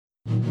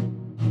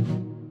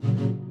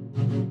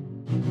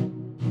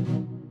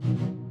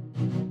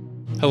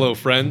Hello,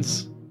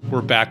 friends.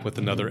 We're back with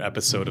another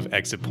episode of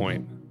Exit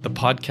Point, the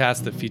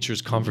podcast that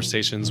features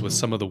conversations with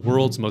some of the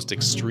world's most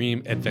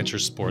extreme adventure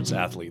sports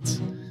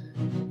athletes.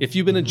 If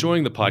you've been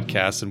enjoying the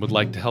podcast and would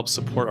like to help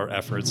support our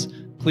efforts,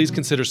 please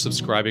consider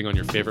subscribing on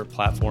your favorite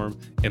platform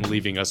and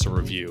leaving us a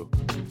review.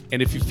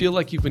 And if you feel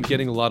like you've been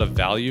getting a lot of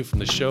value from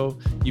the show,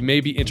 you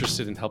may be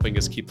interested in helping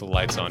us keep the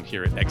lights on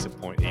here at Exit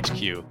Point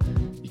HQ.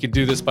 You can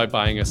do this by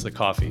buying us a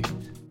coffee.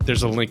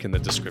 There's a link in the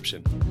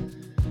description.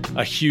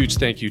 A huge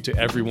thank you to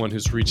everyone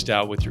who's reached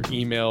out with your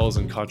emails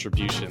and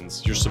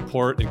contributions. Your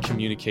support and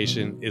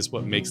communication is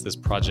what makes this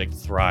project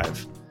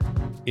thrive.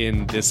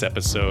 In this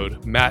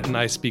episode, Matt and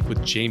I speak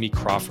with Jamie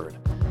Crawford.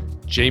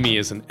 Jamie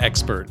is an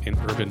expert in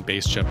urban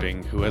base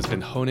jumping who has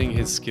been honing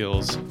his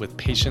skills with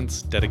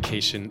patience,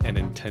 dedication, and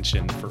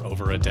intention for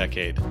over a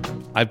decade.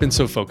 I've been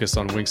so focused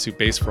on wingsuit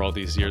base for all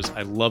these years,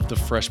 I love the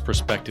fresh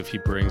perspective he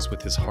brings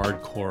with his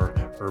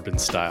hardcore urban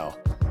style.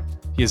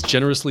 He has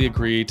generously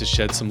agreed to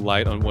shed some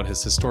light on what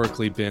has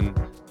historically been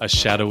a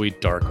shadowy,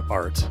 dark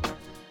art.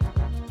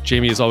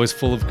 Jamie is always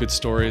full of good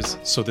stories,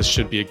 so this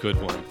should be a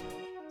good one.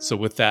 So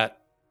with that,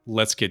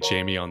 let's get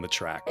Jamie on the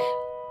track.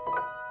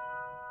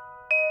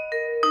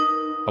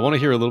 I want to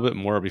hear a little bit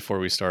more before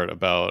we start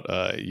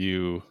about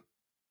you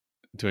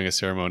doing a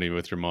ceremony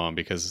with your mom,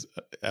 because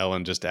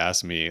Ellen just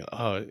asked me,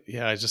 oh,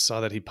 yeah, I just saw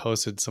that he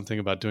posted something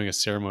about doing a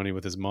ceremony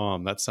with his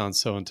mom. That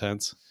sounds so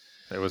intense.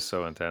 It was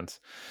so intense.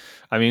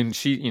 I mean,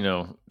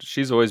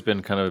 she's always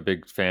been kind of a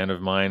big fan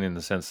of mine in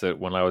the sense that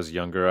when I was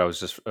younger, I was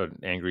just an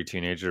angry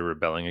teenager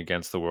rebelling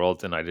against the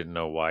world, and I didn't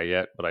know why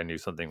yet, but I knew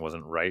something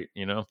wasn't right,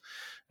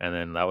 And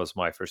then that was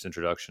my first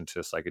introduction to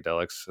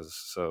psychedelics,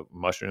 so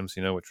mushrooms,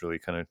 which really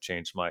kind of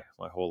changed my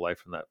whole life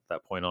from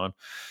that point on.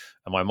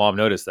 And my mom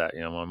noticed that,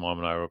 my mom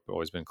and I have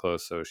always been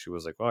close, so she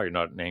was like, "Oh, you're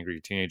not an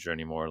angry teenager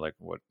anymore. Like,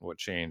 what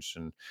changed?"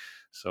 And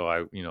so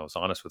I, was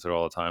honest with her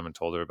all the time and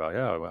told her about,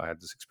 I had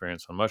this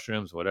experience on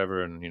mushrooms,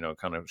 whatever, and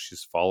kind of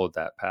she's followed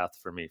that path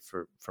for me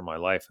for my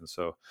life. And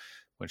so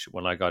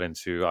when I got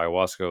into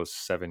ayahuasca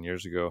 7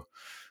 years ago,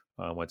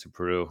 went to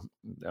Peru.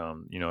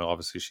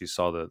 Obviously she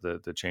saw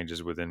the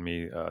changes within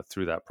me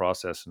through that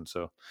process, and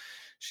so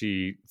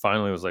she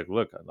finally was like,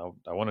 "Look,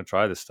 I want to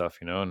try this stuff,"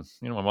 And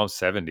my mom's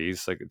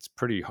 70s, like it's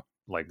pretty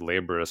like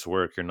laborious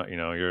work. You're not,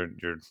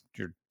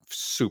 you're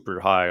super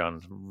high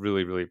on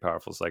really really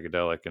powerful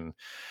psychedelic, and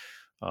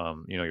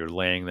you're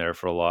laying there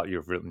for a lot.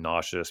 You're really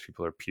nauseous.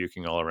 People are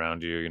puking all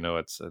around you.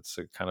 It's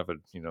a kind of a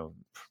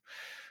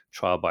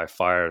trial by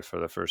fire for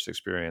the first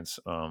experience.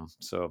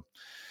 So.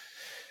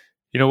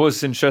 What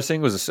was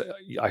interesting was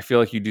I feel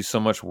like you do so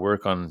much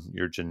work on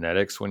your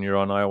genetics when you're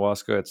on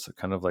ayahuasca. It's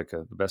kind of like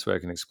the best way I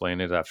can explain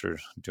it after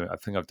doing, I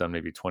think I've done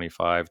maybe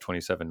 25,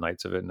 27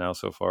 nights of it now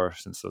so far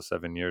since those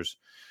 7 years.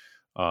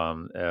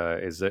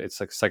 Is that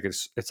it's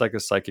like a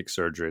psychic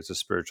surgery. It's a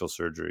spiritual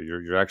surgery.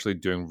 You're actually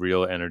doing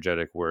real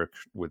energetic work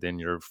within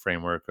your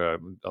framework. A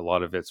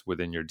lot of it's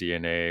within your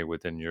DNA,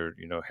 within your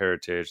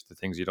heritage, the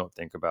things you don't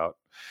think about.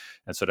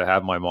 And so to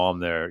have my mom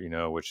there,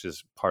 which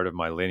is part of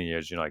my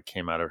lineage, I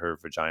came out of her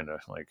vagina,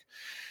 like,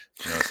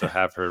 so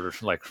have her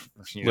like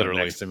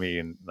Literally next to me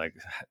and like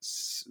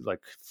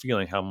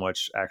feeling how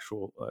much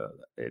actual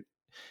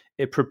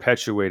it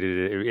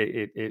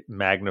perpetuated it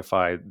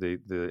magnified the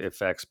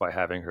effects by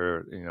having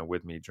her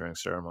with me during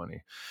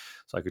ceremony,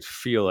 so I could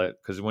feel it.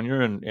 Because when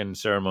you're in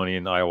ceremony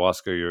in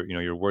ayahuasca,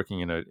 you're working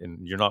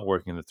you're not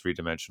working in the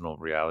three-dimensional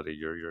reality.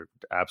 You're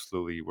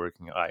absolutely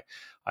working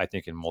I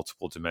think in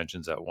multiple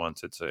dimensions at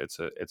once.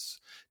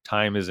 It's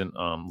time isn't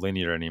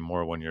linear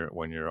anymore when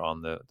you're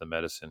on the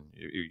medicine.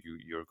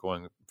 You're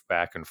going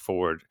back and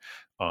forward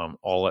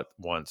all at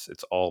once.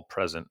 It's all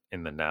present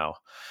in the now.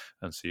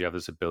 And so you have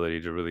this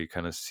ability to really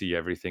kind of see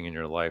everything in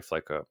your life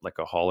like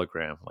a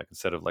hologram. Like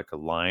instead of like a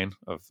line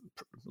of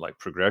like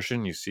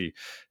progression, you see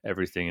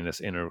everything in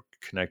this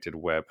interconnected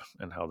web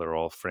and how they're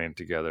all framed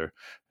together.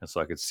 And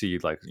so I could see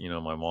like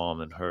my mom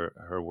and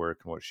her work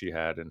and what she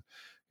had, and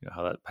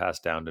how that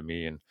passed down to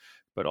me. And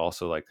but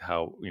also like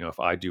how if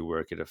I do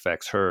work, it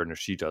affects her, and if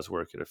she does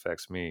work, it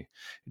affects me.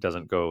 It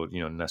doesn't go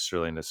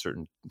necessarily in a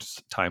certain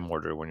time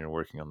order when you're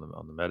working on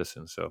the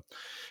medicine. So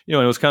it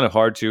was kind of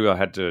hard too.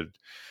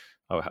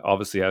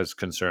 Obviously I was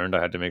concerned.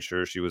 I had to make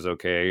sure she was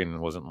okay and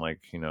wasn't like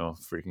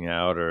freaking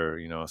out, or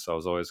so I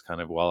was always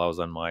kind of, while I was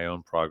on my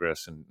own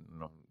progress and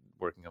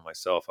working on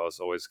myself, I was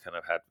always kind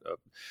of had a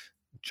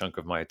chunk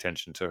of my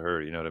attention to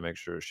her, to make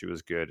sure she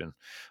was good. And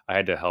I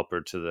had to help her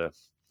to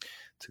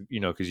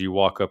because you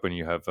walk up and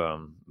you have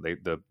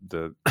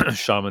the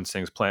shaman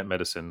sings plant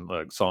medicine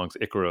like songs,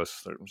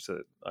 Icaros.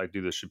 So I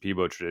do the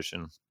Shipibo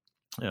tradition.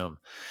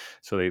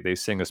 So they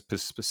sing a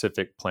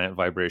specific plant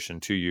vibration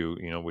to you,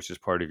 which is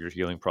part of your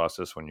healing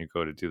process when you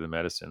go to do the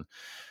medicine.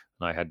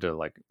 And I had to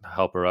like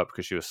help her up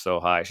because she was so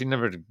high. She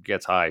never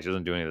gets high. She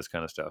doesn't do any of this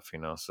kind of stuff,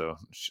 So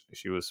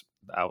she was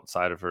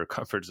outside of her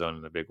comfort zone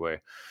in a big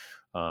way.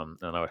 And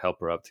I would help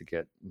her up to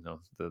get,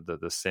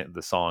 the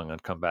song,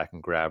 and come back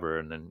and grab her.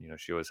 And then,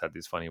 she always had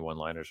these funny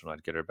one-liners when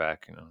I'd get her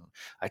back,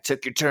 "I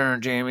took your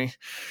turn, Jamie."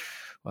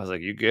 I was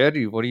like, "You good? Do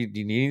you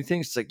need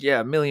anything?" She's like,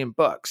 "Yeah, $1 million."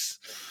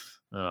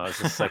 I was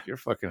just like, you're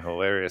fucking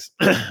hilarious.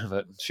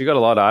 But she got a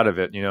lot out of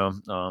it,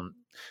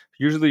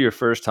 usually your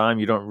first time,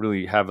 you don't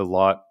really have a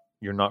lot.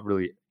 You're not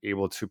really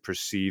able to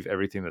perceive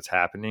everything that's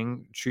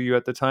happening to you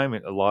at the time.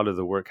 A lot of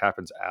the work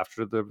happens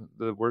after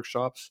the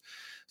workshops.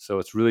 So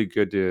it's really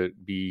good to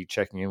be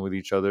checking in with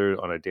each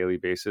other on a daily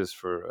basis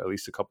for at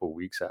least a couple of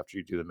weeks after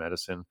you do the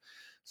medicine.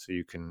 So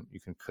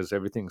because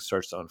everything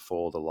starts to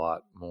unfold a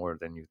lot more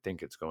than you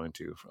think it's going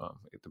to.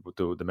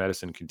 The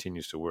medicine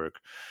continues to work.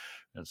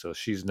 And so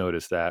she's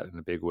noticed that in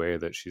a big way,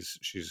 that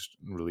she's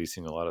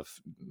releasing a lot of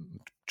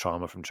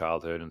trauma from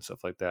childhood and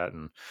stuff like that.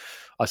 And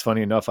it's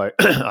funny enough, I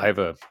I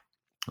have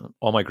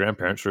all my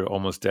grandparents were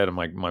almost dead, and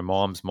my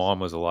mom's mom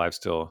was alive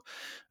still.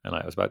 And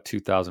it was about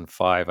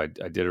 2005. I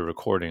did a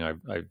recording. I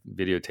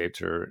videotaped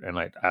her, and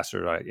I asked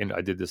her.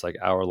 I did this like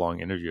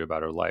hour-long interview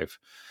about her life.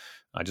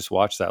 I just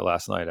watched that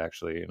last night,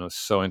 actually, and it was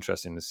so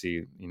interesting to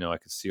see. I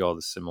could see all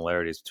the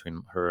similarities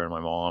between her and my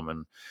mom.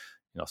 And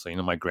so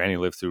my granny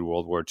lived through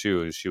World War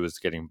II. She was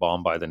getting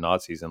bombed by the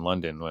Nazis in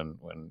London when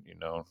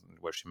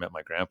where she met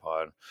my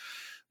grandpa. And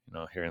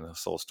hearing the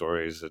soul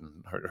stories,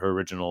 and her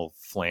original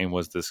flame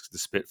was the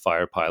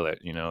Spitfire pilot,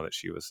 that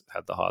she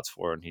had the hots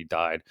for, and he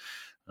died.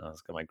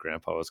 My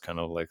grandpa was kind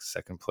of like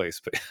second place,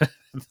 but,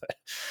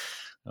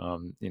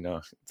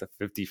 it's a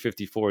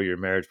 54 year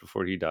marriage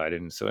before he died.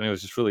 And so, and it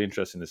was just really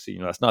interesting to see,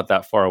 that's not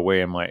that far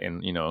away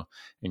in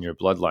your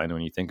bloodline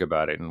when you think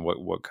about it, and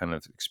what kind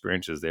of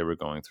experiences they were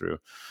going through.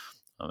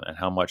 And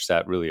how much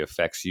that really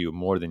affects you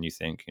more than you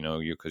think,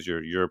 because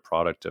you're a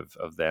product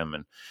of them.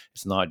 And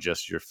it's not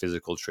just your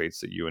physical traits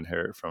that you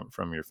inherit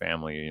from your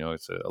family.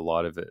 It's a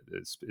lot of it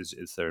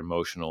it's their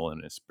emotional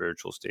and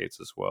spiritual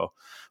states as well.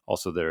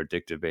 Also their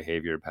addictive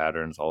behavior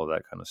patterns, all of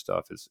that kind of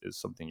stuff is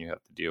something you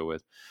have to deal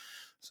with.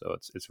 So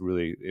it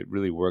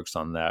really works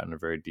on that on a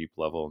very deep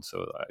level. And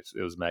so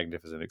it was a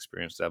magnificent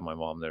experience to have my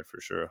mom there, for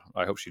sure.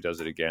 I hope she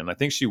does it again. I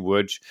think she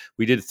would.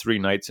 We did 3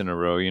 nights in a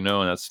row,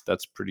 and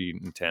that's pretty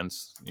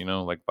intense.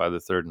 Like by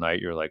the third night,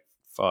 you're like,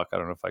 fuck, I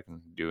don't know if I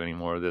can do any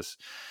more of this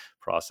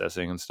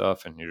processing and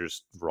stuff. And you're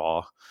just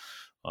raw.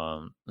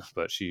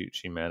 But she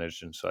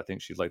managed. And so I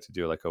think she'd like to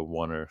do like a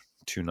 1 or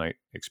 2 night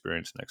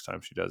experience next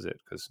time she does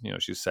it. Cause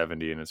she's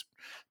 70 and it's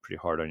pretty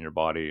hard on your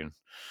body. And,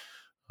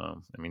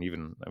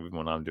 even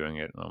when I'm doing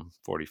it,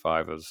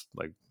 45, I was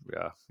like,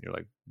 yeah, you're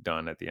like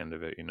done at the end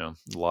of it,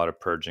 a lot of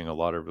purging, a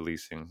lot of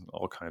releasing,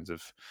 all kinds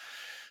of,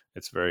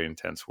 it's very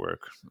intense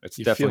work. It's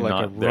You definitely feel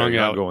like not a there. wrung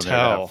You're not out going there to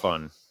towel. have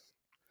fun.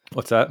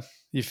 What's that?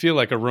 You feel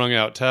like a wrung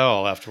out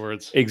towel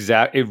afterwards.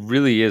 Exactly. It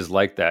really is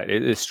like that.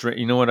 It is,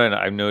 what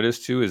I've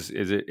noticed too is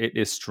it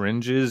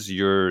astringes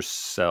your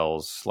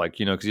cells, like,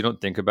 because you don't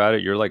think about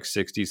it. You're like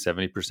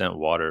 60-70%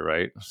 water,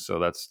 right? So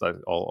that's like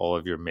all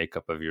of your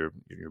makeup of your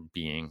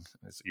being.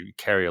 You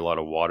carry a lot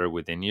of water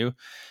within you.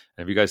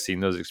 And have you guys seen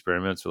those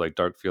experiments with like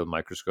dark field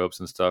microscopes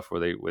and stuff where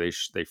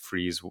they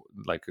freeze,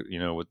 like,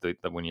 with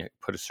when you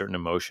put a certain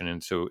emotion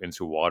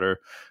into water,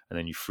 and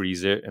then you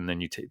freeze it, and then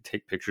you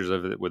take pictures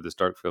of it with this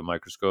dark field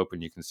microscope,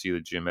 and you can see the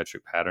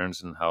geometric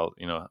patterns and how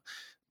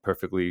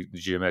perfectly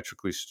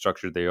geometrically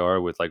structured they are,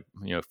 with like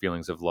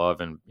feelings of love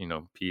and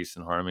peace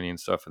and harmony and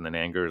stuff. And then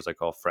anger is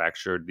like all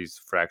fractured,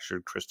 these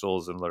fractured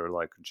crystals, and they're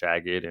like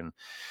jagged. And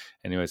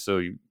anyway,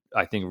 so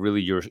I think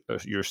really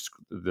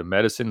the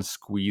medicine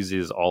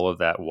squeezes all of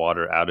that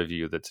water out of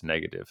you that's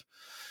negative.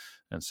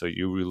 And so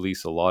you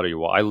release a lot of your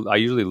water. I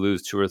usually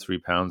lose 2 or 3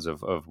 pounds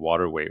of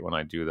water weight when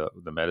I do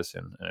the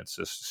medicine, and it's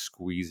just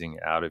squeezing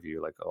out of you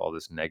like all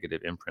this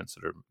negative imprints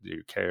that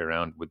you carry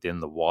around within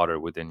the water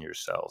within your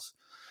cells.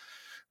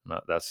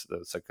 That's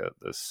like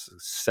this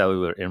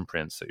cellular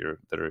imprints that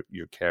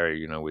you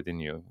carry within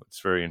you.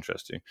 It's very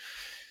interesting.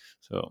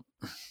 So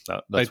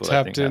that's what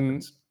I think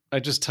happens.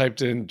 I just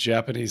typed in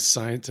Japanese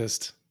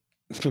scientist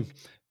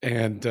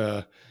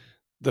and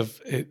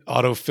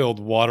auto-filled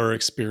water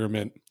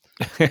experiment.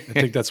 I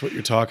think that's what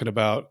you're talking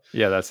about.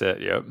 Yeah, that's it.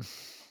 Yep.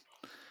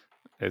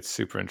 It's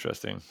super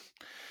interesting.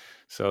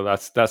 So I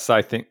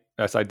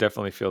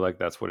definitely feel like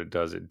that's what it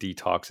does. It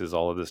detoxes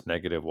all of this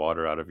negative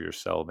water out of your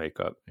cell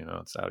makeup.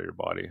 It's out of your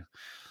body.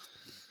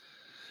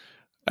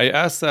 I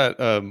asked that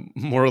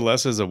more or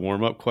less as a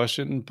warm-up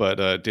question,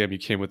 but damn, you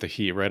came with the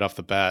heat right off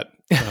the bat.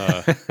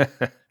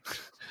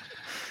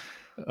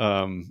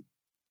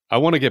 I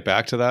want to get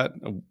back to that.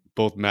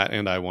 Both Matt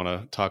and I want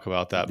to talk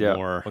about that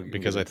more,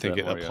 because I think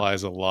it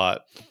applies a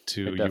lot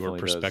to your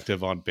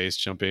perspective on base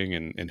jumping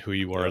and who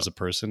you are as a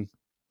person.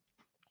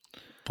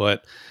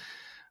 But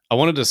I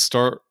wanted to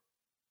start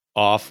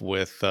off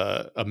with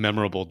a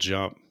memorable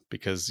jump,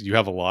 because you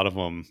have a lot of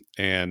them.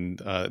 And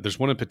there's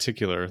one in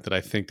particular that I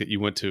think that you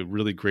went to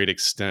really great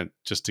extent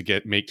just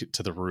to make it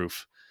to the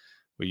roof.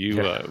 Will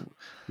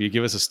you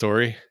give us a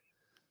story?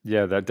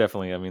 Yeah, that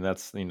definitely.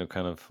 That's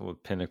kind of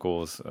what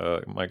pinnacles.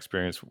 My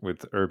experience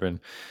with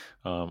urban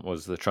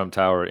was the Trump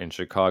Tower in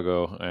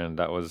Chicago, and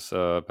that was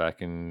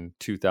back in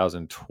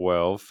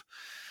 2012.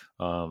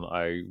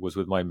 I was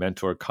with my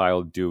mentor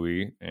Kyle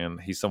Dewey, and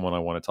he's someone I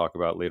want to talk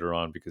about later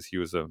on, because he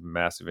was a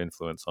massive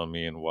influence on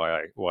me and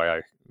why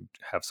I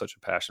have such a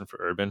passion for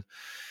urban.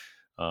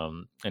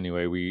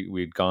 Anyway,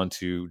 we'd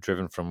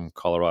driven from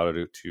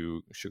Colorado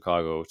to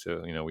Chicago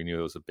to, we knew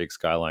there was a big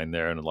skyline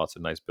there and lots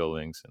of nice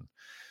buildings. And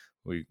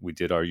we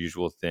did our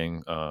usual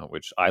thing,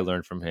 which I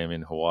learned from him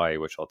in Hawaii,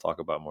 which I'll talk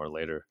about more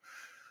later.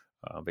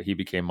 But he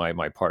became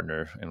my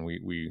partner, and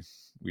we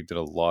did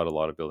a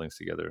lot of buildings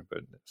together.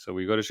 But so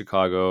we go to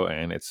Chicago,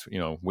 and it's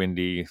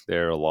windy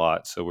there a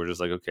lot. So we're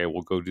just like, okay,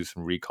 we'll go do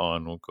some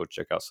recon. We'll go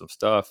check out some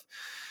stuff.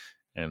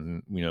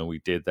 And we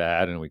did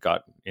that, and we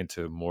got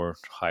into more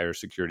higher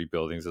security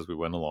buildings as we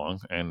went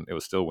along, and it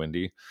was still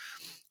windy.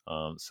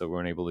 So we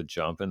weren't able to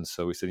jump, and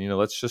so we said,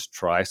 let's just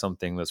try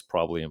something that's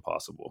probably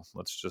impossible.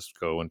 Let's just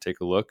go and take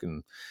a look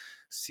and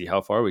see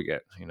how far we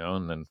get,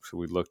 And then so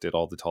we looked at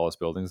all the tallest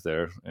buildings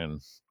there,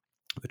 and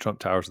the Trump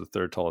Tower is the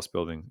third tallest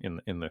building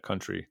in the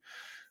country.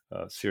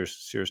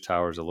 Sears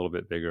Tower is a little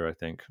bit bigger, I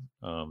think,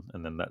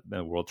 and then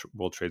that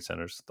World Trade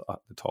Center is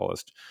the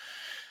tallest.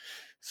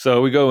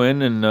 So we go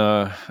in, and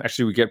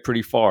actually we get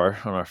pretty far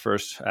on our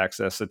first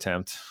access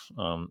attempt.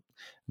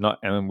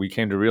 And we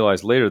came to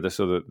realize later that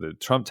the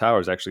Trump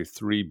Tower is actually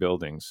 3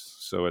 buildings.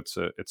 So it's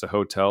a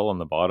hotel on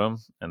the bottom,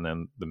 and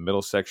then the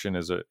middle section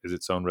is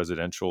its own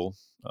residential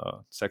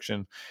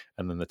section,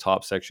 and then the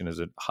top section is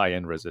a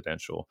high-end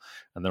residential,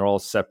 and they're all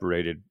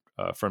separated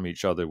from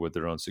each other with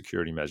their own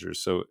security measures.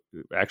 So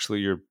actually,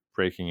 you're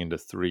breaking into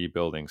 3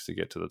 buildings to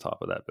get to the top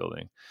of that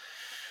building.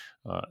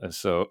 And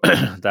so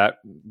that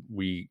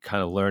we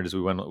kind of learned as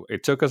we went.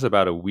 It took us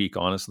about a week,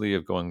 honestly,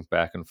 of going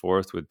back and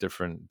forth with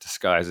different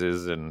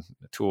disguises and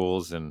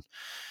tools, and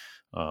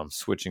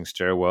switching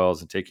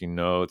stairwells and taking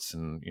notes.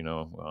 And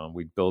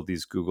we'd build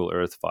these Google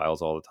Earth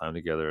files all the time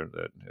together.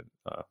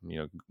 That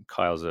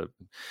Kyle's a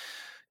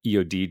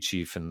EOD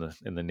chief in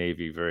the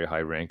Navy, very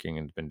high ranking,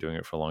 and been doing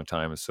it for a long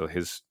time. And so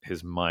his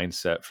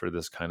mindset for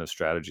this kind of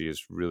strategy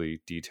is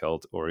really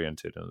detailed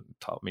oriented, and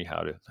taught me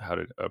how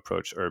to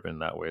approach urban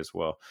that way as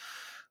well.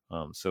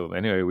 So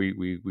anyway,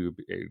 we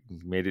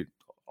made it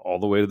all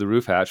the way to the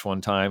roof hatch one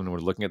time, and we're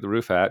looking at the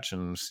roof hatch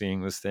and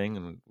seeing this thing,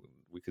 and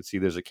we could see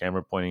there's a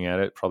camera pointing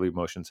at it, probably a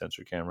motion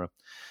sensor camera.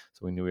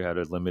 So we knew we had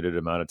a limited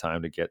amount of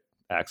time to get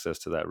access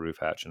to that roof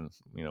hatch, and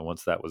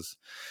once that was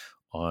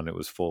on, it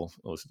was full.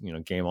 It was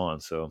game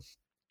on. So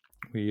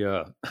we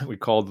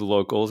called the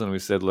locals, and we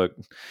said, look,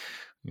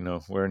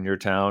 we're in your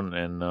town,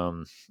 and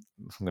I'm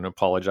going to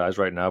apologize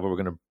right now, but we're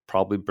going to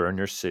probably burn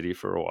your city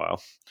for a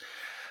while.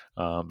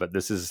 But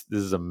this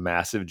is a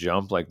massive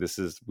jump. Like,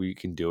 we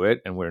can do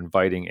it, and we're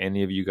inviting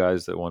any of you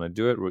guys that want to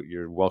do it.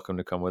 You're welcome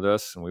to come with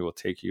us, and we will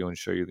take you and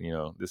show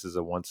you. This is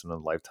a once in a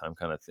lifetime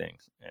kind of thing.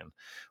 And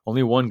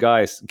only one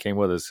guy came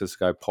with us. This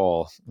guy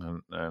Paul,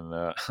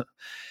 and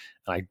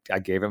I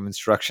gave him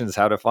instructions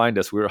how to find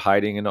us. We were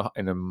hiding in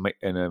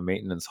a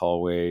maintenance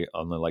hallway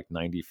on the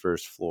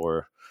 91st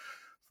floor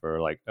for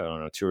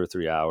 2 or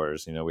 3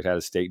 hours. We'd had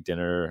a steak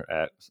dinner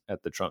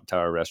at the Trump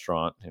Tower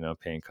restaurant,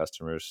 paying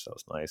customers. So it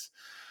was nice.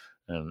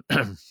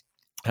 And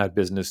had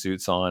business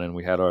suits on, and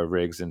we had our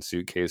rigs in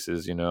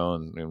suitcases,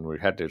 and we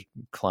had to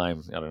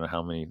climb, I don't know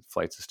how many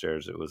flights of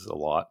stairs. It was a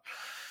lot.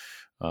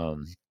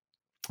 And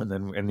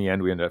then in the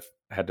end, we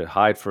had to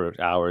hide for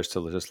hours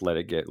to just let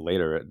it get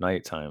later at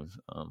nighttime.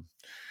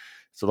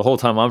 So the whole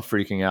time I'm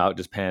freaking out,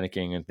 just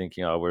panicking and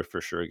thinking, oh, we're for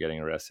sure getting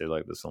arrested.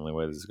 Like, this is the only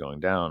way this is going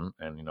down.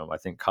 And, I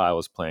think Kyle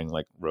was playing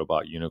like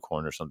Robot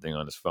Unicorn or something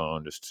on his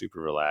phone, just super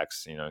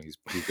relaxed.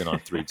 He's been on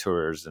 3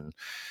 tours, and,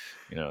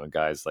 the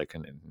guy's like,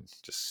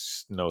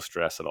 just no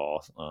stress at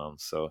all.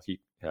 So he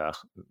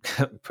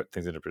put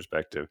things into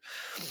perspective.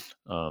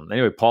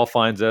 Anyway, Paul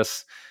finds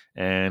us,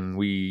 and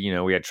we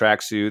had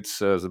tracksuits.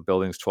 The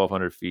building's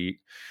 1,200 feet.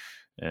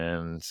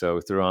 And so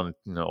we threw on,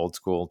 old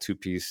school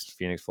 2-piece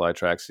Phoenix Fly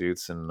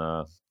tracksuits, and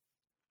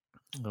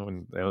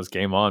it was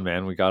game on,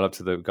 man. We got up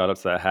to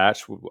that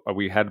hatch.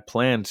 We had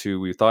planned to.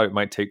 We thought it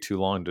might take too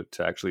long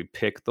to actually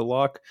pick the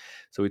lock,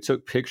 so we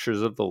took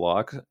pictures of the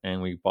lock,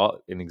 and we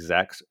bought an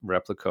exact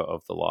replica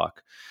of the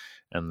lock.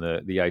 And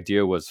the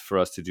idea was for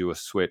us to do a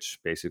switch,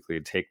 basically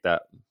take the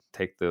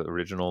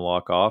original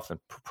lock off and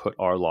put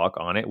our lock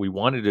on it. We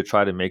wanted to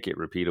try to make it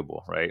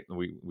repeatable, right?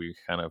 We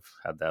kind of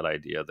had that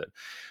idea that,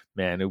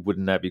 man,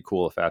 wouldn't that be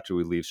cool if after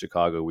we leave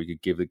Chicago, we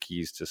could give the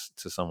keys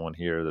to someone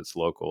here that's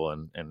local,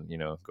 and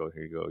go,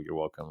 here you go, you're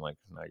welcome. Like,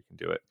 now you can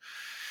do it.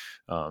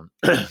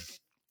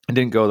 It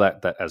didn't go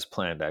that as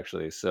planned,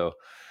 actually. So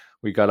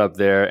we got up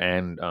there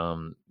and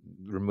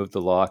removed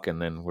the lock,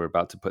 and then we're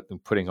about to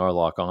putting our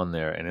lock on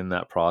there. And in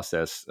that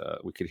process,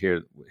 we could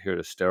hear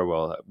the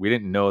stairwell. We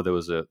didn't know there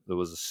was a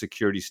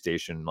security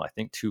station, I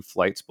think 2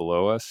 flights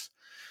below us.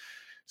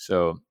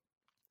 So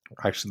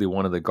actually,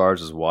 one of the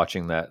guards was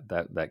watching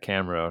that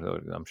camera.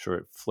 I'm sure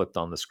it flipped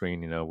on the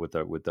screen,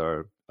 with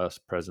our us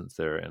presence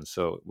there. And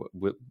so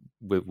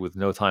with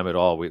no time at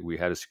all, we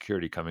had a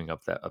security coming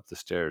up the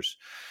stairs.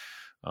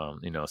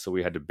 So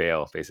we had to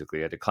bail,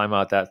 basically. Had to climb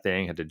out that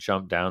thing, had to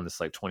jump down this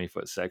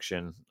 20-foot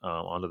section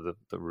onto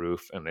the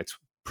roof. And it's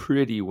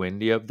pretty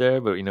windy up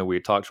there, but, we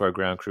had talked to our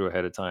ground crew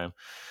ahead of time.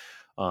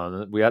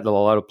 We had a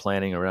lot of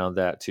planning around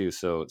that too.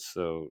 So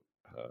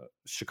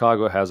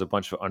Chicago has a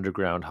bunch of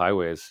underground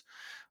highways.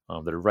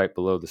 that are right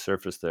below the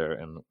surface there,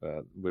 and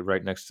we're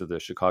right next to the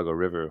Chicago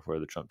River where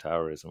the Trump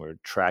Tower is, and we're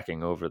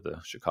tracking over the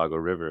Chicago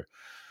River.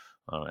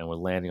 And we're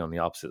landing on the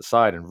opposite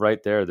side, and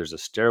right there's a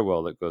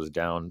stairwell that goes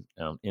down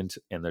into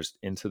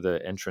the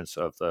entrance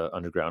of the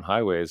underground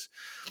highways,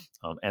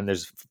 and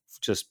there's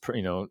just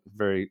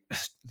very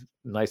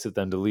nice of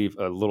them to leave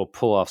a little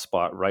pull-off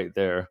spot right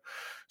there.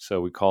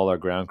 So we call our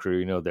ground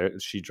crew. There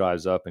she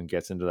drives up and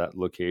gets into that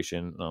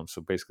location.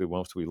 So basically,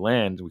 once we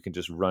land, we can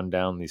just run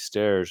down these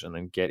stairs and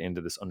then get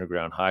into this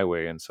underground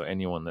highway. And so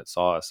anyone that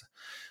saw us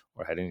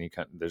or had any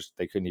kind,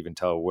 they couldn't even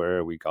tell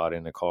where we got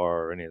in a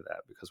car or any of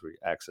that because we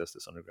accessed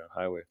this underground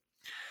highway.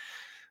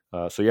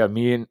 So yeah,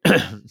 me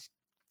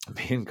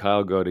and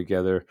Kyle go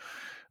together.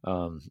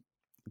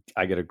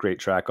 I get a great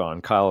track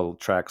on. Kyle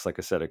tracks like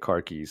a set of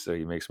car keys, so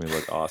he makes me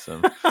look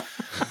awesome.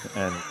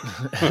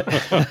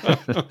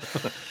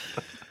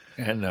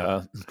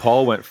 And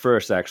Paul went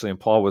first, actually, and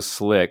Paul was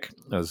slick.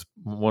 It was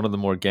one of the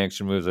more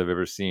gangster moves I've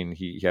ever seen.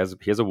 He has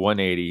a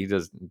 180. He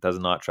does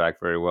not track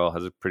very well.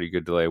 Has a pretty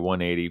good delay.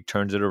 180,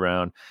 turns it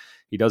around.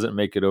 He doesn't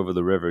make it over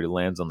the river. He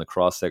lands on the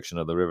cross section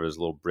of the river. There's a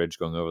little bridge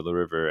going over the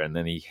river, and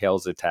then he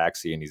hails a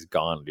taxi, and he's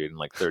gone, dude, in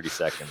like 30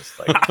 seconds.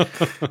 Like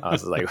I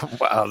was like,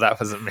 wow, that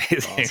was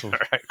amazing. Awesome. All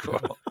right,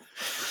 cool.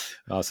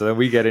 So then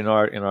we get in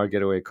our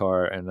getaway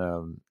car,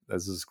 and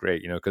this is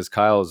great, because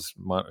Kyle's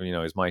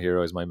he's my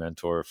hero, he's my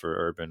mentor for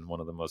urban, one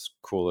of the most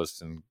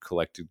coolest and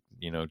collected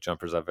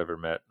jumpers I've ever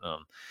met.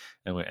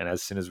 And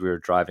as soon as we were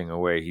driving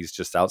away, he's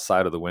just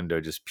outside of the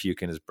window, just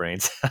puking his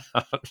brains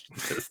out,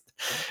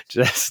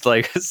 just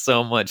like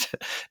so much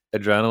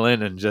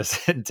adrenaline and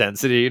just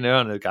intensity,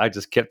 and the guy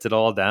just kept it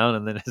all down.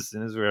 And then as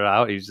soon as we were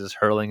out, he's just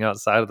hurling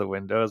outside of the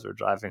window as we're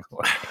driving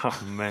away.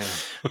 Oh man,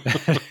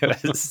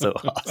 it was so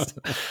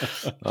awesome.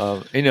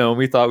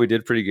 We thought we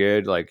did pretty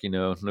good,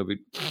 nobody,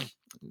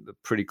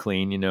 pretty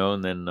clean,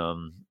 and then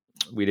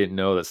we didn't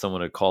know that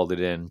someone had called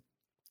it in.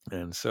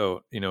 And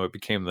so, it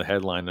became the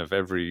headline of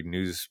every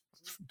news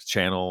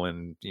channel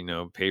and,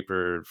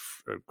 paper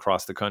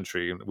across the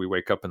country. And we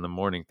wake up in the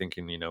morning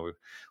thinking, we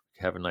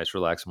have a nice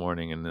relaxed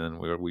morning. And then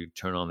we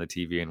turn on the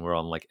TV and we're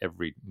on like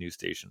every news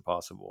station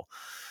possible.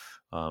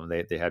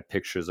 They had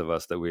pictures of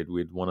us that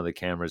we'd one of the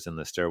cameras in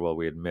the stairwell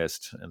we had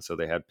missed. And so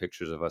they had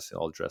pictures of us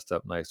all dressed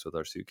up nice with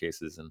our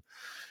suitcases and,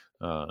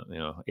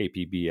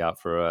 APB out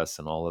for us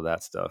and all of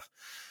that stuff.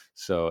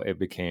 So it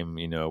became,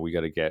 we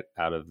got to get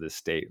out of this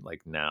state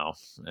like now.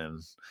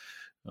 And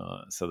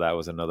so that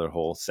was another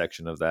whole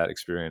section of that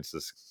experience,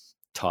 is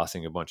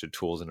tossing a bunch of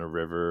tools in a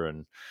river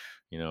and,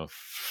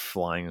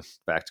 flying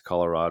back to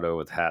Colorado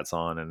with hats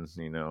on and,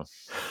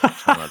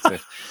 try not to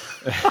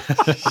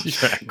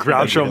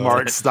Groucho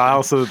Marx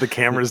style so that the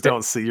cameras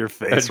don't see your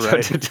face,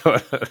 right?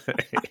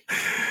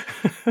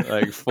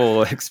 Like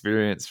full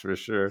experience for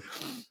sure.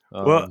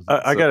 Well,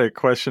 I got a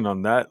question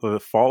on that. The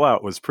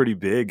fallout was pretty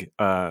big,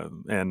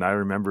 and I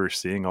remember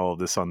seeing all of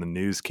this on the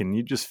news. Can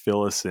you just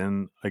fill us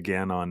in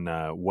again on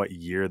what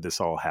year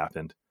this all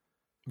happened?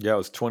 Yeah, it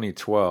was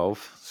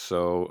 2012.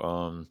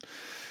 So,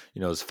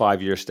 it was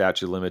 5-year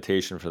statute of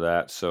limitation for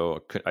that.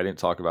 So I didn't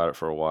talk about it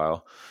for a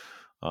while.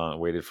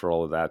 Waited for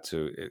all of that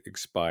to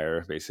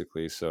expire,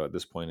 basically. So at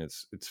this point,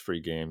 it's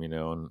free game, and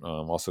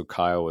also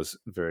Kyle was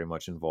very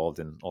much involved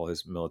in all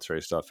his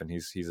military stuff, and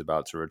he's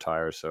about to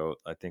retire. So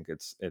I think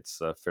it's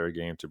a fair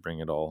game to bring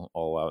it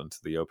all out into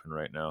the open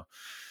right now.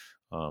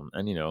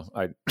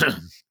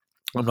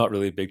 I'm not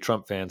really a big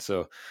Trump fan,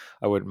 so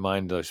I wouldn't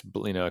mind,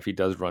 if he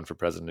does run for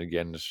president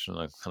again, just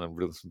kind of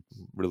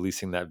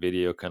releasing that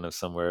video kind of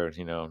somewhere,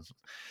 someone's,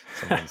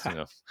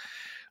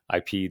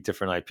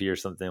 different IP or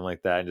something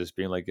like that, and just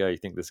being like, yeah, you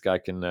think this guy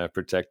can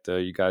protect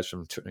you guys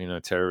from,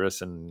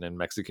 terrorists and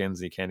Mexicans?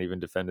 And he can't even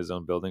defend his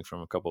own building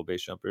from a couple of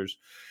base jumpers.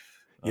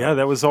 Yeah,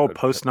 that was all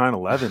post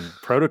 9/11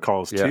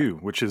 protocols too,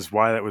 which is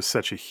why that was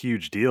such a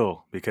huge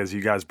deal, because you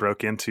guys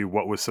broke into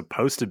what was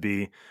supposed to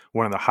be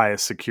one of the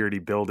highest security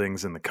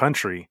buildings in the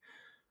country.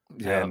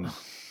 Yeah. And,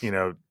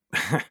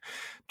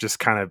 just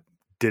kind of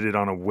did it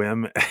on a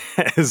whim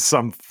as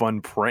some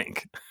fun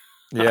prank.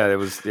 Yeah, it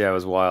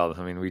was wild.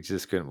 I mean, we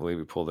just couldn't believe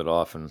we pulled it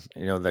off. And,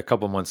 a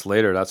couple months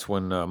later, that's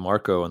when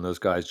Marco and those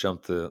guys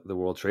jumped the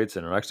World Trade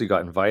Center. I actually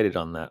got invited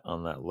on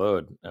that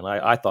load. And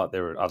I thought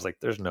I was like,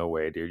 there's no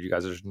way, dude.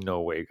 There's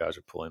no way you guys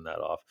are pulling that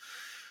off.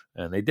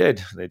 And they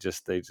did. They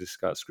just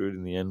got screwed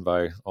in the end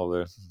by all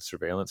the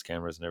surveillance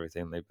cameras and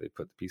everything. They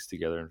put the piece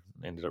together and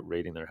ended up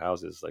raiding their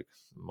houses like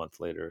a month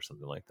later or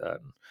something like that.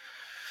 And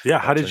yeah,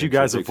 how did you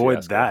guys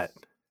avoid that?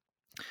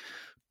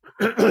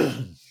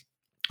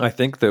 I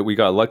think that we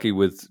got lucky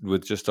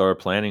with just our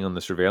planning on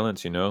the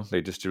surveillance.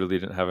 They just really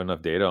didn't have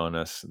enough data on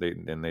us. They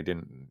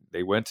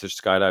went to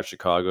Skydive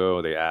Chicago.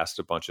 They asked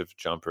a bunch of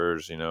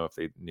jumpers, if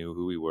they knew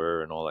who we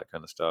were and all that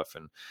kind of stuff.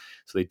 And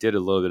so they did a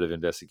little bit of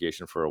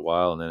investigation for a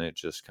while, and then it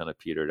just kind of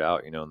petered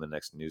out. And the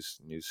next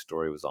news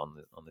story was on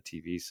the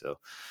TV. So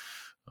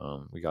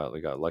we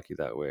got lucky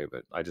that way.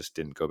 But I just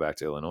didn't go back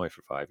to Illinois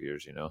for 5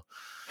 years.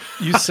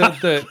 You said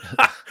that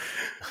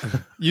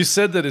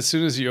as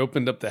soon as you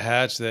opened up the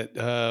hatch that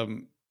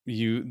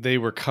they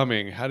were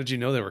coming. How did you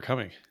know they were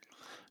coming?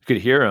 You could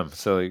hear them.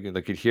 So you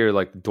could hear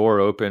like the door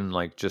open,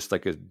 like just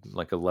like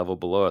a level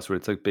below us, where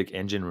it's like a big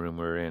engine room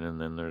we're in, and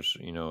then there's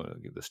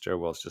the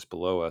stairwells just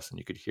below us, and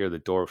you could hear the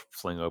door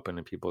fling open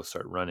and people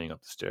start running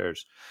up the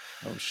stairs.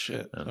 Oh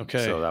shit! And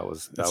Okay, so that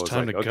was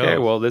time like, to okay,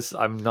 go. well this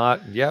I'm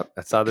not. Yep,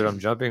 it's either I'm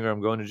jumping or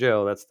I'm going to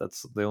jail. That's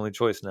the only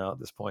choice now at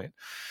this point.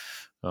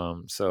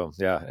 So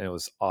yeah, and it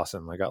was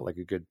awesome. I got like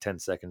a good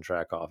 10-second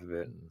track off of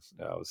it, and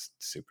I was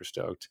super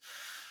stoked.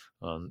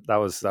 That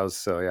was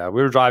so yeah.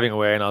 We were driving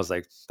away, and I was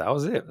like, that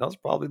was it. That was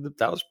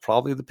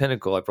probably the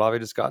pinnacle. I probably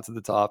just got to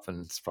the top,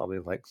 and it's probably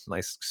like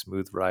nice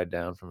smooth ride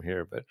down from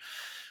here. But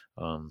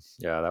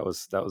yeah, that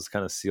was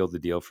kind of sealed the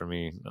deal for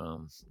me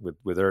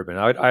with urban.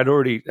 It had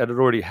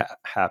already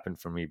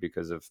happened for me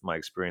because of my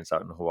experience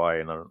out in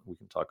Hawaii, and we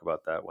can talk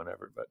about that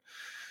whenever. But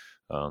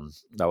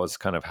that was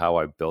kind of how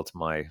I built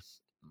my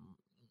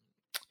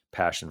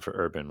passion for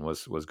urban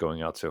was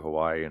going out to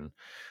Hawaii, and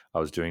I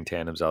was doing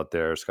tandems out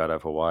there,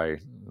 skydive Hawaii.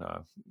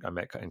 I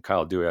met and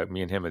Kyle Dewey.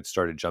 Me and him had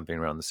started jumping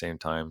around the same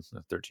time,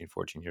 13,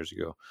 14 years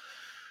ago.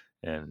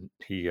 And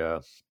he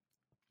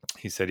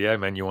said, yeah,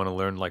 man, you want to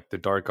learn like the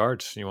dark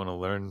arts. You want to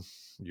learn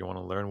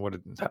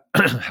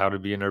how to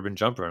be an urban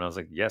jumper. And I was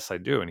like, yes, I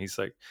do. And he's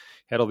like,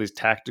 he had all these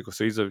tactical.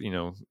 So he's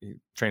he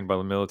trained by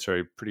the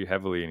military pretty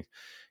heavily. And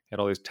had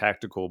all these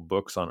tactical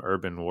books on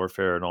urban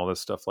warfare and all this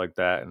stuff like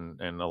that,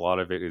 and a lot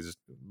of it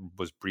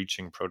was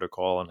breaching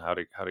protocol and how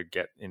to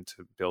get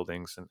into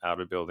buildings and out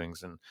of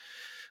buildings. And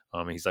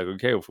he's like,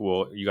 okay,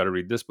 well, you got to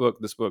read this book,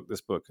 this book,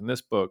 this book, and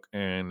this book,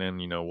 and then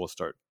we'll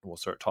start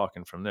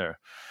talking from there.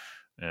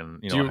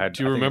 And do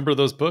you remember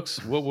those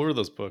books? What were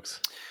those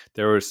books?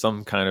 There was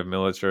some kind of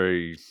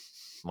military.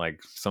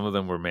 Like some of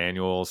them were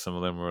manual, some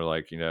of them were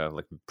like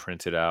like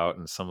printed out,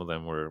 and some of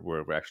them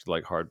were actually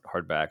like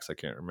hardbacks. I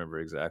can't remember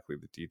exactly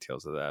the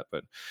details of that,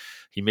 but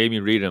he made me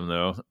read them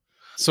though.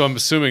 So I'm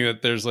assuming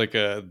that there's like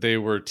they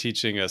were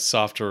teaching a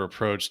softer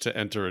approach to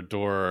enter a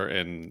door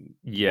and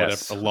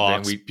yes, a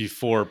lock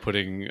before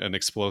putting an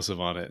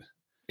explosive on it.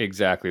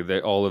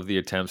 Exactly. All of the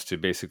attempts to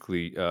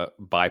basically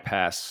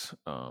bypass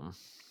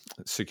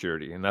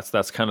security, and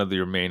that's kind of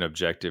your main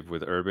objective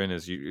with urban.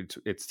 Is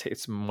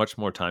it's much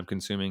more time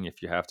consuming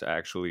if you have to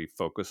actually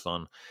focus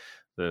on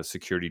the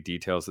security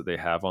details that they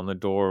have on the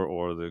door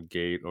or the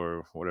gate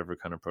or whatever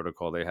kind of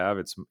protocol they have.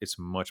 It's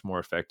much more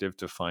effective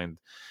to find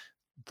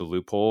the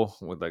loophole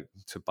with like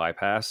to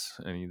bypass,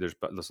 and there's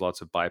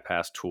lots of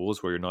bypass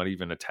tools where you're not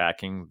even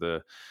attacking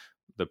the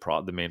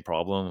main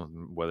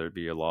problem, whether it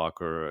be a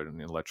lock or an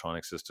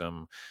electronic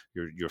system.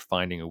 You're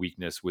finding a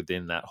weakness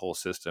within that whole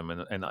system,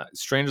 and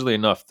strangely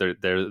enough, they're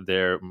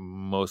there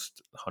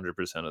most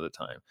 100% of the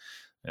time.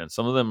 And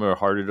some of them are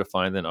harder to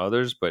find than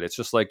others, but it's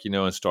just like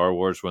in Star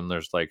Wars when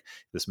there's like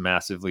this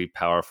massively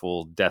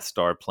powerful Death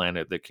Star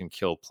planet that can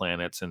kill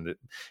planets, and it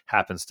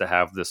happens to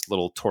have this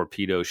little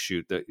torpedo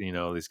chute that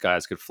these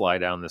guys could fly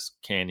down this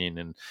canyon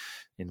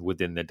and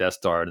within the Death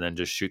Star, and then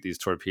just shoot these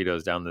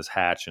torpedoes down this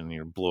hatch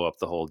and blow up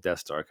the whole Death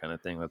Star kind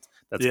of thing.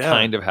 That's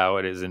kind of how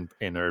it is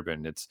in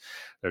urban.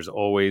 There's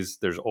always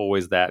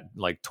that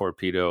like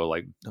torpedo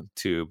like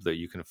tube that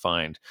you can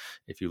find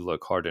if you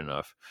look hard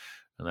enough.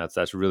 And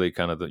that's really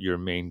kind of your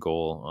main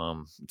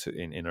goal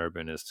in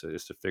urban is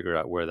to figure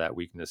out where that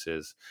weakness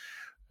is.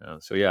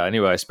 So yeah,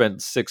 anyway, I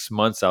spent 6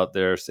 months out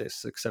there,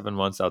 7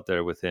 months out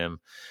there with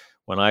him.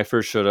 When I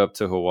first showed up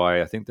to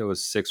Hawaii, I think there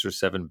was 6 or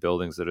 7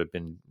 buildings that had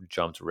been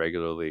jumped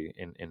regularly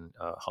in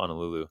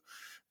Honolulu,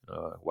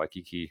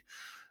 Waikiki.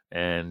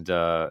 And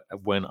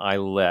when I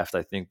left,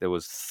 I think there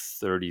was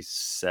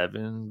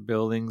 37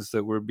 buildings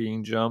that were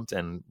being jumped.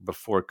 And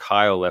before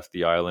Kyle left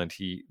the island,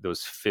 there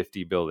was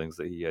 50 buildings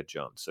that he had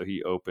jumped. So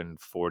he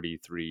opened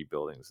 43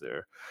 buildings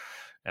there.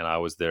 And I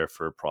was there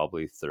for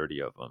probably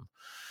 30 of them.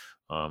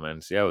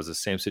 And so, yeah, it was the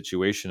same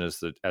situation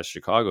as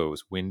Chicago. It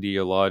was windy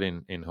a lot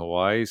in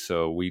Hawaii,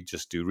 so we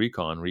just do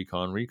recon.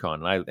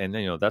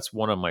 And that's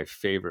one of my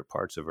favorite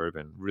parts of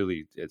urban.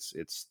 Really,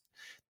 it's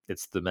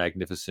the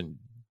magnificent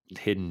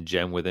hidden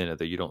gem within it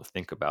that you don't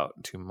think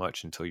about too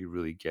much until you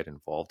really get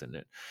involved in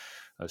it.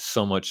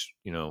 So much,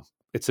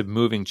 it's a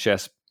moving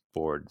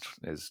chessboard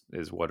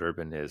is what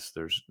urban is.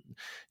 There's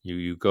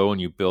you go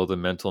and you build a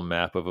mental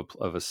map of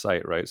a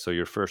site, right? So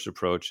your first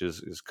approach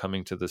is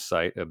coming to the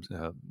site,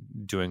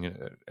 doing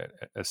an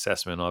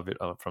assessment of it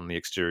from the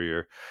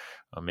exterior,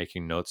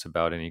 making notes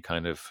about any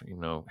kind of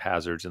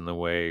hazards in the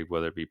way,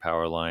 whether it be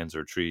power lines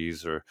or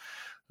trees or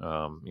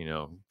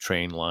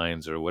train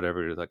lines or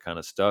whatever, that kind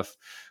of stuff.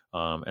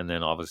 And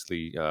then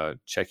obviously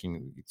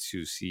checking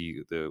to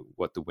see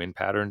what the wind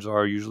patterns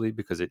are usually,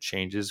 because it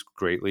changes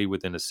greatly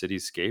within a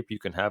cityscape. You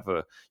can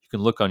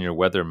look on your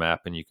weather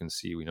map and you can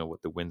see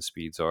what the wind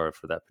speeds are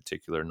for that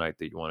particular night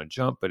that you want to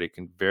jump, but it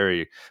can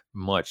vary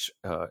much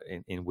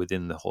in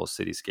within the whole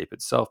cityscape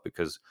itself,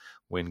 because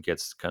wind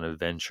gets kind of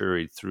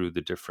venturied through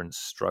the different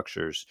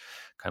structures,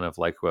 kind of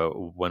like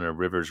when a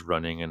river's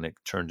running and it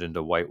turns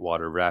into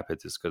whitewater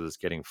rapids. It's because it's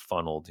getting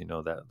funneled,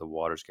 that the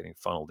water's getting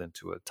funneled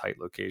into a tight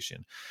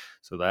location.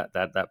 So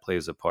that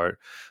plays a part.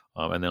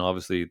 And then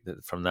obviously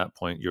from that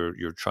point,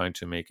 you're trying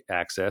to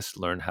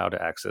learn how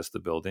to access the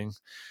building.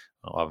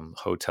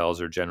 Hotels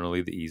are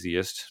generally the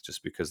easiest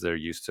just because they're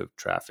used to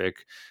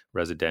traffic.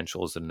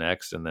 Residential is the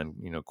next, and then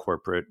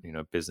corporate,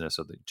 business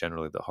are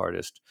generally the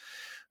hardest.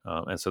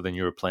 And so then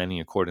you're planning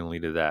accordingly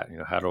to that.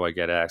 How do I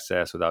get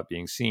access without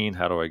being seen?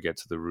 How do I get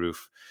to the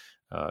roof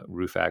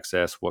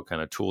access? What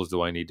kind of tools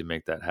do I need to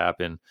make that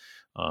happen?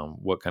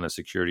 What kind of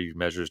security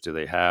measures do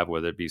they have,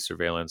 whether it be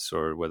surveillance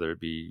or whether it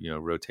be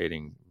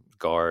rotating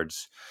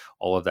guards,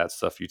 all of that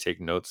stuff you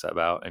take notes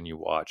about and you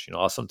watch.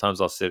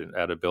 Sometimes I'll sit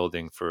at a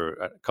building for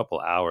a couple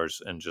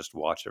hours and just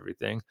watch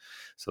everything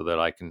so that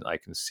I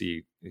can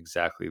see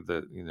exactly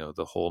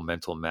the whole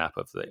mental map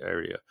of the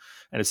area.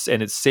 And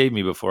it's saved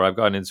me before. I've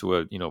gotten into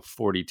a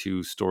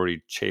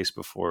 42-story chase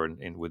before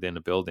in within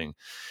a building,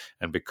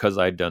 and because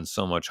I'd done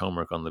so much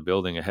homework on the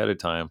building ahead of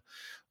time,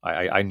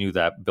 I knew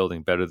that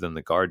building better than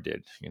the guard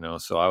did,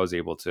 so I was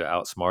able to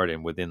outsmart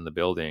him within the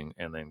building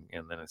and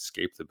then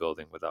escape the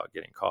building without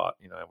getting caught.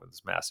 It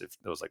was massive.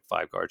 There was like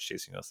 5 guards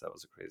chasing us. That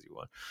was a crazy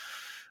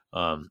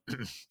one.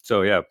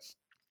 So yeah,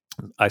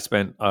 I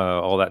spent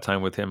all that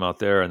time with him out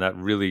there, and that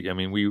really,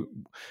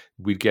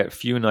 we'd get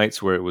few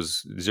nights where it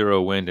was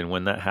 0 wind, and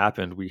when that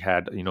happened, we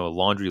had a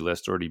laundry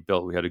list already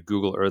built. We had a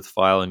Google Earth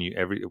file, and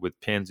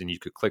with pins, and you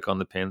could click on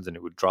the pins, and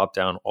it would drop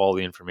down all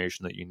the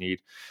information that you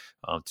need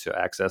to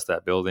access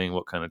that building,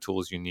 what kind of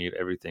tools you need,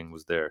 everything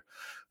was there.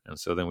 And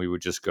so then we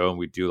would just go and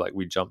we'd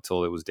jump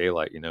till it was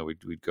daylight.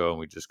 We'd go and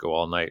we'd just go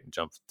all night and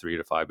jump 3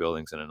 to 5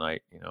 buildings in a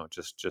night.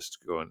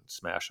 Just go and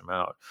smash them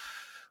out.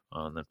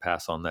 And then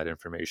pass on that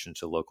information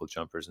to local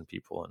jumpers and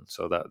people. And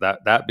so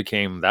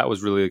that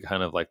was really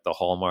kind of like the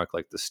hallmark,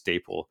 like the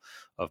staple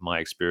of my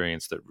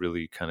experience that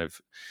really kind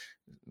of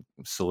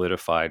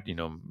solidified,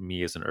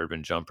 me as an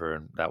urban jumper.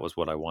 And that was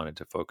what I wanted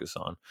to focus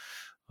on.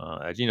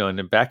 And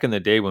then back in the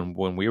day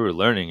when we were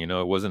learning,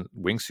 it wasn't,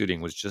 wingsuiting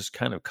was just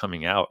kind of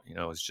coming out, it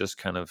was just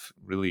kind of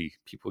really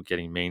people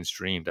getting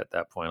mainstreamed at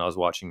that point. I was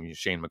watching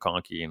Shane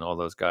McConkey and all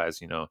those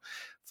guys,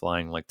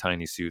 flying like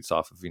tiny suits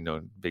off of,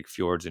 big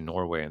fjords in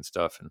Norway and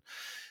stuff. And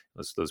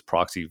those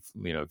proxy,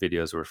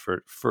 videos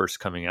were first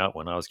coming out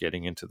when I was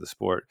getting into the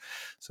sport.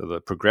 So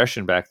the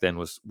progression back then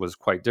was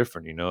quite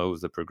different. It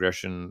was the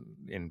progression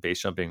in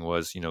base jumping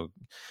was,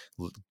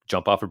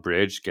 jump off a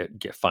bridge,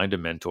 find a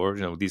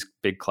mentor. These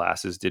big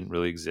classes didn't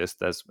really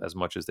exist as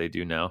much as they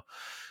do now.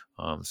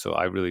 So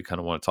I really kind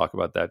of want to talk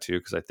about that too,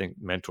 because I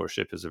think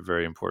mentorship is a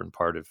very important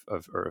part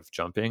of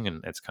jumping,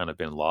 and it's kind of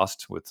been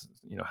lost with,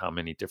 how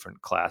many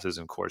different classes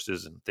and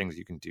courses and things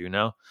you can do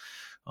now,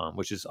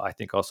 which is, I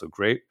think, also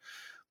great.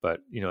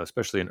 But,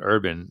 especially in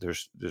urban,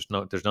 there's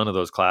none of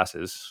those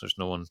classes. There's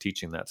no one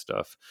teaching that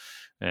stuff.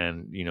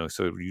 And,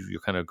 so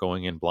you're kind of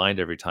going in blind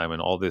every time, and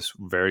all this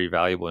very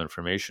valuable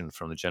information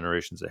from the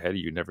generations ahead of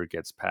you never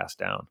gets passed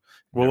down.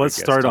 Well, let's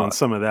start on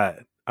some of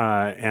that.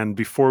 And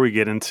before we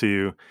get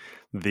into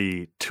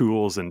the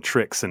tools and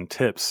tricks and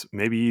tips,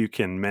 maybe you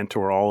can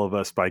mentor all of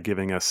us by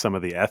giving us some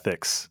of the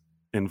ethics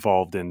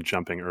involved in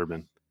jumping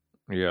urban.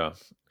 Yeah.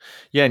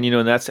 Yeah.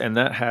 And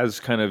that has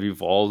kind of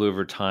evolved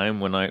over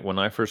time. When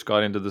I first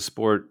got into the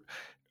sport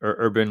or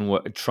urban,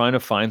 trying to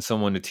find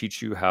someone to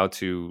teach you how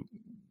to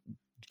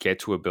get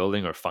to a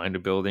building or find a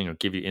building or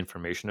give you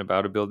information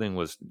about a building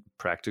was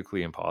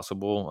practically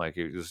impossible. Like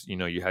it was,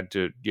 you had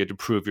to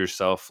prove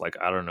yourself, like,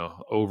 I don't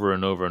know, over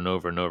and over and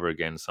over and over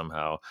again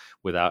somehow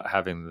without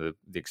having the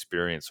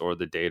experience or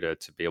the data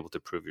to be able to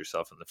prove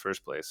yourself in the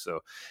first place. So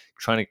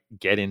trying to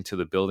get into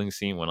the building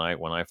scene when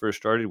I first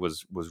started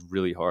was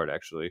really hard,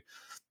 actually.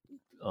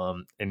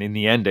 And in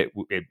the end, it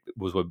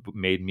was what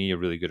made me a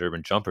really good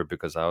urban jumper,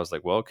 because I was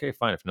like, well, okay,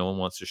 fine. If no one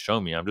wants to show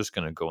me, I'm just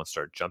going to go and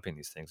start jumping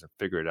these things and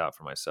figure it out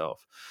for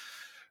myself.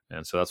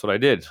 And so that's what I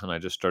did. And I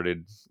just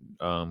started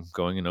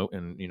going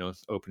and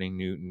opening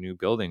new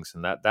buildings.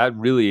 And that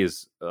really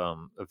is a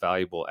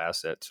valuable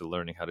asset to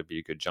learning how to be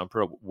a good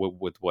jumper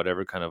with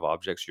whatever kind of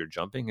objects you're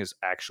jumping, is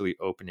actually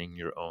opening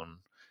your own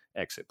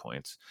exit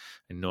points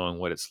and knowing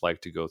what it's like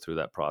to go through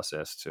that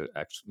process. To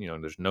actually,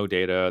 there's no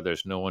data,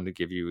 there's no one to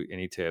give you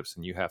any tips,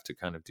 and you have to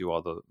kind of do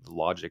all the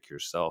logic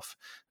yourself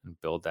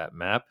and build that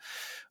map.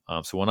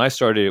 So when I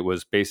started, it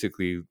was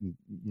basically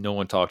no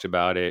one talked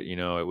about it. It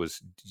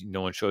was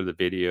no one showed the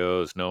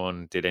videos, no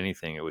one did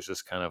anything. It was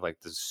just kind of like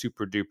the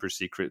super duper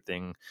secret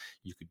thing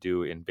you could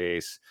do in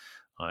base.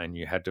 And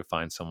you had to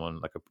find someone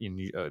like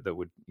that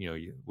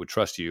would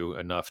trust you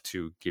enough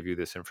to give you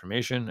this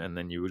information, and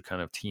then you would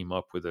kind of team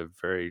up with a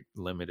very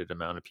limited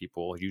amount of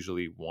people,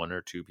 usually 1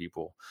 or 2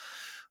 people,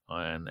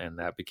 and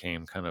that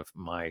became kind of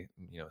my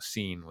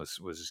scene was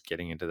just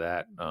getting into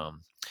that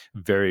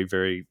very,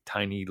 very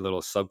tiny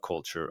little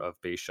subculture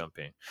of base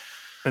jumping.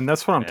 And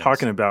that's what I'm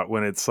talking about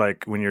when it's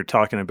like, when you're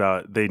talking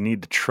about they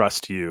need to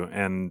trust you.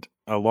 And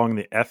along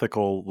the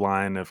ethical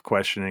line of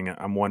questioning,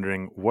 I'm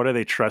wondering, what are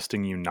they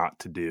trusting you not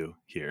to do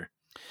here?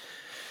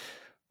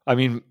 I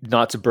mean,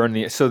 not to burn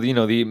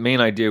the main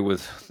idea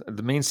with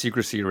the main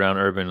secrecy around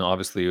urban,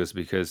 obviously, was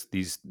because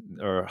these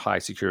are high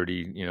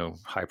security,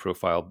 high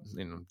profile,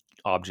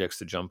 objects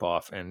to jump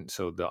off. And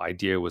so the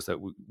idea was that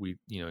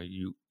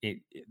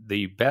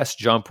the best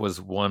jump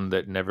was one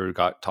that never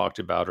got talked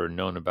about or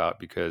known about,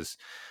 because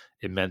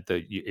it meant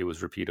that it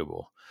was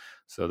repeatable.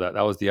 So that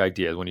was the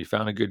idea. When you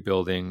found a good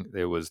building,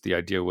 the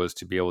idea was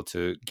to be able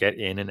to get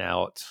in and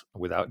out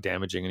without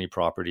damaging any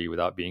property,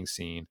 without being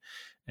seen,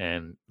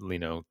 and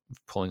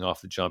pulling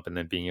off the jump, and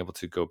then being able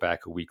to go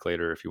back a week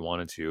later if you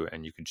wanted to,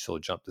 and you could still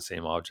jump the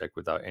same object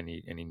without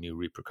any new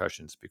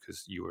repercussions,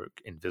 because you were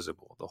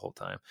invisible the whole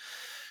time.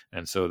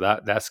 And so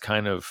that's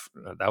kind of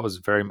that was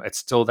very, it's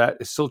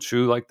still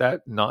true like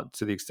that, not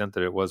to the extent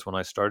that it was when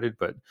I started,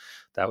 but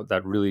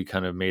that really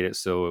kind of made it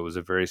so it was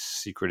a very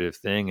secretive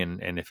thing.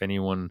 And if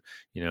anyone,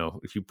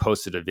 if you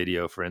posted a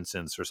video, for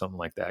instance, or something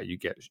like that, you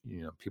get,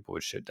 people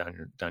would shit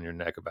down your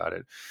neck about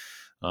it.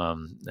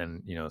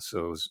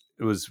 So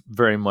it was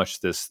very much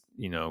this,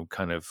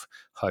 kind of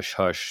hush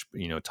hush,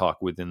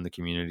 talk within the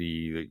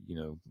community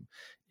that,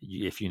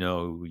 if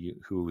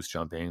who was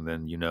jumping,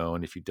 then,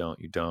 and if you don't,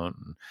 you don't.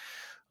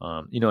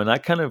 And I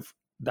kind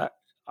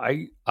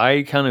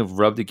of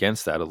rubbed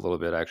against that a little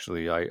bit,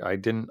 actually. I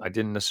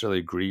didn't necessarily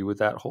agree with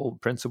that whole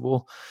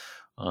principle.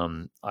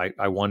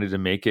 I wanted to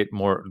make it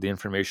the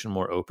information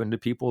more open to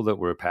people that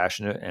were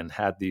passionate and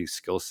had the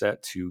skill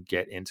set to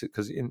get into,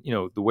 because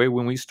the way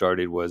when we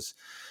started was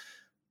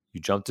you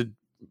jumped a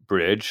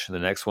bridge, the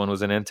next one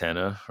was an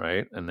antenna,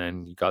 right? And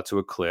then you got to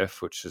a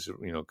cliff, which is,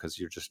 because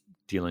you're just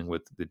dealing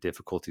with the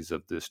difficulties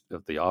of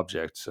the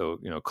object. So,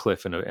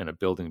 cliff and a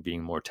building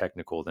being more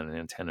technical than an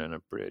antenna and a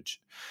bridge.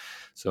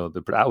 So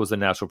that was the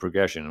natural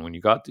progression. And when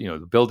you got,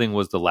 the building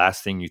was the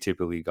last thing you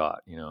typically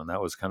got, and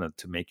that was kind of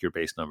to make your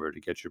base number,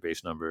 to get your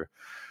base number.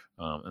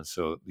 And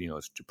so,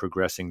 it's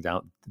progressing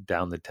down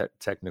the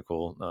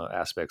technical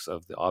aspects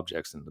of the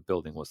objects, and the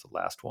building was the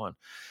last one.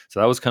 So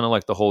that was kind of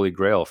like the holy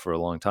grail for a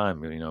long time,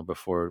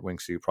 before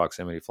wingsuit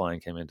proximity flying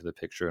came into the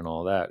picture and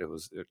all that. It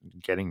was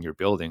getting your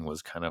building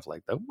was kind of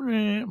like the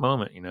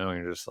moment,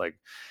 you're just like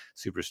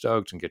super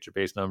stoked and get your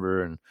base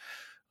number. And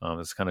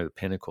it's kind of the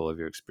pinnacle of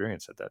your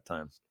experience at that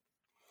time.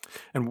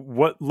 And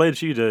what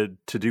led you to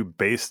do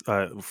base?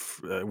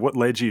 What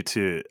led you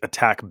to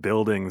attack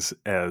buildings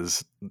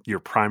as your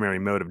primary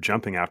mode of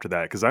jumping after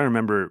that? Because I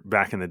remember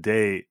back in the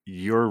day,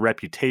 your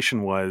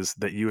reputation was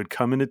that you would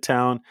come into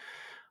town,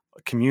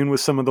 commune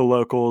with some of the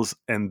locals,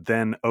 and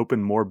then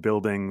open more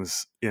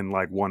buildings in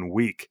like 1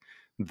 week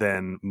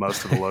than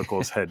most of the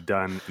locals had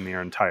done in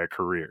their entire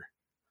career.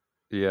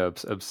 Yeah,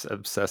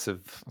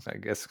 obsessive, I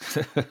guess,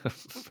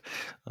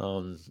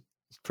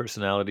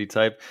 personality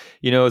type.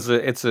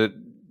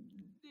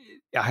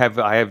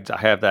 I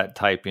have that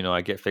type.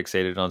 I get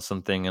fixated on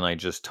something and I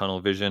just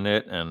tunnel vision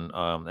it, and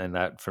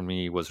that for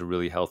me was a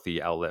really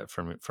healthy outlet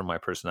for my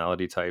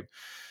personality type.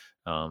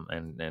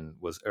 And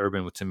was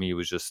urban to me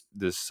was just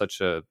this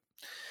such a,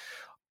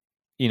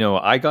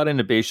 I got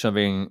into base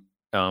jumping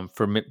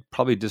for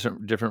probably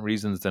different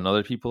reasons than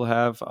other people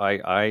have.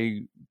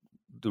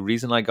 The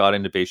reason I got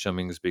into base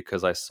jumping is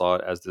because I saw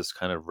it as this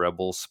kind of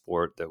rebel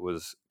sport that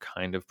was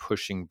kind of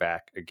pushing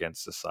back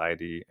against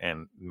society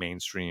and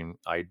mainstream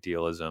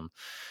idealism.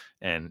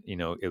 And,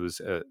 it was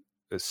a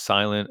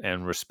silent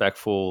and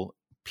respectful,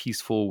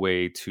 peaceful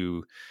way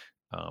to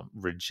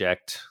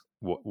reject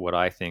what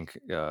I think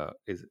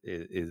is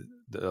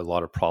a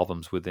lot of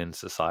problems within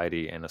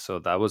society. And so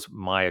that was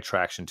my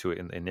attraction to it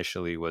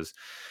initially, was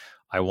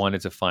I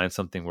wanted to find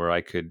something where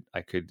I could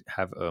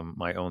have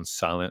my own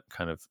silent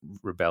kind of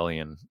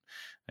rebellion.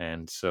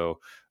 And so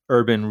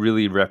urban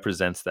really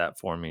represents that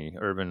for me.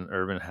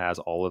 Urban has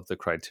all of the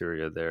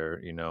criteria there.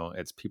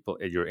 It's people,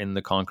 you're in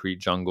the concrete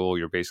jungle.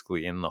 You're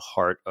basically in the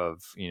heart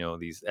of,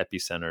 these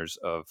epicenters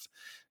of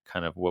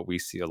kind of what we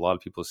see, a lot of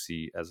people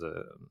see as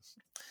a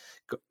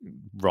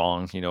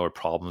wrong, or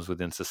problems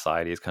within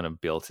society is kind of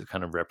built. It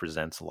kind of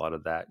represents a lot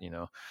of that,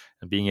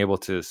 and being able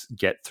to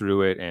get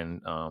through it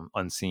and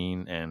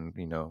unseen, and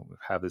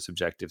have this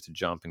objective to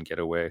jump and get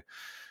away.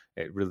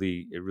 It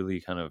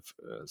really kind of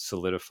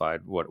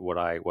solidified what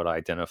I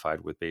identified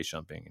with base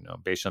jumping.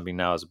 Base jumping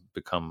now has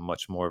become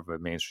much more of a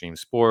mainstream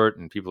sport,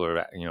 and people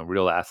are,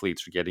 real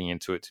athletes are getting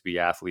into it to be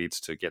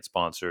athletes, to get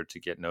sponsored, to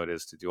get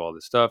noticed, to do all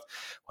this stuff.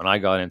 When I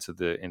got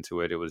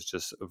into it, it was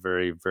just a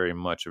very, very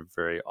much a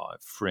very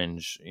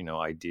fringe,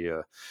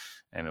 idea,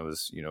 and it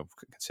was,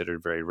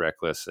 considered very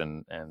reckless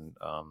and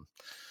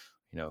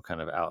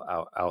kind of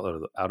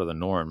out of the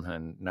norm.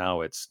 And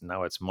now it's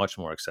much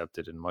more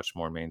accepted and much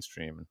more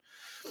mainstream. And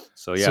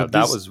so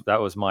that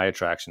was my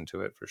attraction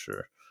to it for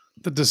sure.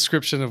 The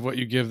description of what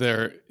you give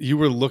there, you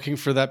were looking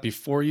for that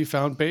before you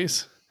found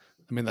base?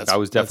 I mean, I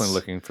was definitely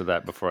looking for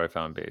that before I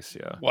found base.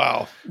 Yeah.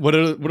 Wow. What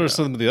are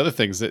some of the other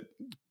things that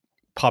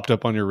popped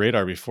up on your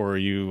radar before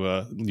you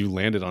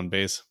landed on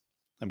base?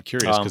 I'm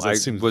curious, because that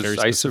seems very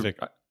specific.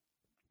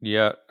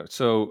 Yeah.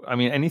 So, I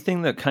mean,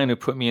 anything that kind of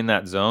put me in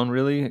that zone,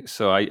 really.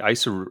 So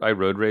I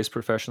road raced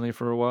professionally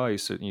for a while. I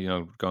used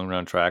to, going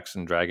around tracks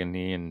and dragging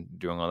knee and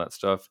doing all that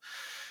stuff.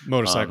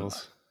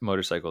 Motorcycles.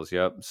 Motorcycles,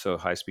 yep. So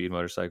high speed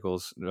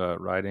motorcycles,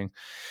 riding,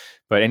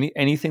 but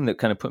anything that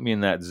kind of put me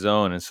in that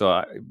zone. And so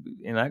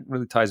and that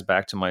really ties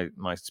back to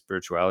my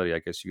spirituality, I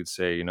guess you could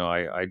say.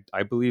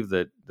 I believe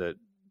that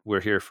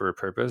we're here for a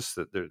purpose,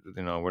 that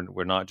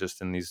we're not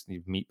just in these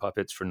meat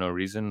puppets for no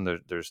reason.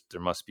 There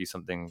must be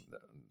something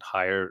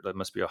higher. There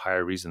must be a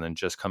higher reason than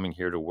just coming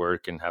here to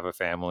work and have a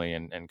family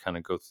and kind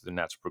of go through the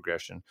natural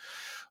progression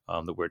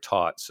that we're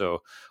taught.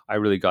 So I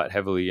really got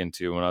heavily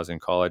into, when I was in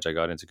college, I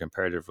got into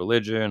comparative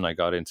religion. I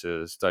got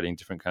into studying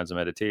different kinds of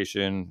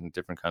meditation and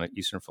different kind of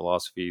Eastern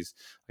philosophies.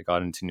 I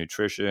got into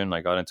nutrition.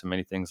 I got into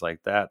many things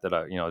like that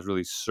I was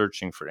really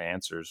searching for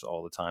answers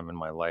all the time in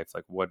my life.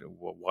 Like,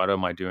 what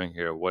am I doing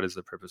here? What is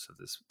the purpose of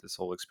this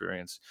whole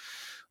experience?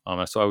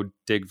 So I would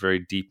dig very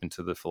deep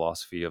into the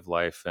philosophy of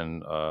life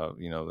and,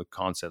 the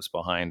concepts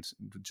behind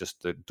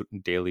just the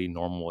daily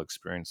normal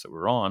experience that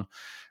we're on.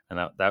 And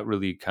that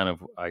really kind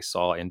of, I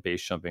saw in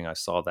base jumping, I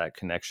saw that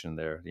connection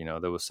there.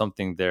 There was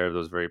something there that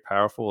was very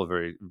powerful,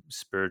 very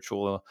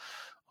spiritual,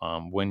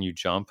 when you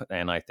jump.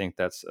 And I think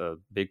that's a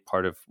big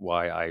part of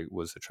why I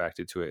was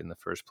attracted to it in the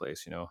first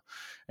place,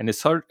 and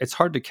it's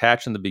hard to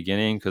catch in the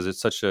beginning, because it's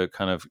such a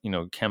kind of,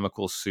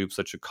 chemical soup,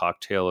 such a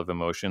cocktail of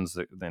emotions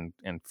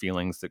and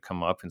feelings that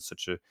come up in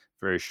such a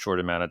very short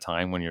amount of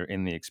time when you're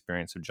in the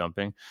experience of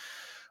jumping.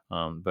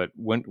 But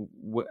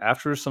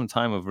after some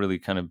time of really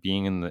kind of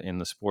being in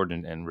the sport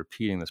and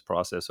repeating this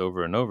process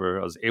over and over,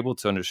 I was able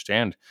to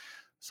understand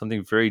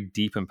something very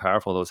deep and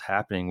powerful that was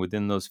happening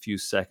within those few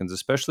seconds,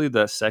 especially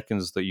the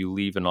seconds that you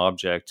leave an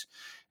object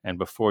and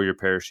before your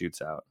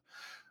parachute's out.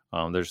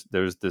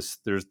 There's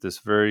this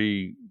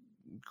very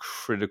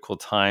critical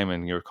time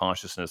in your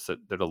consciousness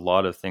that a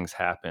lot of things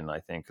happen, I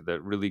think,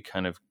 that really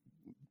kind of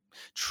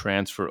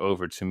transfer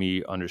over to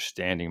me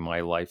understanding my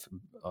life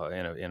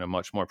in a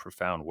much more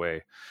profound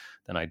way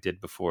than I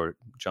did before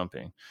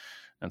jumping.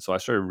 And so I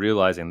started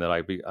realizing that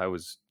I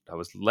was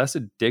less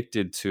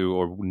addicted to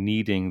or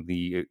needing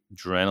the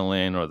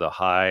adrenaline or the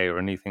high or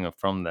anything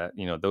from that.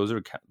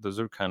 Those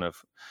are kind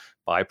of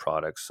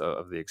byproducts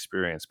of the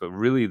experience. But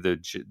really,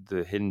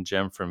 the hidden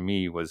gem for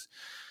me was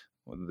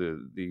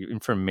the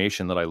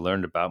information that I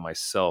learned about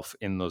myself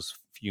in those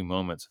few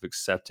moments of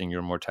accepting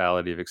your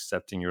mortality, of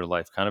accepting your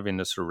life, kind of in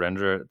the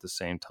surrender at the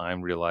same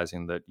time,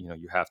 realizing that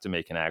you have to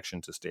make an action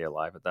to stay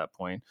alive at that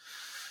point.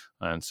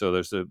 And so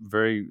there's a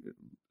very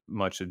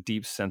much a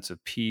deep sense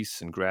of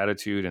peace and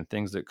gratitude and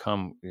things that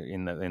come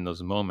in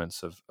those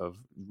moments of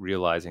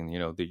realizing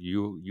that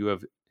you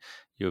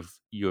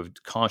have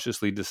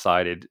consciously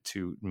decided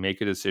to make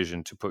a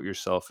decision to put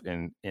yourself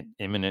in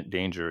imminent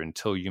danger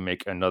until you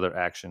make another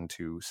action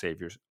to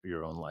save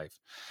your own life.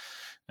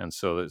 And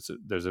so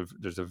there's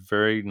a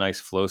very nice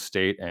flow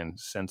state and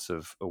sense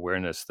of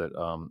awareness that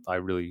I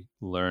really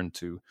learned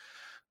to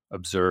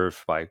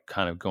observe by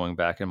kind of going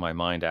back in my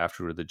mind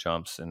after the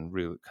jumps and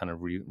really kind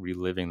of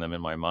reliving them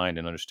in my mind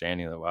and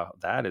understanding that, wow,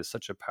 that is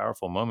such a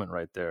powerful moment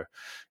right there.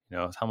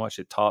 How much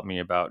it taught me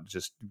about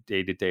just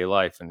day-to-day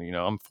life. And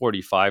I'm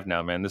 45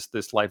 now, man.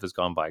 This life has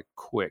gone by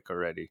quick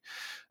already.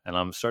 And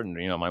I'm starting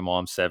to, my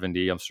mom's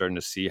 70. I'm starting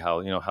to see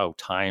how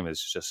time is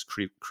just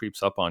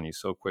creeps up on you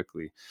so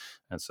quickly.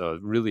 And so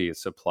really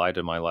it's applied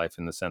to my life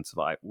in the sense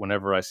of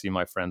whenever I see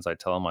my friends, I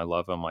tell them I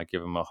love them. I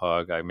give them a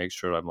hug. I make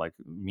sure I'm like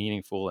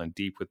meaningful and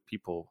deep with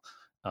people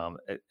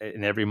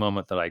in every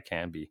moment that I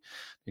can be,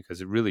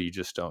 because you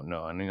just don't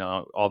know. And,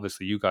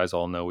 obviously you guys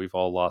all know we've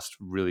all lost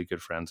really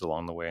good friends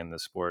along the way in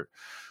this sport.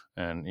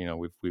 And,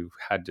 we've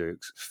had to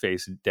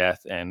face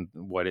death and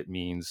what it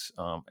means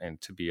and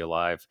to be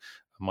alive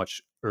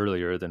much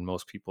earlier than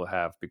most people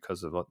have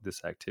because of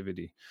this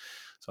activity.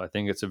 So I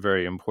think it's a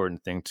very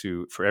important thing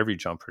for every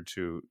jumper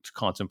to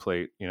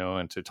contemplate,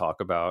 and to talk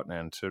about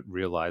and to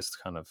realize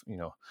kind of,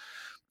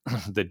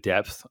 the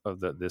depth of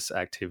this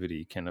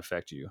activity can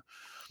affect you.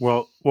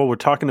 Well, we're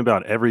talking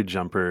about every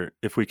jumper.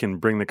 If we can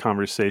bring the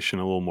conversation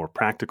a little more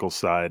practical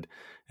side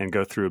and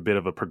go through a bit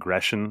of a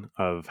progression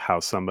of how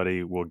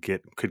somebody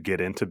could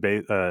get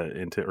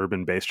into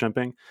urban base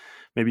jumping,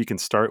 maybe you can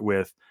start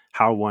with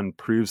how one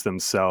proves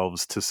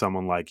themselves to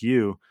someone like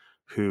you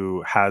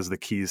who has the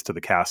keys to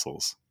the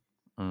castles.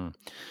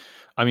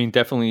 I mean,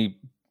 definitely,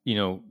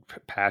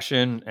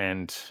 passion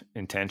and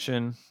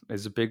intention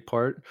is a big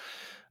part.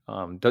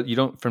 You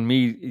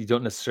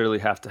don't necessarily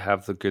have to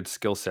have the good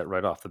skill set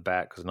right off the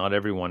bat, because not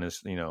everyone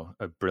is,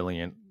 a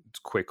brilliant,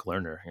 quick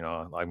learner.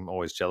 I'm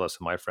always jealous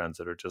of my friends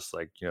that are just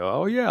like,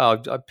 oh yeah,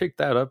 I picked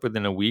that up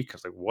within a week. I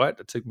was like, what?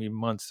 It took me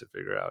months to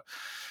figure out.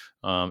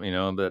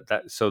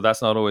 So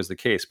that's not always the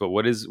case. But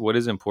what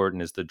is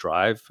important is the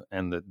drive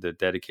and the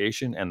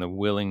dedication and the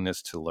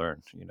willingness to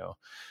learn.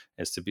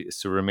 Is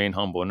to remain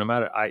humble, no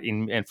matter.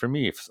 And for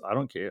me, if I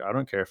don't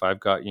care if I've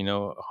got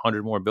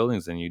 100 more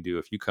buildings than you do.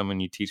 If you come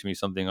and you teach me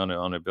something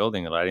on a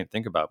building that I didn't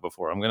think about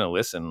before, I'm going to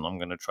listen. I'm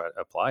going to try to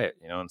apply it,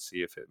 and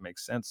see if it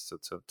makes sense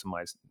to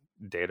my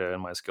data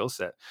and my skill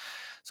set.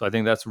 So I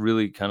think that's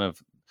really kind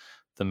of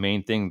the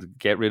main thing.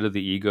 Get rid of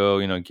the ego,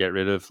 get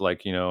rid of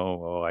like,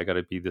 oh, I got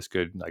to be this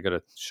good. I got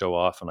to show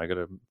off and I got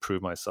to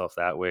prove myself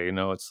that way.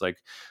 It's like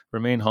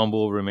remain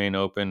humble, remain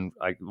open.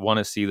 I want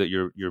to see that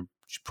you're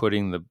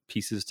putting the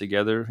pieces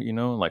together,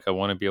 like I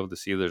want to be able to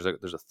see there's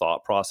a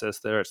thought process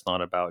there. It's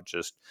not about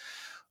just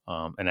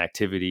an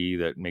activity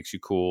that makes you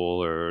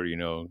cool or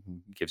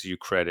gives you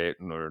credit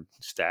or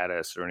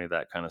status or any of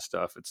that kind of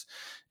stuff.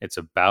 It's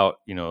about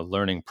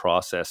learning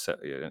process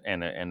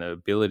and an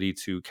ability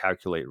to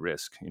calculate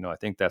risk. I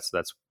think that's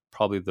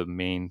probably the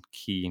main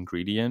key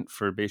ingredient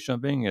for base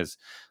jumping is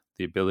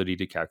the ability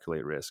to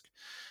calculate risk.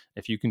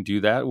 If you can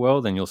do that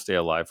well, then you'll stay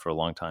alive for a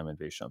long time in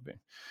base jumping.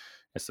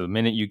 And so the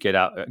minute you get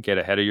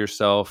ahead of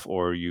yourself,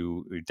 or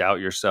you doubt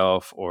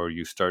yourself, or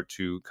you start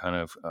to kind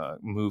of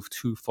move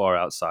too far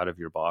outside of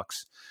your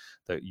box,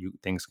 that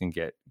things can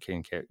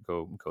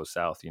go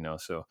south.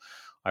 So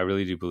I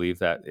really do believe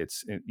that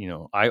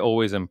I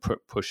always am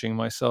pushing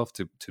myself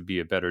to be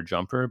a better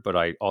jumper, but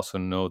I also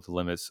know the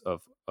limits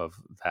of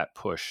that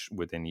push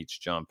within each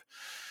jump.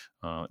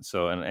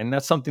 And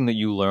that's something that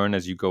you learn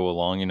as you go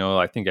along.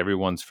 I think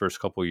everyone's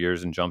first couple of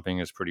years in jumping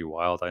is pretty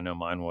wild. I know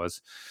mine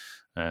was.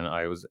 And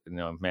I was,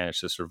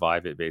 managed to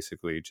survive it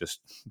basically just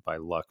by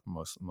luck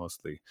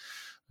mostly.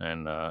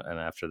 And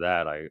after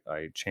that,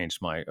 I changed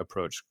my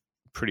approach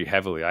pretty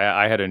heavily.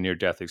 I had a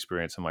near-death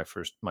experience in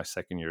my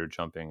second year of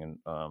jumping, and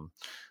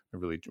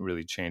it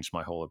really changed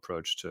my whole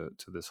approach to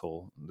this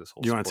whole.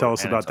 You want to tell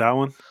us about that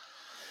one?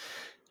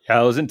 Yeah,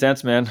 it was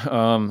intense, man.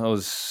 I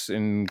was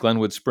in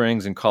Glenwood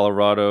Springs in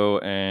Colorado,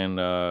 and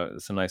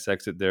it's a nice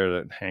exit there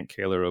that Hank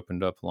Kaler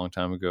opened up a long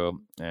time ago.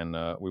 And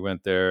we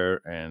went there,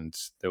 and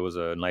there was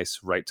a nice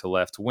right to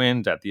left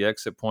wind at the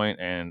exit point.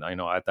 And I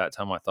know at that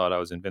time I thought I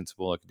was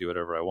invincible. I could do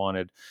whatever I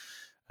wanted.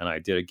 And I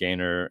did a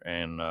gainer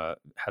and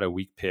had a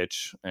weak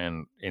pitch.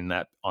 And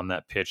on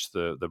that pitch,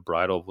 the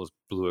bridle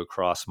blew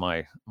across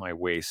my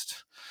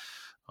waist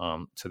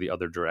to the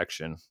other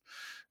direction.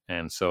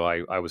 And so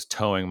I was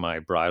towing my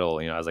bridle,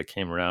 as I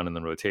came around in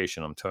the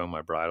rotation, I'm towing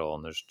my bridle,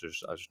 and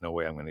there's no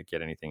way I'm going to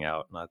get anything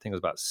out. And I think it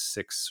was about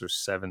 6 or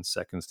 7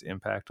 seconds to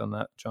impact on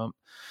that jump.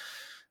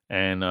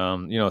 And,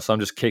 so I'm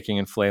just kicking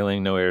and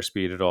flailing, no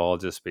airspeed at all,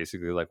 just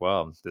basically like,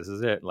 wow, this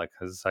is it. Like,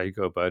 this is how you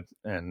go, bud.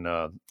 And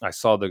I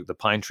saw the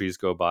pine trees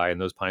go by,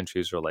 and those pine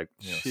trees are like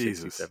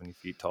 60, 70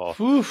 feet tall.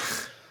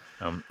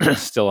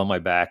 Still on my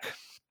back.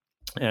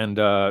 And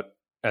at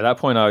that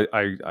point,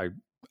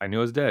 I knew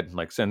I was dead.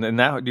 Like, and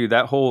that, dude,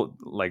 that whole,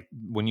 like,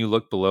 when you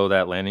look below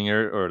that landing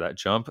area or that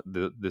jump,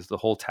 the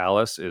whole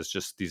talus is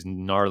just these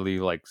gnarly,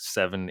 like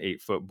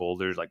 7-8 foot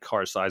boulders, like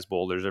car size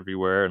boulders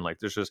everywhere. And like,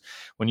 there's just,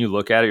 when you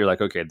look at it, you're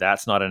like, okay,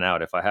 that's not an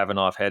out. If I have an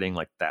off heading,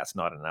 like, that's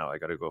not an out. I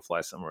got to go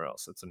fly somewhere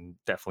else. It's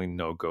definitely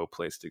no go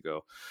place to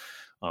go.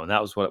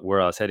 That was where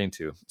I was heading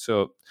to.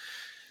 So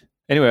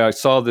anyway, I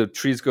saw the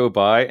trees go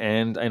by,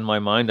 and in my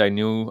mind, I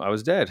knew I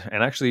was dead.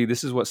 And actually,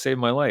 this is what saved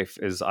my life,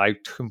 is I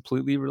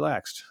completely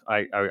relaxed.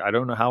 I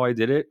don't know how I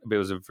did it, but it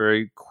was a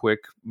very quick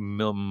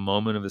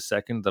moment of a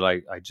second that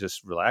I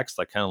just relaxed.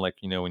 Like, kind of like,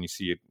 when you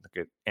see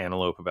like an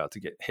antelope about to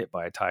get hit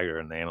by a tiger,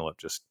 and the antelope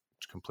just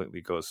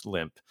completely goes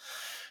limp.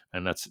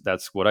 And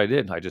that's what I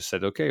did. I just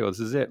said, okay, well, this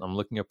is it. I'm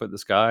looking up at the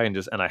sky, and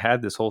I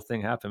had this whole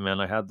thing happen,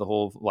 man. I had the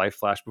whole life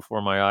flash before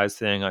my eyes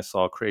thing. I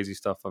saw crazy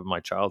stuff of my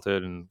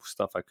childhood and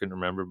stuff I couldn't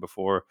remember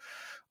before.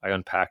 I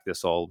unpacked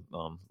this all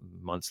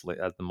months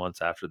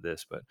after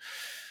this. But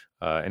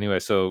anyway,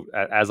 so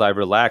as I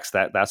relaxed,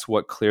 that's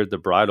what cleared the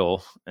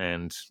bridle,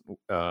 and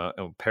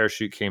a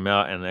parachute came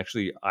out, and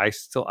actually I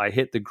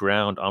hit the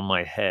ground on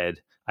my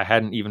head. I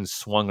hadn't even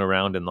swung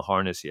around in the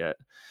harness yet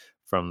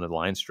from the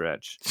line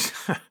stretch,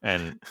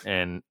 and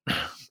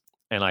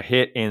I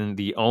hit in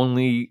the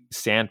only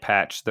sand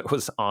patch that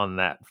was on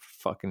that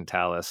fucking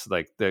talus.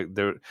 Like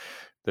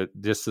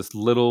just this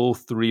little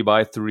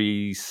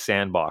 3x3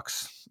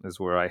 sandbox is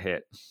where I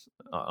hit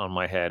on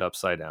my head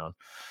upside down,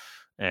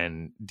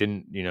 and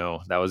didn't,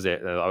 that was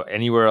it.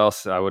 Anywhere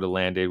else I would have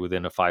landed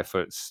within a 5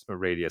 foot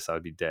radius, I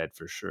would be dead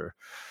for sure.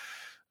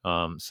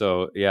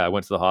 So yeah, I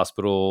went to the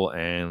hospital,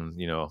 and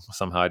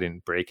somehow I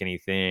didn't break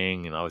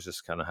anything, and I was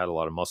just kind of had a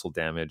lot of muscle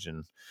damage,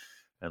 and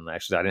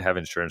actually I didn't have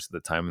insurance at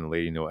the time, and the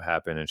lady knew what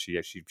happened, and she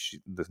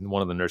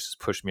one of the nurses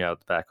pushed me out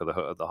the back of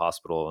the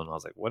hospital, and I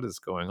was like, what is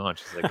going on?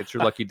 She's like, it's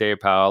your lucky day,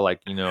 pal.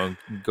 Like,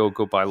 go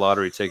buy a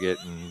lottery ticket,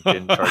 and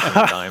didn't charge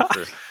me a dime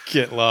for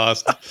get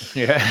lost.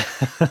 Yeah.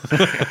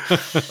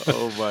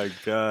 Oh my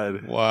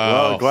God.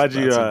 Wow. Well, glad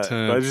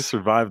you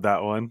survived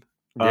that one.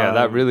 Yeah,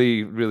 that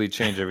really, really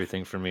changed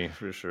everything for me,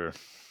 for sure.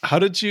 How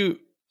did you?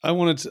 I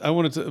wanted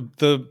to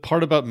the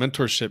part about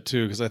mentorship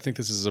too, because I think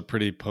this is a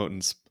pretty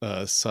potent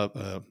I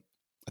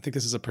think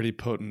this is a pretty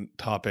potent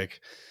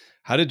topic.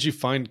 How did you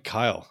find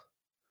Kyle?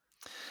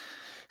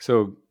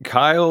 So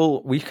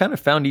Kyle, we kind of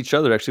found each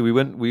other. Actually,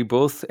 we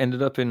both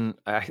ended up in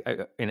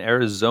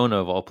Arizona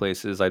of all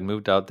places. I'd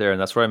moved out there,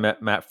 and that's where I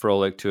met Matt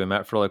Froelich too. And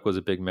Matt Froelich was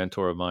a big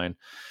mentor of mine.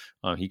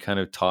 He kind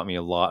of taught me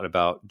a lot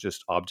about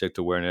just object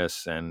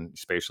awareness and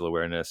spatial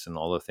awareness and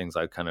all the things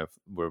I kind of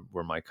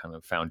were my kind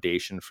of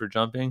foundation for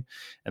jumping.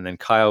 And then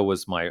Kyle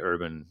was my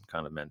urban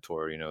kind of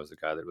mentor, was the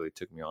guy that really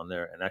took me on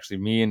there. And actually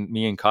me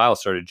and Kyle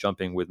started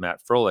jumping with Matt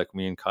Froelich.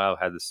 Me and Kyle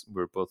we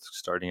were both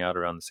starting out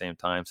around the same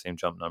time, same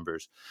jump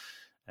numbers.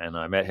 And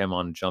I met him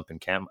on jump in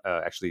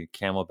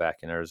Camelback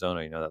in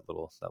Arizona, that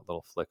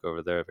little flick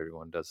over there, if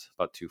everyone does,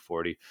 about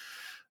 240.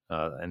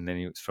 And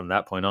then from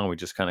that point on, we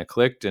just kind of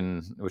clicked,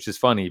 and which is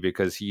funny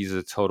because he's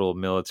a total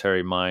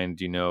military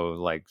mind,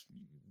 like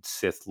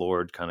Sith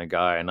Lord kind of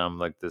guy. And I'm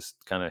like this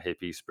kind of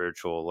hippie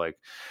spiritual, like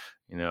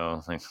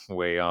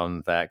way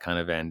on that kind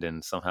of end.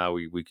 And somehow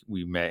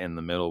we met in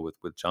the middle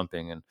with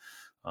jumping, and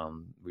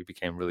we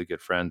became really good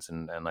friends.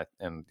 And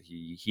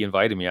he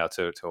invited me out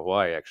to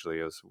Hawaii.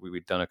 Actually,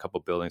 we'd done a couple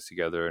buildings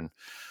together, and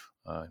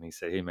he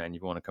said, "Hey man,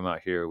 you want to come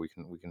out here? We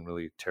can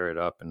really tear it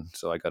up." And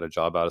so I got a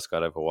job out of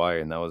Skydive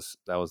Hawaii, and that was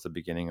the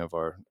beginning of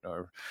our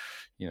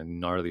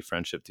gnarly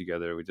friendship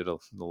together. We did a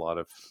lot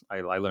of. I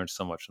learned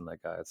so much from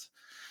that guy. It's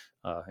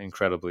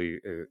incredibly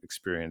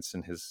experienced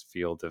in his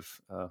field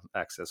of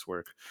access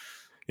work.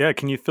 Yeah,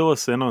 can you fill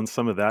us in on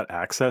some of that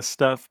access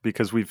stuff?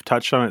 Because we've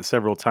touched on it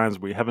several times.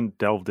 We haven't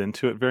delved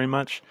into it very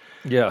much.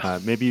 Yeah.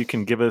 Maybe you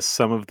can give us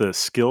some of the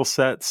skill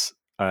sets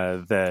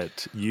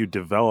that you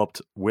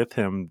developed with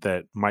him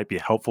that might be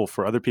helpful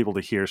for other people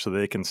to hear so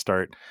they can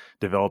start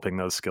developing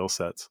those skill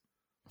sets.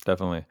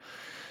 Definitely.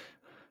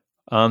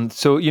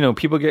 So,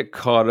 people get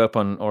caught up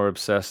on or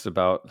obsessed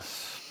about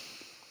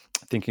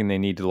thinking they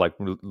need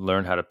to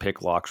learn how to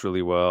pick locks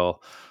really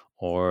well,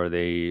 or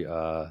they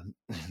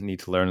need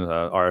to learn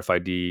the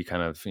RFID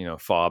kind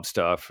of, fob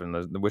stuff,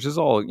 which is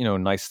all,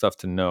 nice stuff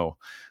to know.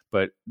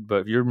 But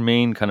your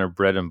main kind of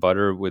bread and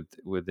butter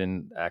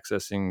within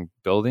accessing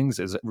buildings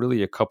is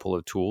really a couple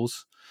of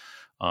tools,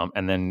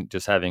 and then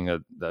just having a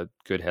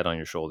good head on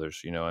your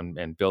shoulders,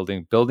 and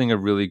building a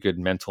really good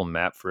mental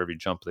map for every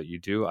jump that you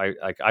do.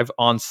 I've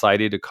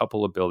on-sited a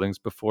couple of buildings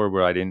before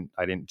where I didn't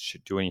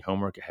do any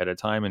homework ahead of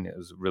time, and it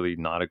was really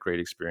not a great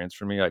experience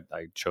for me. I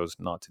chose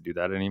not to do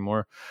that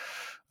anymore.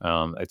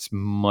 It's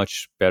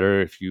much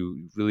better if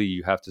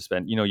you have to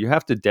spend, you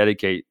have to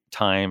dedicate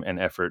time and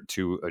effort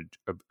to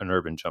an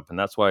urban jump. And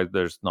that's why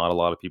there's not a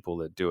lot of people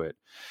that do it,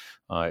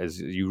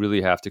 is you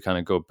really have to kind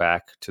of go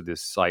back to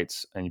these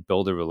sites and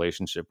build a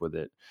relationship with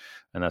it.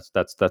 And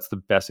that's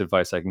the best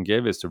advice I can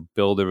give, is to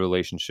build a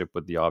relationship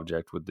with the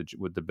object, with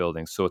the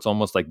building. So it's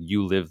almost like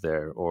you live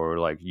there, or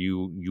like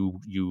you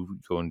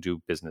go and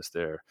do business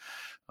there.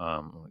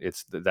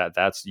 It's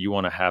that's you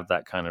want to have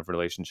that kind of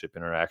relationship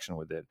interaction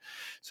with it,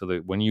 so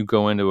that when you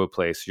go into a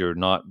place, you're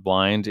not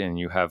blind and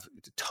you have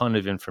a ton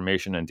of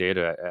information and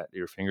data at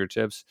your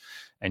fingertips,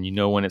 and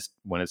when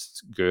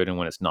it's good and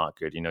when it's not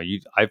good.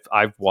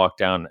 I've walked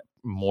down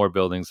more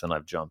buildings than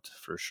I've jumped,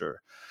 for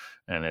sure.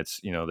 And it's,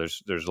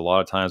 there's a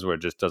lot of times where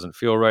it just doesn't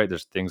feel right.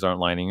 There's things aren't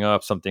lining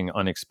up. Something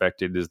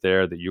unexpected is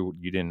there that you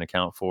didn't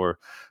account for,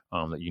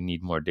 that you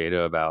need more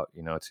data about,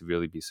 to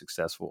really be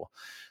successful.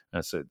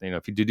 And so,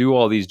 if you do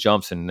all these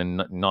jumps and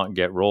then not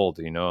get rolled,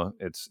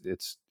 it's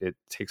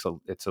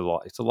a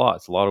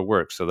lot of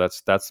work. So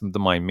that's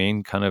my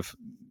main kind of,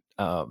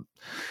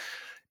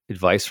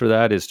 advice for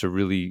that, is to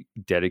really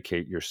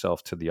dedicate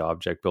yourself to the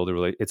object, build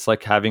a it's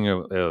like having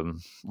a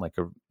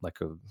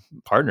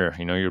partner,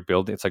 you're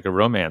building. It's like a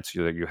romance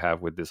that you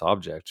have with this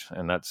object,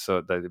 and that's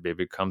so that it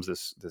becomes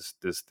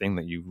this thing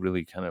that you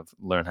really kind of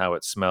learn how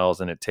it smells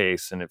and it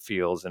tastes and it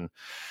feels, and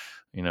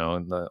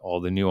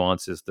all the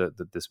nuances that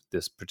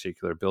this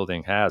particular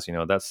building has.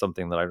 That's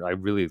something that I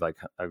really like.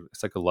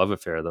 It's like a love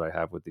affair that I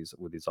have with these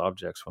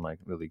objects when I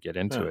really get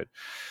into it.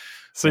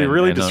 So you're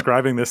really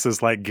describing this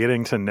as like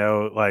getting to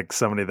know like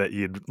somebody that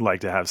you'd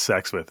like to have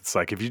sex with. It's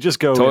like if you just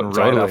go in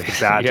right off the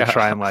bat to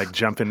try and like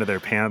jump into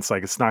their pants,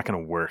 like it's not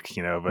going to work,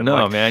 But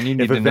no, man, you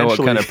need to know what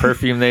kind of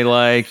perfume they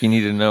like. You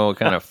need to know what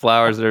kind of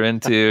flowers they're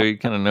into. You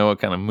kind of know what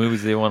kind of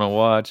movies they want to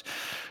watch.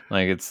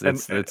 Like it's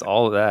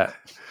all of that.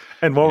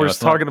 And while we're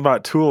talking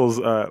about tools,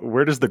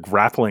 where does the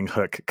grappling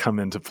hook come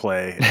into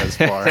play as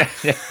far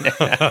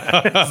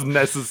as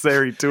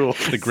necessary tool?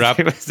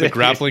 The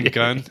grappling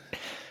gun.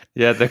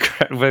 Yeah,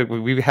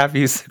 we have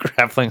used the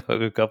grappling hook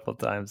a couple of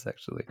times,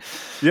 actually.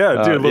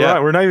 Yeah, dude,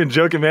 we're not even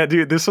joking, man.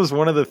 Dude, this was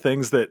one of the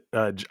things that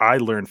I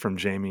learned from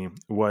Jamie,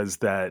 was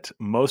that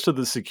most of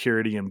the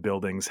security in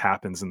buildings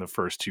happens in the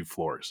first two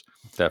floors.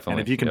 Definitely. And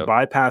if you can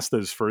bypass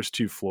those first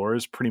two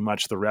floors, pretty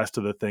much the rest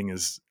of the thing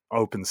is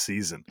open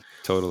season.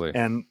 Totally.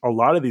 And a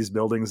lot of these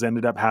buildings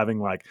ended up having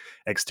like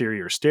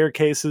exterior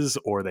staircases,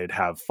 or they'd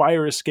have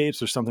fire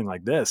escapes or something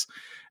like this.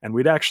 And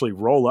we'd actually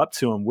roll up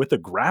to them with a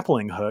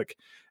grappling hook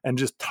and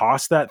just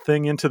toss that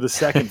thing into the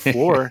second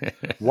floor,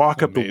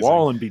 walk up the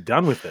wall, and be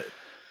done with it.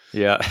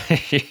 Yeah.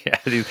 Yeah.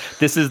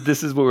 This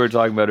is what we were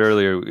talking about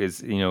earlier,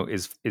 is,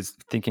 is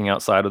thinking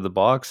outside of the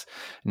box,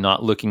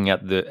 not looking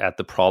at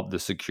the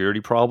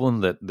security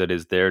problem that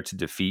is there to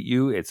defeat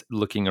you. It's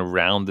looking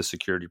around the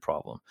security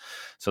problem.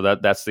 So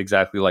that's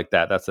exactly like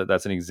that.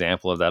 That's an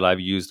example of that. I've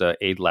used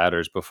aid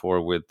ladders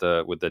before with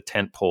the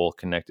tent pole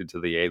connected to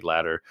the aid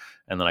ladder,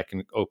 and then I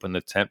can open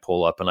the tent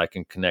pole up and I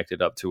can connect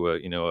it up to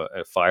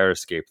a fire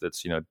escape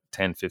that's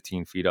 10,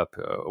 15 feet up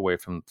away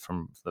from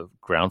the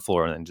ground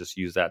floor, and then just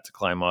use that to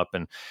climb up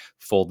and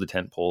fold the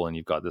tent pole, and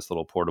you've got this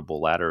little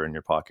portable ladder in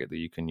your pocket that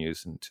you can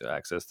use and to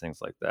access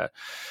things like that.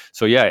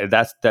 So yeah,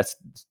 that's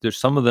there's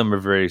some of them are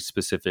very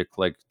specific,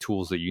 like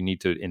tools that you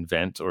need to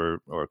invent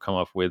or come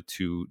up with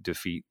to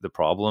defeat the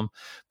problem.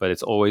 But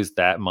it's always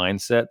that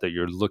mindset that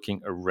you're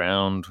looking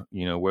around,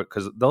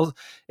 because those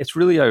it's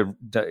really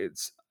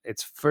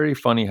it's very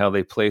funny how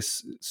they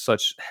place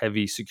such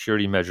heavy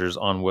security measures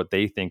on what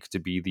they think to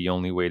be the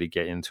only way to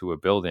get into a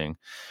building.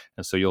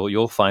 And so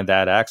you'll find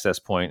that access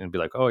point and be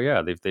like, oh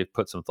yeah, they've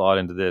put some thought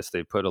into this.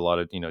 They put a lot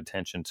of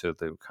attention to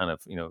the kind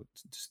of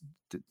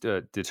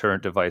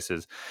deterrent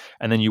devices.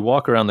 And then you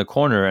walk around the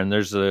corner and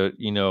there's a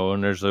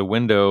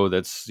window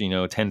that's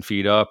 10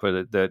 feet up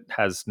that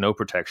has no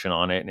protection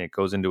on it, and it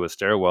goes into a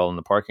stairwell in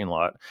the parking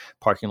lot.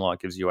 Parking lot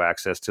gives you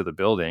access to the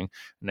building.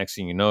 Next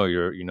thing you know,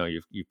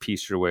 you've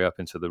pieced your way up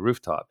into the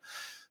rooftop.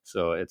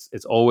 So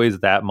it's always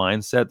that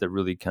mindset that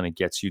really kind of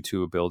gets you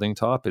to a building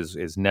top.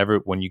 Is never,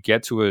 when you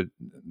get to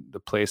the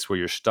place where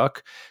you're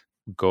stuck,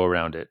 go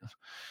around it,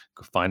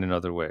 go find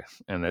another way.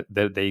 And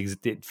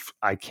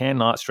I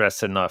cannot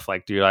stress enough.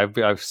 Like, dude,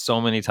 I've so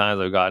many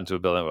times I've gotten to a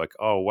building like,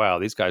 oh wow,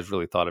 these guys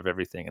really thought of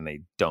everything, and they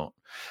don't.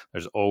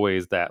 There's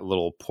always that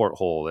little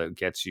porthole that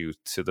gets you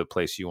to the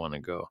place you want to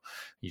go.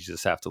 You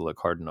just have to look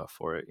hard enough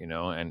for it,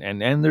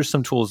 and there's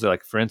some tools that,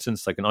 like, for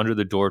instance, like an under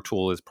the door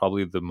tool is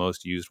probably the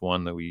most used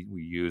one that we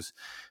use.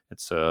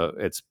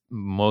 It's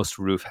most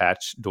roof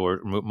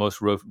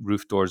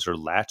doors are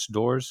latch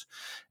doors,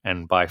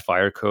 and by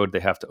fire code they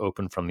have to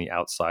open from the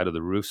outside of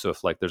the roof. So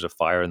if like there's a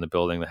fire in the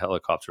building, the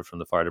helicopter from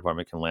the fire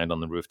department can land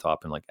on the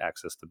rooftop and like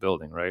access the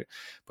building, right?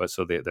 But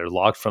so they're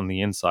locked from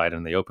the inside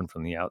and they open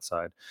from the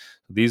outside.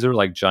 These are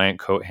like giant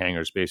coat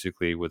hangers,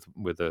 basically with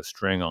a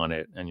string on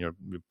it, and you're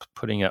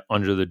putting it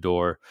under the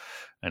door,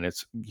 and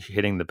it's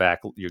hitting the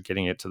back. You're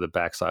getting it to the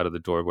back side of the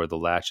door where the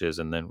latch is,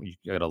 and then you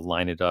got to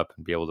line it up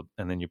and be able to.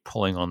 And then you're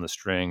pulling on the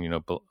string,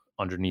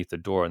 underneath the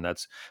door, and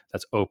that's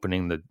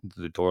opening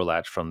the door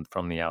latch from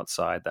the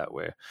outside that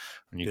way.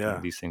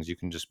 And these things you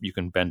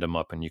can bend them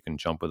up and you can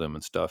jump with them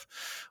and stuff.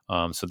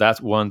 So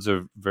that's one's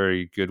a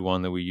very good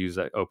one that we use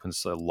that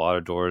opens a lot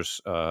of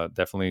doors.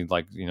 Definitely,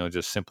 like,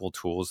 just simple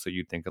tools that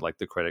you think of, like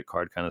the credit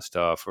card kind of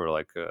stuff, or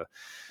like the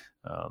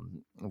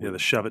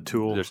shove it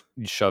tool. There's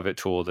shove it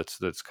tool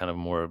that's kind of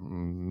more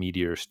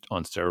meteor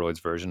on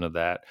steroids version of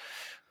that.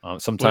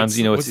 Sometimes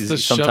what's the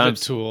shove it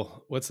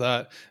tool? What's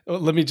that?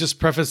 Let me just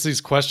preface these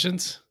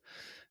questions,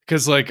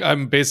 because like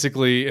I'm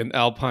basically an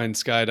alpine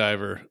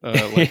skydiver.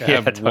 Like I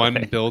have totally.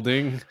 One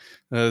building,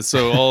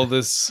 so all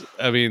this.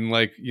 I mean,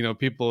 like,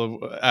 people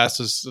have asked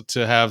us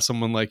to have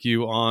someone like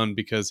you on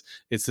because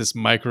it's this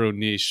micro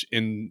niche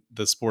in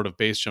the sport of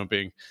base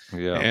jumping.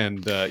 Yeah,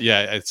 and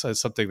it's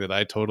something that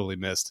I totally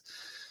missed.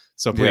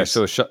 So please.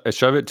 Yeah, so a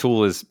shove it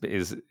tool is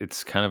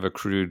it's kind of a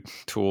crude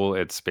tool.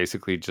 It's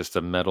basically just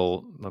a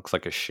metal, looks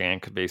like a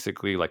shank,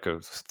 basically like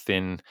a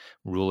thin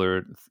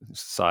ruler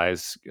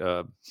size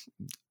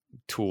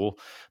tool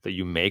that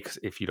you make.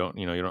 If you don't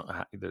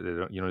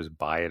just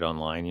buy it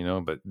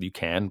online, but you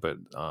can. But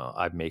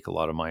I make a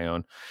lot of my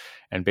own,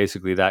 and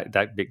basically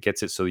that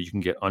gets it so you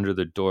can get under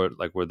the door,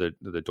 like where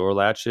the door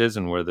latch is,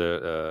 and where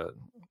the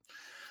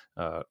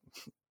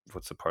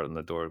what's the part on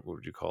the door? What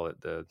would you call it?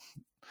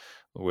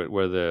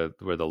 Where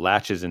the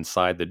latch is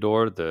inside the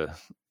door, the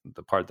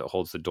part that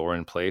holds the door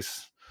in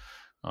place.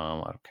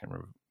 I can't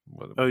remember.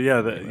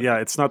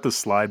 It's not the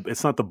slide.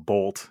 It's not the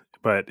bolt,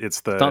 but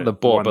it's not the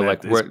bolt, but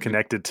like where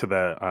connected to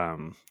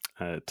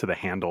the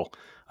handle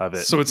of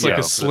it. So it's like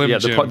a slim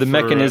jim the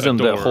mechanism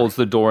that holds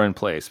the door in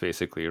place,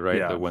 basically, right?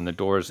 Yeah. When the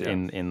door's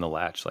in the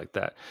latch, like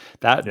that.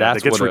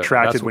 That gets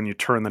retracted when you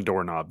turn the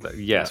doorknob.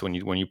 Yes, when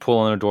you pull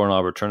on a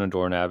doorknob or turn a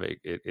doorknob,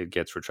 it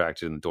gets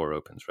retracted and the door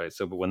opens, right?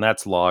 So, but when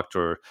that's locked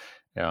or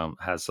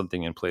has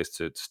something in place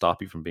to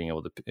stop you from being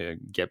able to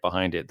get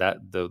behind it,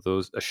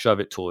 a shove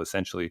it tool,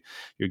 essentially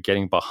you're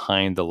getting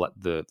behind the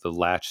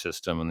latch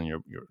system, and then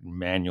you're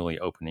manually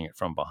opening it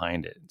from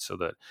behind it, so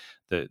that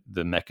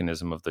the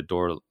mechanism of the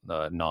door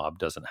knob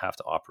doesn't have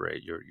to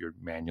operate. You're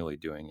manually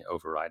doing it,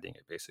 overriding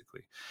it,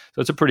 basically.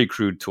 So it's a pretty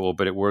crude tool,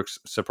 but it works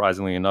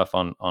surprisingly enough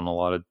on a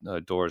lot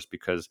of doors,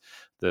 because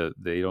a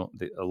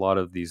lot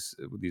of these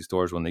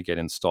doors, when they get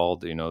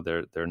installed,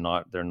 they're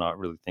not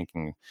really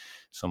thinking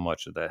so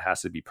much that it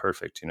has to be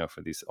perfect,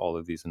 for all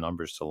of these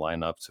numbers to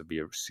line up to be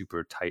a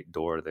super tight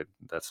door.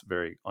 That's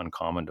very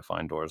uncommon to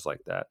find doors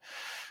like that.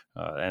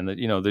 And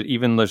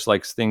even there's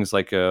like things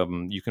like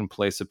you can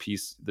place a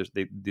piece. There's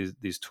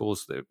these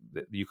tools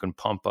that you can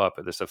pump up.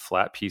 There's a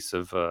flat piece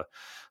of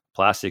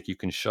plastic you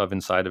can shove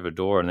inside of a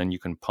door, and then you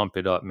can pump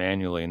it up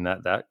manually, and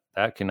that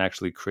can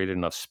actually create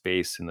enough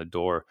space in the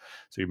door.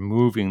 So you're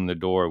moving the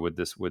door with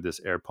this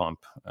air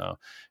pump,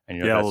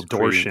 and a little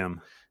door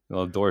shim.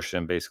 Well, door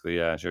shim, basically,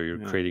 yeah. So you're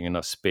creating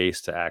enough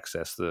space to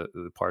access the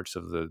parts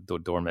of the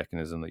door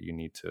mechanism that you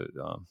need to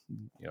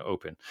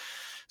open.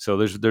 So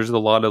there's a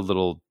lot of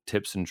little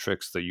tips and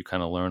tricks that you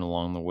kind of learn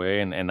along the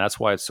way, and that's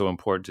why it's so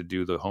important to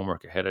do the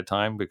homework ahead of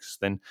time, because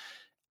then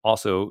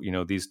also,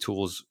 these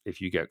tools, if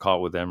you get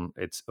caught with them,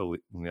 it's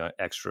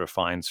extra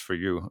fines for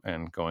you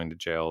and going to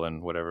jail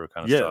and whatever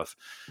kind of stuff.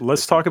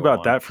 Let's talk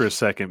about that for a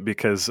second,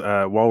 because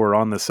while we're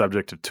on the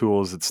subject of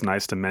tools, it's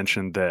nice to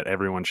mention that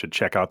everyone should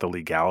check out the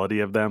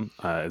legality of them.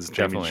 As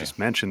Jamie just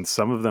mentioned,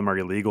 some of them are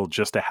illegal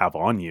just to have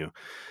on you.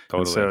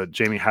 Totally. And so,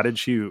 Jamie, how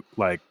did you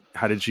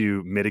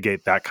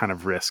mitigate that kind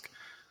of risk?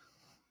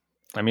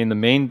 I mean,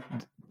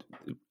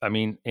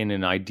 in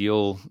an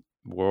ideal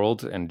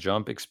world and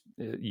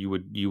you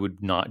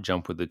would not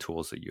jump with the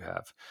tools that you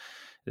have.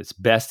 It's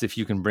best if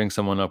you can bring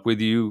someone up with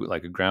you,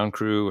 like a ground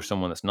crew or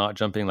someone that's not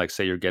jumping, like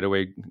say your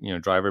getaway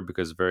driver,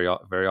 because very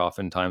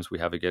oftentimes we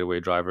have a getaway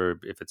driver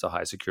if it's a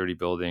high security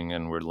building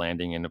and we're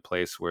landing in a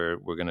place where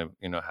we're going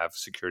to have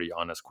security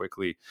on us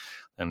quickly,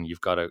 and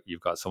you've got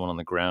someone on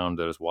the ground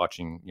that is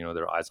watching,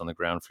 their eyes on the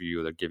ground for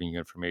you. They're giving you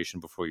information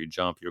before you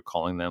jump. You're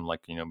calling them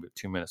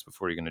 2 minutes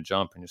before you're going to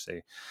jump, and you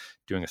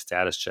doing a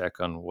status check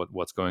on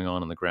what's going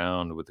on the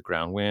ground with the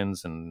ground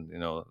winds and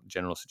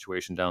general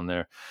situation down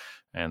there.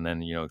 And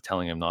then,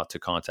 telling them not to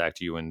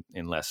contact you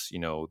unless,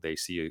 they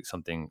see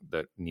something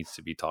that needs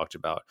to be talked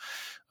about.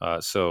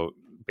 So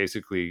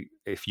basically,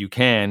 if you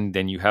can,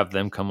 then you have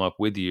them come up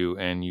with you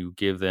and you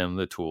give them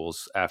the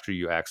tools after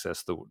you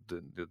access the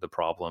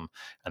problem,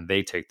 and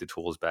they take the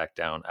tools back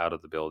down out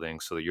of the building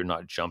so that you're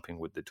not jumping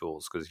with the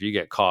tools. Because if you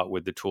get caught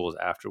with the tools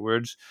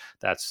afterwards,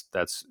 that's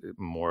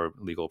more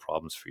legal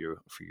problems for you.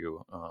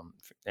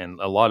 And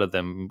a lot of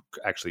them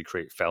actually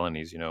create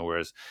felonies,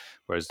 whereas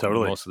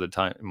totally. most of the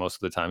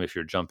time, if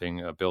you're jumping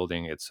a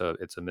building, it's a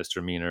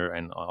misdemeanor,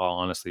 and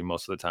honestly,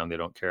 most of the time they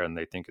don't care and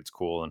they think it's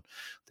cool and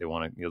they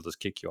want to just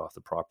kick you off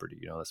the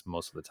property. That's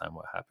most of the time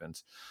what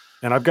happens.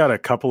 And I've got a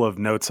couple of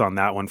notes on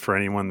that one for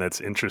anyone that's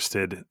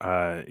interested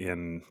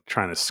in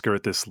trying to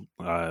skirt this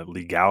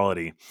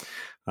legality.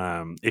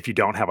 If you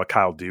don't have a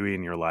Kyle Dewey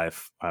in your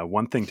life,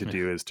 one thing to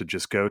do is to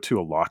just go to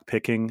a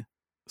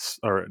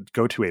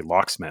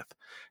locksmith.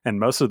 And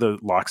most of the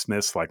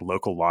locksmiths, like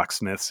local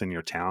locksmiths in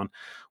your town,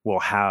 will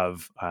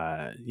have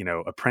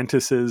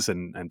apprentices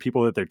and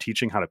people that they're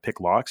teaching how to pick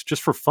locks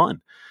just for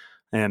fun.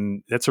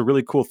 And that's a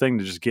really cool thing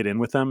to just get in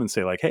with them and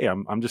say, like, hey,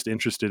 I'm just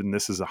interested in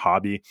this as a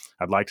hobby.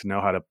 I'd like to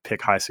know how to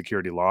pick high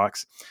security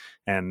locks.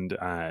 And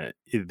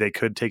they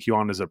could take you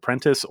on as an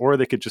apprentice, or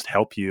they could just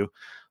help you.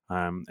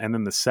 And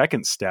then the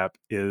second step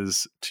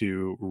is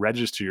to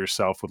register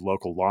yourself with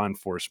local law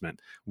enforcement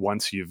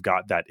once you've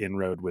got that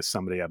inroad with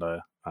somebody at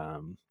a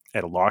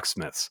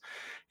locksmith's.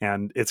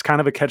 And it's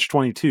kind of a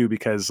catch-22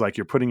 because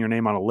you're putting your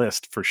name on a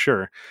list for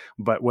sure.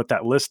 But what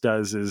that list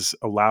does is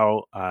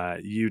allow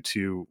you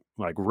to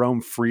roam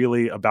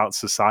freely about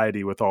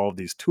society with all of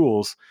these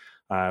tools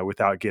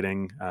without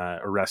getting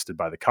arrested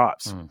by the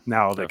cops.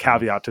 Now, the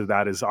caveat to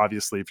that is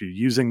obviously if you're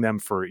using them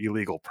for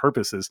illegal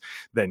purposes,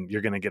 then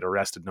you're going to get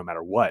arrested no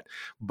matter what.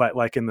 But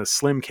in the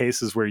slim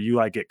cases where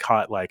you get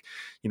caught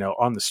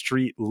on the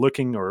street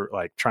looking or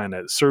trying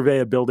to survey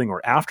a building,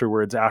 or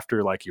afterwards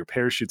after your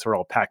parachutes are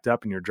all packed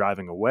up and you're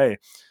driving away,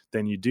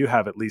 then you do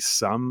have at least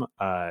some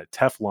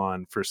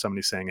Teflon for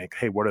somebody saying,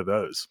 hey, what are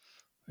those?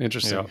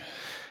 Interesting. Yeah.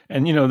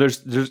 And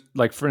there's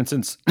for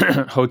instance,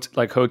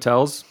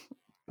 hotels.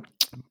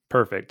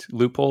 Perfect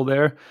loophole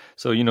there.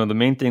 So the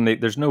main thing,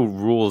 there's no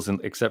rules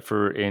except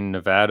for in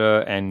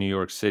Nevada and New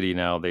York City.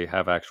 Now they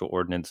have actual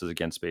ordinances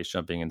against base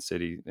jumping in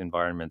city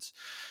environments,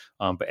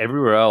 but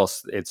everywhere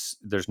else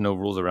there's no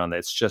rules around that.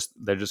 It's just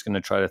they're just going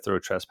to try to throw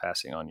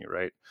trespassing on you,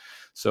 right?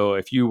 So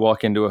if you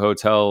walk into a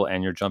hotel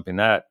and you're jumping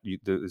that,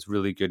 it's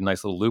really good,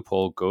 nice little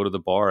loophole. Go to the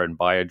bar and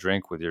buy a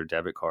drink with your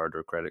debit card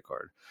or credit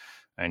card,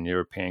 and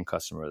you're a paying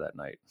customer that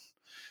night.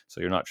 So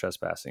you're not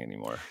trespassing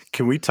anymore.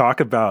 Can we talk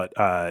about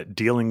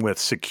dealing with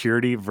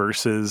security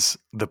versus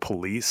the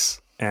police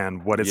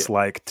and what it's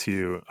like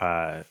to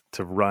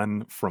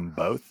run from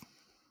both,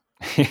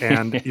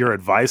 and your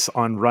advice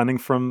on running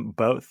from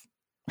both?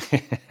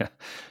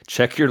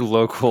 Check your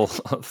local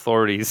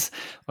authorities.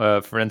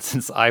 For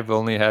instance, I've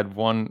only had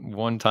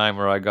one time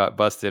where I got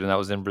busted, and that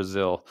was in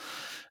Brazil,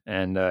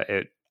 and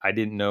I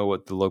didn't know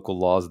what the local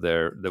laws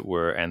there that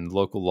were, and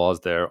local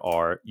laws there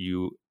are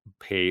you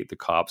pay the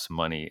cops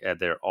money.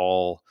 They're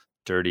all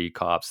dirty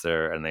cops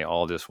there, and they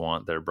all just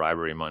want their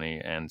bribery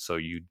money. And so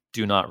you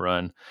do not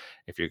run.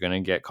 If you're going to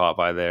get caught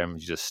by them,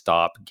 you just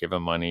stop, give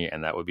them money,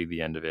 and that would be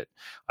the end of it.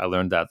 I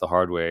learned that the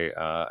hard way,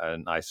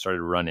 and I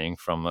started running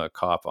from a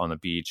cop on the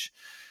beach,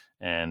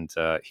 and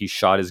he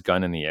shot his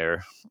gun in the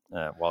air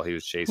while he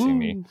was chasing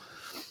me.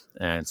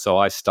 And so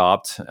I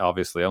stopped.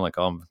 Obviously, I'm like,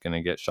 oh, I'm going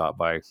to get shot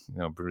by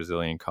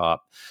Brazilian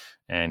cop.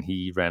 And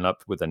he ran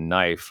up with a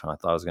knife. I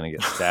thought I was going to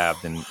get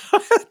stabbed. And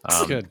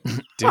good.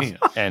 Damn.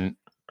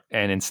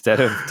 And instead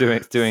of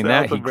doing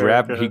that,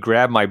 he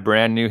grabbed my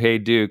brand new Hey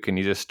Duke and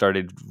he just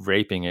started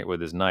raping it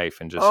with his knife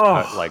and just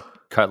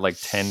cut like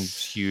 10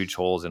 huge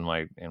holes in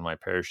my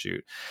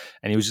parachute.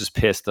 And he was just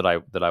pissed that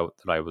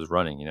I was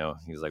running, you know.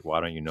 He's like,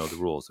 why don't you know the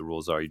rules? The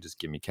rules are you just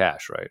give me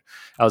cash, right?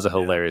 That was a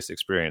hilarious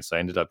experience. I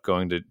ended up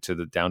going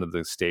down to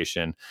the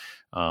station,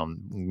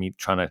 me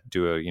trying to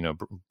do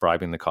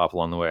bribing the cop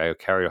along the way. I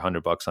carry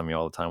 $100 on me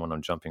all the time when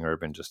I'm jumping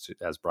urban, just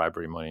as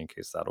bribery money in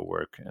case that'll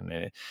work.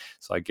 And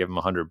so I give him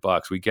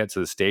 $100. We get to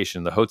the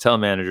station. The hotel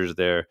manager's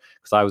there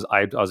because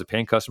I was a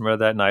paying customer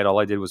that night. All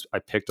I did was I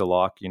picked a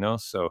lock, you know,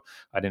 so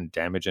I didn't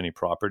damage any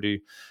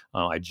property.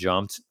 I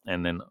jumped,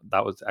 and then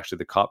that was actually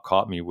the cop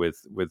caught me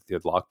with the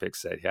lockpick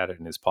set. He had it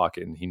in his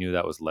pocket, and he knew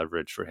that was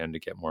leverage for him to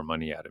get more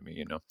money out of me,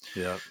 you know.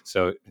 Yeah.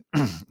 So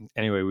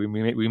anyway,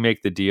 we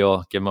make the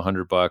deal, give him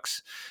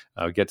 $100.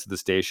 We get to the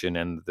station,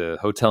 and the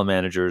hotel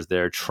manager is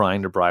there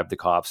trying to bribe the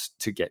cops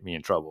to get me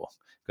in trouble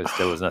because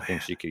there was nothing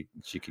she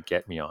could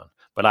get me on.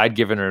 But I'd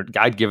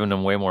given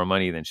them way more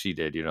money than she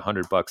did. You know,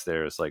 $100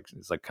 there is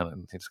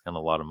kind of a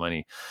lot of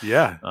money.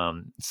 Yeah.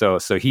 So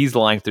he's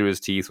lying through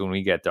his teeth when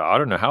we get there. I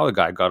don't know how the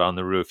guy got on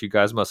the roof. You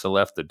guys must have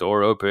left the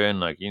door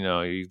open. Like, you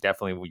know,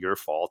 definitely your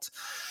fault.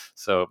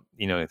 So,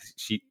 you know,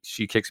 she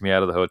kicks me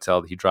out of the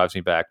hotel. He drives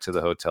me back to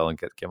the hotel and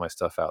get my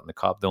stuff out. And the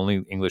cop, the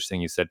only English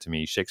thing he said to me,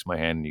 he shakes my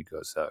hand and he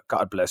goes,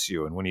 "God bless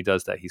you." And when he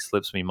does that, he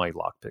slips me my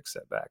lockpick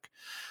set back.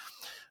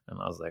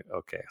 And I was like,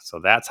 okay, so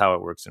that's how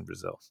it works in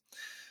Brazil.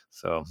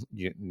 So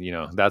you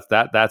know that's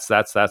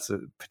a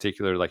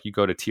particular, like you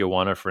go to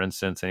Tijuana, for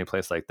instance, any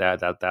place like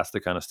that's the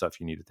kind of stuff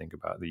you need to think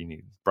about. That you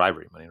need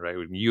bribery money, right?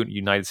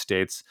 United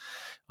States,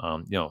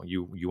 you know,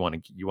 you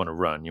want to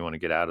run, you want to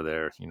get out of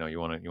there, you know, you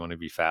want to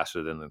be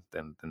faster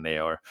than they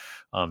are.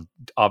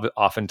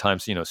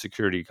 Oftentimes, you know,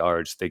 security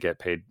guards, they get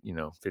paid, you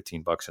know,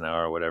 $15 an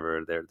hour or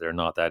whatever. They're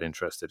not that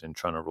interested in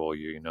trying to roll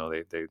you. You know,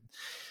 they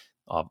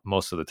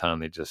most of the time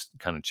they just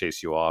kind of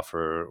chase you off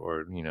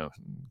or you know,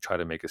 try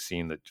to make a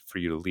scene that for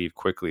you to leave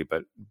quickly,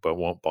 but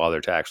won't bother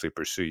to actually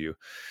pursue you.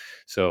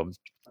 So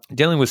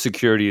dealing with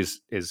security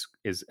is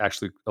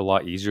actually a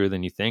lot easier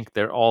than you think.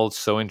 They're all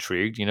so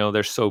intrigued, you know,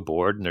 they're so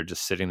bored and they're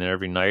just sitting there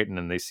every night, and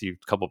then they see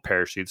a couple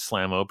parachutes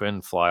slam open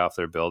and fly off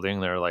their building.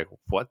 They're like,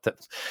 what the,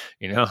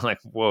 you know,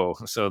 like, whoa.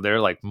 So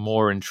they're like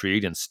more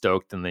intrigued and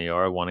stoked than they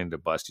are wanting to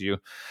bust you.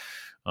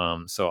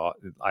 So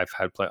I've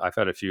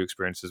had a few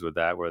experiences with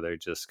that where they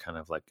just kind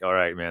of like, all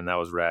right, man, that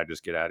was rad.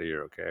 Just get out of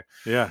here. Okay.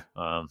 Yeah.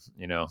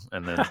 You know,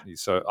 and then,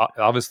 so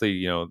obviously,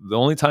 you know, the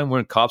only time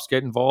when cops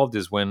get involved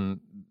is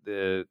when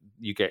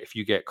if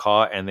you get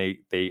caught and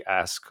they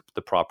ask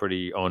the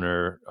property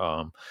owner,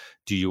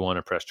 do you want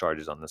to press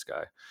charges on this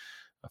guy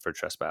for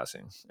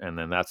trespassing? And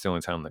then that's the only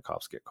time the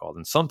cops get called.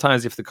 And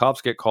sometimes if the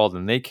cops get called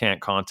and they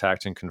can't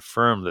contact and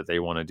confirm that they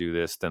want to do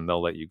this, then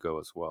they'll let you go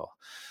as well.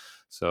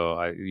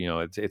 So you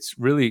know,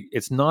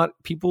 it's not,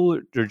 people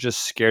are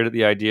just scared of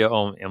the idea.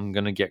 Oh, I'm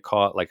going to get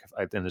caught. Like,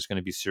 then there's going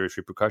to be serious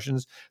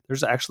repercussions.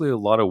 There's actually a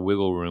lot of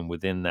wiggle room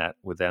within that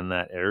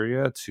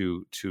area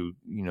to, you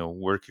know,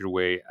 work your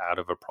way out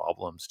of a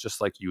problem. It's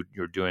just like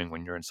you're doing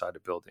when you're inside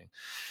a building.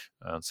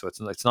 So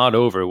it's not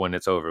over when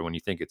it's over, when you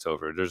think it's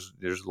over. There's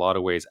a lot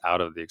of ways out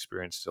of the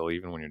experience still,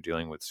 even when you're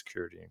dealing with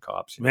security and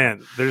cops.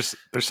 Man, there's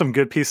some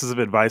good pieces of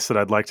advice that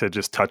I'd like to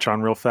just touch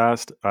on real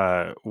fast.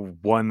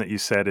 One that you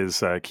said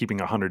is keeping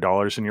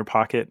 $100 in your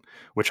pocket,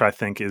 which I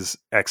think is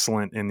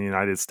excellent in the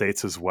United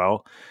States as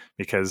well,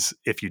 because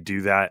if you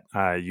do that,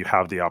 you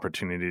have the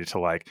opportunity to,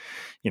 like,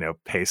 you know,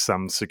 pay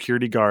some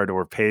security guard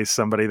or pay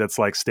somebody that's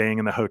like staying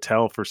in the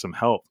hotel for some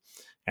help.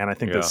 And I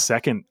think the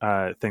second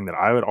thing that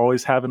I would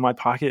always have in my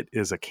pocket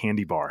is a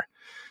candy bar.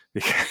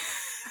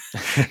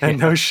 And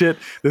no shit,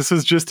 this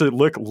was just to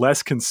look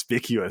less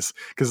conspicuous,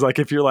 because like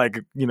if you're like,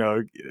 you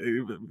know,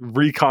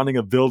 reconning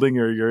a building,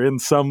 or you're in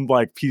some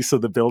like piece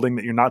of the building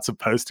that you're not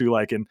supposed to,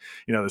 like in,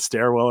 you know, the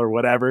stairwell or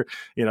whatever,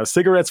 you know,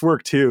 cigarettes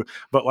work too,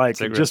 but like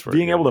just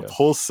being able to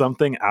pull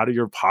something out of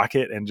your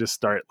pocket and just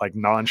start like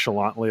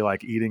nonchalantly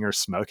like eating or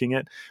smoking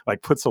it,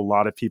 like puts a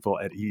lot of people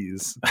at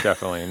ease.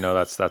 Definitely. No,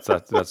 that's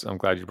I'm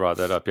glad you brought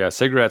that up. Yeah,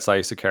 cigarettes, I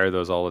used to carry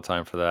those all the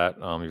time for that.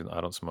 Even though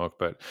I don't smoke,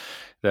 but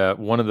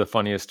one of the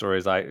funniest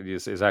stories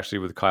is actually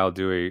with Kyle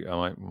Dewey,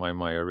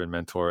 my urban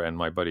mentor, and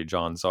my buddy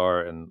John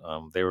Czar, and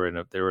they were in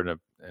a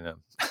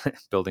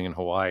building in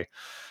Hawaii,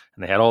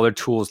 and they had all their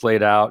tools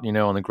laid out, you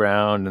know, on the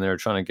ground, and they were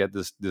trying to get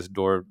this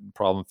door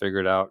problem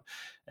figured out.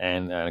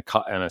 And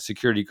a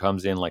security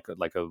comes in like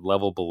a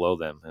level below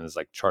them and is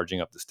like charging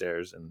up the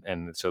stairs,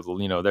 and so,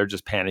 you know, they're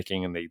just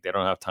panicking and they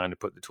don't have time to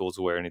put the tools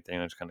away or anything.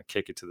 They just kind of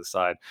kick it to the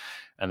side,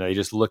 and they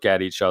just look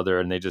at each other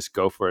and they just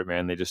go for it,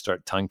 man. They just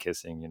start tongue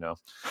kissing, you know,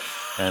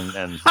 and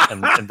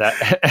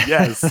that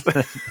yes,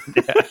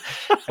 yeah.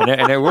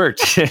 and it worked.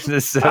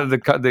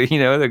 The you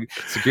know, the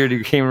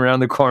security came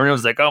around the corner and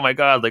was like, oh my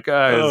god, like,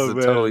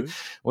 totally,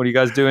 what are you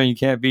guys doing? You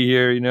can't be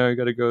here, you know, you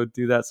got to go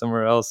do that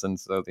somewhere else. And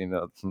so, you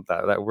know,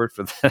 that worked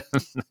for them.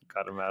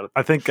 Got him out of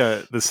I think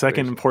the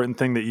second important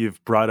thing that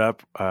you've brought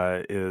up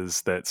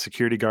is that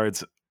security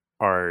guards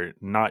are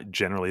not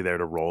generally there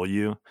to roll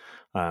you.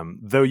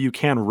 Though you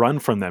can run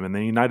from them in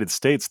the United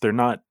States, they're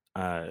not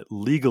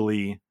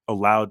legally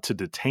allowed to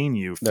detain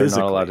you physically. They're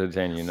not allowed to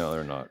detain you. No,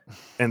 they're not.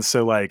 And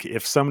so, like,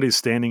 if somebody's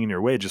standing in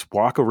your way, just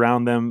walk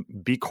around them,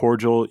 be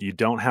cordial. You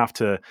don't have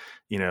to,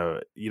 you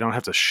don't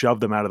have to shove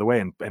them out of the way,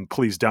 and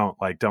please don't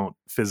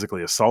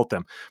physically assault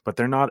them, but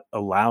they're not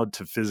allowed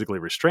to physically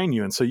restrain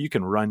you. And so you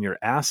can run your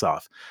ass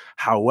off.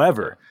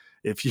 However,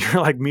 if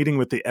you're like meeting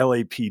with the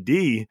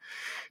LAPD,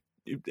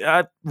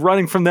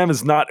 running from them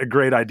is not a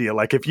great idea.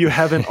 Like, if you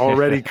haven't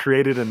already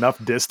created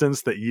enough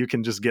distance that you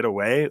can just get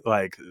away,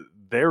 like,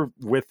 they're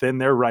within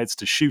their rights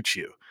to shoot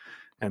you.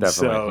 And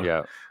Definitely,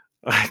 so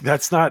like,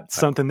 that's not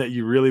something that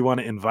you really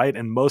want to invite.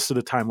 And most of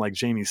the time, like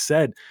Jamie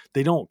said,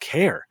 they don't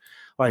care.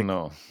 Like,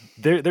 no.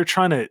 they're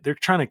trying to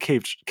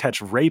catch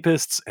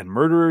rapists and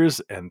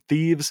murderers and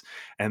thieves,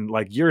 and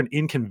like, you're an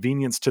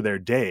inconvenience to their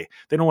day.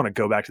 They don't want to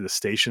go back to the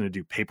station and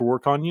do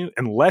paperwork on you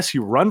unless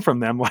you run from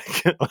them,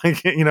 like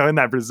in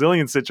that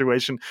Brazilian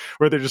situation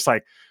where they're just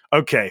like,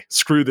 okay,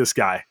 screw this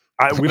guy.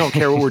 We don't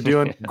care what we're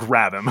doing.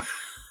 Grab him.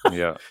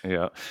 Yeah.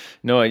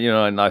 No,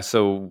 and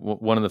so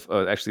one of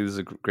the actually, this is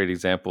a great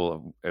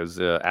example.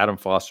 Is Adam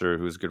Foster,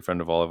 who's a good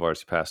friend of all of ours.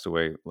 He passed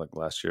away like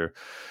last year,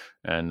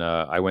 and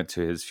I went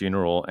to his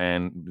funeral,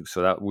 and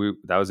so that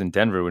was in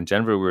Denver. In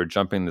Denver, we were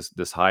jumping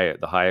this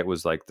Hyatt. The Hyatt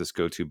was like this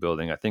go-to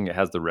building. I think it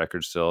has the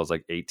record still. It's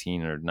like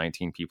 18 or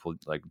 19 people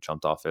like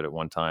jumped off it at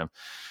one time.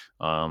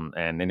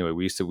 And anyway,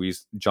 we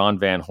used John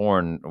Van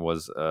Horn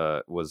was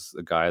a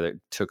guy that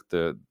took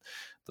the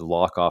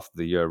lock off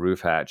the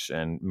roof hatch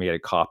and made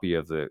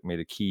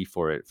a key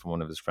for it from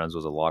one of his friends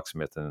was a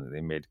locksmith, and they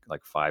made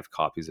like 5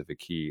 copies of a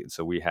key. And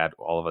so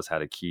all of us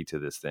had a key to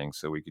this thing,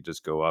 so we could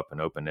just go up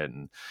and open it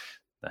and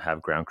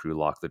have ground crew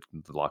lock the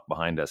lock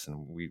behind us.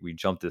 And we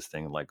jumped this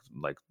thing like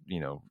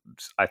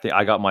I think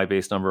I got my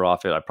base number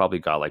off it. I probably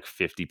got like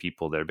 50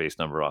 people their base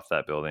number off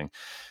that building.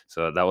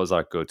 So that was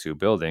our go-to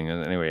building.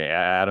 And anyway,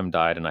 Adam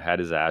died and I had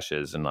his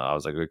ashes, and I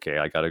was like, okay,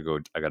 I gotta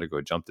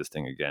go jump this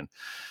thing again.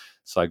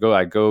 So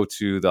I go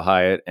to the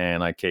Hyatt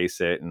and I case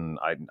it, and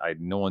I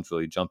no one's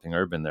really jumping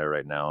urban there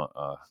right now.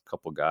 A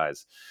couple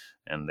guys,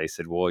 and they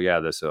said, well, yeah,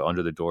 there's a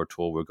under the door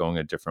tool. We're going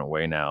a different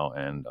way now,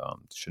 and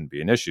it shouldn't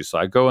be an issue. So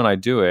I go and I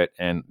do it,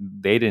 and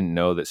they didn't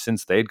know that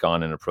since they'd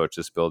gone and approached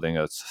this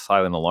building,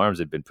 silent alarms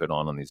had been put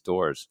on these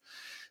doors.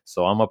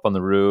 So I'm up on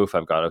the roof.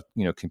 I've got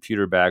a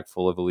computer bag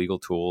full of illegal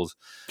tools,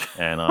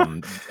 and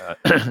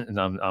and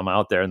I'm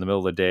out there in the middle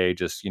of the day,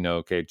 just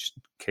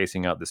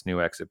casing out this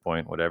new exit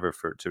point, whatever,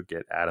 to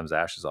get Adam's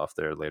ashes off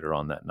there later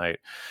on that night.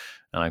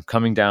 And I'm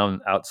coming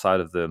down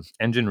outside of the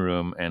engine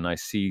room, and I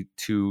see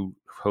 2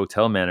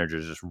 hotel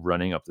managers just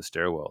running up the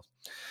stairwell.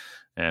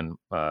 And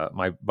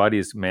my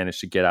buddies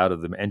managed to get out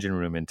of the engine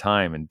room in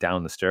time and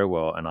down the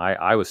stairwell, and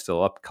I was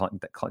still up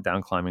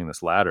down climbing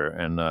this ladder.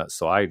 And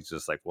so I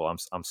just like, well,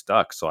 I'm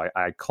stuck. So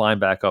I climb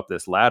back up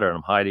this ladder, and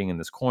I'm hiding in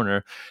this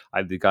corner.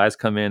 The guys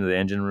come into the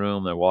engine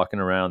room, they're walking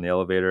around the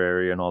elevator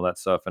area and all that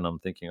stuff, and I'm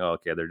thinking, oh,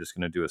 okay, they're just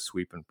going to do a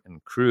sweep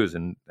and cruise.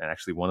 And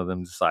actually one of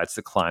them decides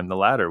to climb the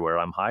ladder where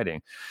I'm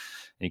hiding.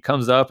 And he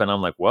comes up, and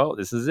I'm like, well,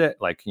 this is it.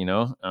 Like,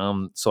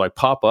 so I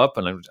pop up,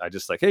 and I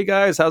just like, hey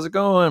guys, how's it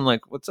going? I'm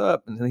like, what's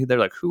up? And they're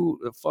like, who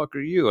the fuck are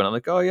you? And I'm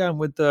like, oh yeah, I'm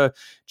with the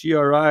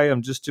GRI.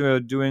 I'm just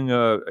doing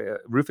a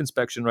roof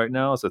inspection right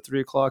now. It's a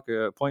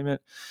 3:00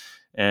 appointment.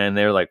 And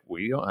they're like,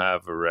 we don't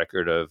have a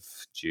record of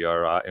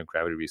GRI and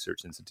Gravity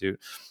Research Institute.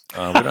 We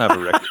don't have a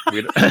record.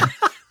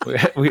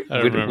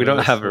 We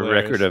don't have a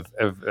record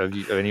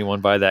of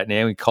anyone by that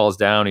name. He calls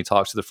down, he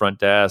talks to the front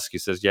desk. He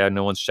says, yeah,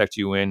 no one's checked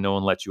you in. No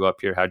one let you up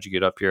here. How'd you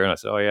get up here? And I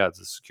said, oh yeah,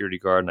 it's a security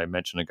guard. And I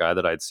mentioned a guy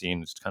that I'd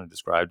seen, just kind of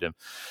described him.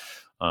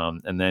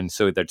 And then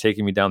so they're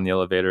taking me down the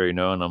elevator, and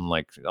I'm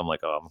like, oh,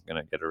 I'm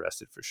going to get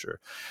arrested for sure.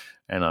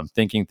 And I'm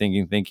thinking,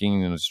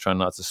 and just trying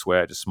not to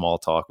sweat, just small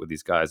talk with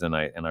these guys. And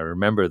I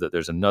remember that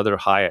there's another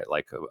Hyatt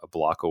like a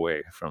block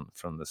away from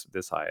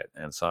this Hyatt.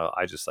 And so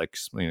I just like,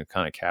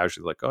 kind of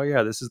casually like, oh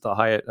yeah, this is the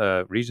Hyatt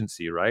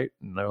Regency, right?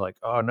 And they're like,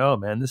 oh no,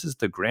 man, this is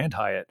the Grand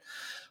Hyatt.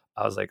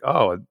 I was like,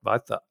 oh, I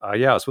thought,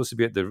 yeah, I was supposed to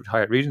be at the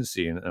Hyatt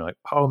Regency. And they're like,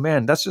 oh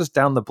man, that's just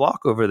down the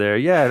block over there.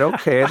 Yeah,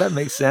 okay, that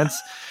makes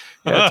sense.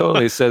 Yeah,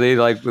 totally. So they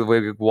like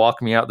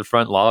walk me out the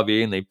front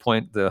lobby, and they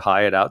point the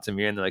Hyatt out to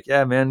me, and they're like,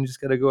 yeah, man, you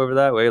just got to go over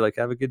that way. Like,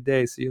 have a good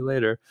day. See you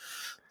later.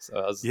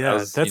 So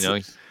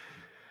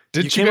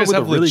did you guys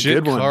have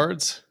legit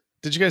cards?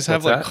 Did you guys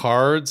have like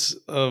cards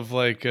of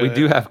like? We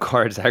do have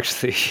cards,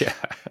 actually.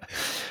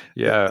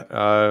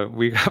 Yeah.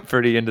 We got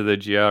pretty into the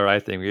GRI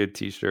thing. We had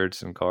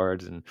T-shirts and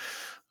cards, and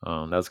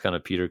that's kind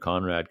of Peter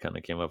Conrad kind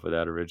of came up with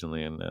that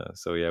originally. And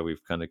so yeah,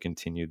 we've kind of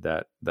continued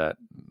that.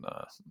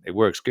 It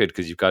works good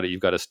because you've got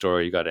a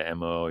story, you got an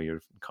MO,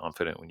 you're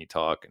confident when you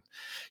talk,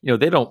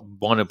 and they don't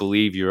want to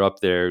believe you're up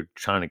there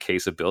trying to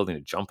case a building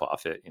to jump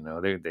off it.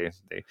 They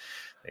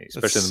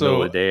especially in the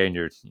middle of the day, and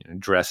you're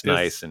dressed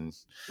nice and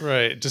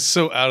right, just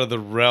so out of the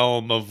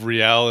realm of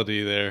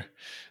reality there.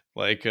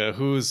 Like,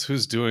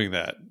 who's doing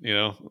that,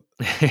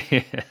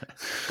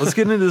 Let's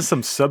get into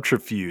some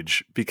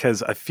subterfuge,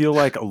 because I feel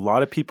like a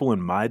lot of people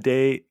in my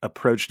day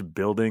approached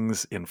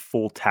buildings in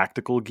full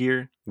tactical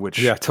gear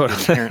which totally.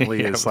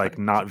 inherently is like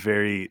not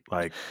very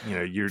like,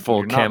 you're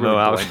full not camo really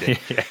outfit.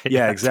 blending.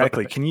 Yeah,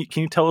 exactly. Totally.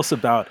 Can you tell us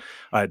about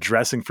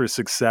dressing for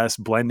success,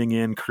 blending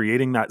in,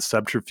 creating that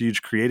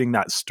subterfuge, creating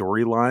that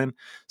storyline,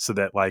 so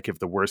that like if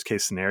the worst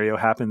case scenario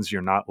happens,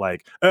 you're not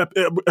like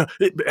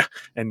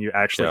and you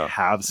actually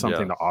have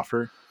something to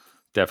offer?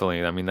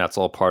 Definitely. I mean, that's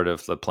all part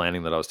of the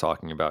planning that I was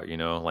talking about,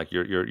 like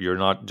you're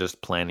not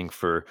just planning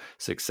for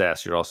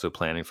success, you're also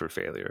planning for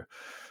failure.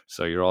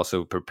 So you're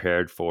also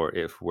prepared for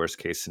if worst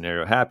case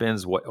scenario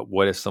happens,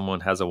 what if someone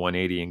has a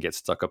 180 and gets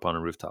stuck up on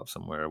a rooftop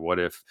somewhere? What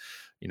if,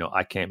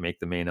 I can't make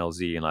the main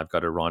LZ and I've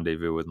got a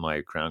rendezvous with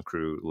my ground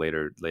crew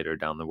later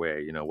down the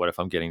way? What if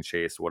I'm getting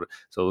chased?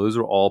 So those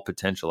are all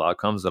potential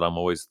outcomes that I'm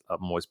always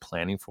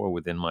planning for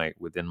within my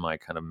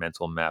kind of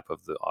mental map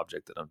of the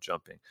object that I'm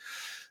jumping.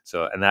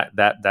 So, and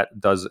that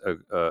does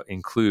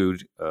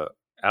include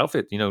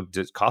outfit,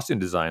 costume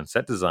design,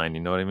 set design.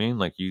 You know what I mean?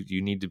 Like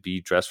you need to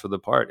be dressed for the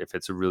part. If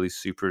it's a really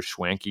super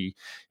schwanky,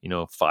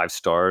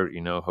 5-star,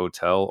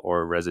 hotel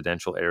or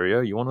residential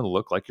area, you want to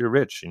look like you're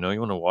rich. You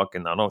want to walk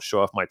in. I don't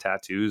show off my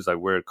tattoos. I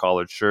wear a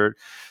collared shirt.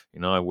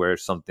 I wear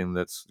something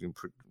that's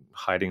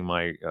hiding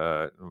my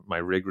my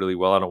rig really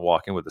well. I don't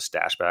walk in with a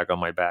stash bag on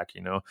my back.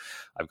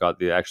 I've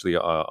got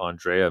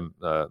Andrea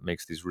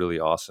makes these really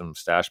awesome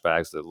stash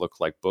bags that look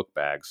like book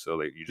bags. So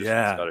that you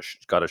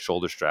just got a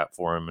shoulder strap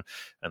for them,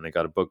 and they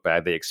got a book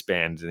bag. They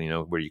expand,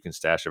 where you can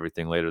stash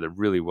everything later. They're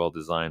really well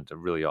designed. They're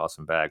really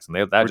awesome bags. And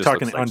we're just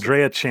talking like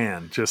Andrea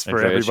Chan, just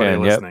for everybody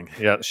listening.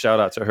 Yep. Yeah, shout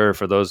out to her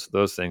for those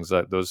things.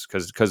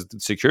 Because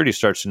security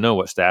starts to know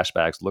what stash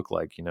bags look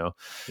like, and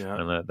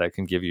that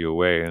can give you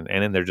away. And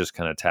then they're just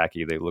kind of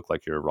tacky. They look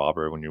like you're a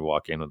robber when you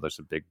walk in with just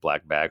a big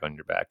black bag on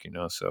your back,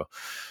 So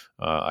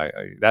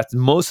that's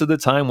most of the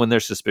time when they're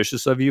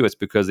suspicious of you, it's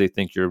because they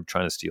think you're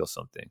trying to steal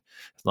something.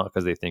 It's not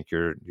because they think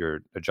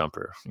you're a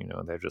jumper.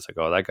 They're just like,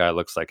 oh, that guy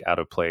looks like out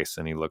of place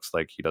and he looks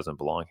like he doesn't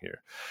belong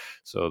here.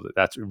 So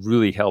that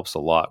really helps a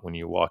lot when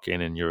you walk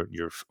in and you're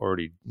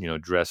already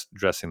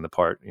dressing the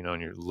part,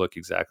 and you look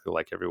exactly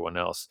like everyone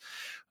else.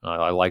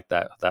 I like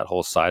that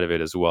whole side of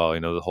it as well.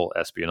 The whole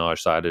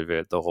espionage side of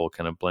it, the whole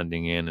kind of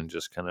blending in and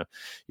just kind of,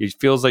 you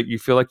feel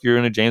like you're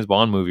in a James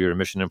Bond movie or a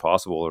Mission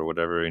Impossible or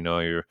whatever.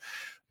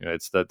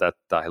 It's that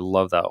I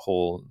love that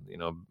whole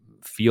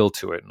feel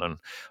to it. And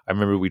I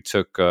remember we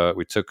took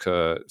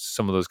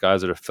some of those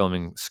guys that are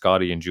filming,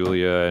 Scotty and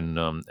Julia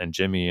and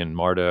Jimmy and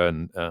Marta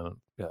and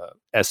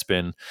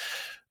Espen.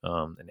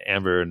 And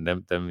Amber and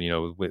them,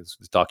 with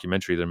this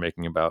documentary they're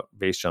making about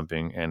base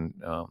jumping, and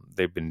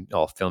they've been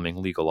all filming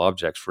legal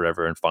objects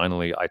forever. And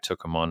finally, I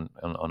took them on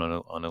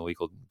a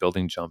legal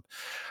building jump,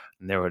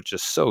 and they were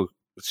just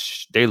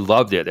they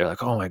loved it. They're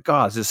like, "Oh my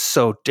God, this is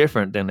so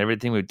different than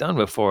everything we've done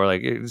before."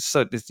 Like it's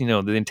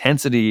the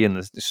intensity and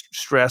the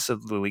stress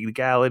of the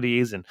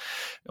legalities and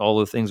all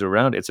the things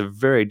around it. It's a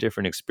very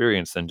different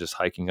experience than just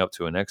hiking up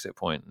to an exit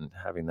point and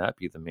having that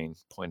be the main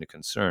point of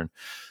concern.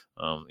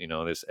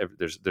 There's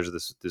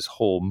this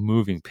whole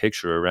moving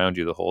picture around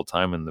you the whole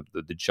time, and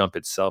the jump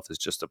itself is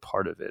just a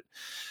part of it.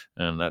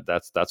 And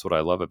that's what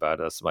I love about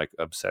it. That's my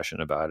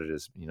obsession about it,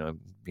 is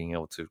being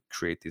able to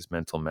create these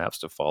mental maps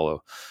to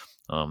follow.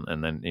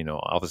 And then,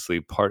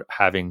 obviously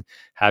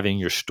having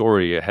your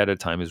story ahead of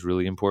time is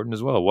really important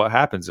as well. What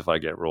happens if I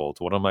get rolled?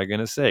 What am I going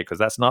to say? Because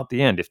that's not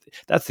the end. If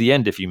that's the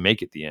end, if you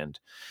make it the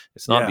end,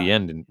 it's not the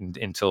end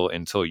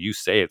until you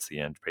say it's the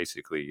end,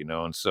 basically,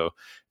 And so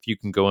if you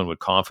can go in with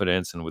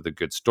confidence and with a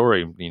good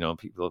story,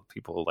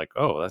 people are like,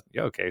 oh,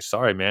 okay,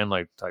 sorry, man.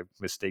 Like I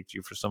mistaked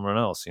you for someone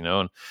else,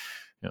 and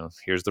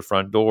here's the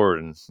front door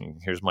and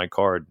here's my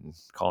card and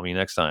call me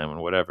next time and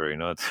whatever,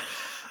 it's.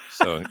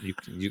 So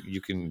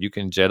you can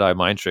Jedi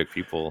mind trick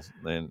people,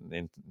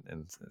 and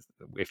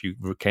if you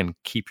can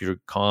keep your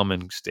calm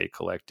and stay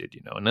collected,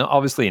 and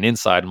obviously, and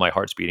inside my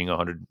heart's beating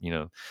 100,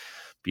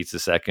 beats a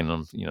second.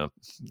 I'm,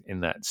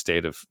 in that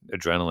state of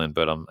adrenaline,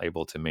 but I'm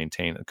able to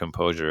maintain a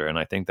composure. And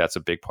I think that's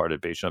a big part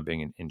of base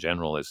jumping in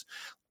general, is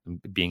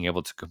being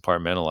able to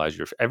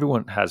compartmentalize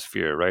everyone has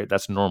fear, right?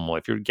 That's normal.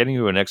 If you're getting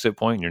to an exit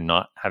point and you're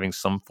not having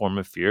some form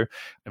of fear,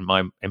 in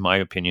my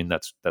opinion,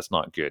 that's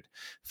not good.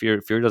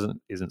 Fear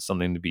isn't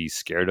something to be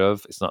scared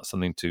of. It's not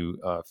something to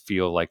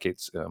feel like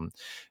it's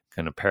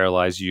kind of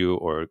paralyze you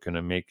or going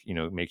to make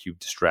you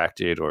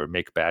distracted or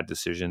make bad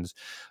decisions.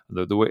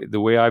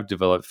 The way I've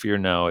developed fear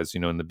now is,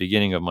 in the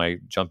beginning of my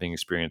jumping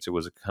experience, it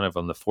was kind of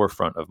on the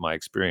forefront of my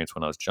experience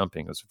when I was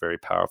jumping. It was a very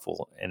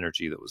powerful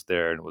energy that was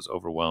there, and it was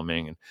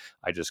overwhelming, and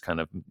I just kind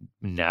of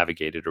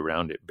navigated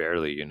around it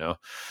barely,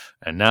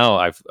 And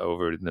now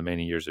over the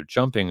many years of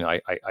jumping,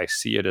 I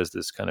see it as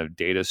this kind of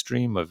data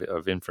stream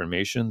of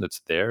information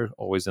that's there,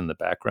 always in the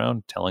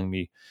background, telling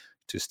me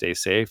to stay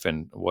safe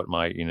and what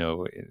my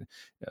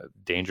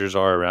dangers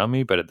are around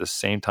me, but at the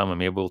same time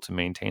I'm able to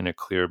maintain a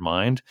clear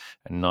mind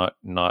and not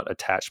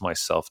attach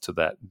myself to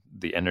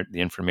the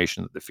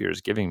information that the fear is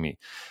giving me.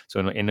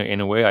 So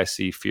in a way, I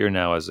see fear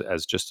now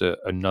as just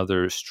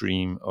another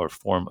stream or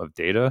form of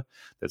data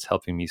that's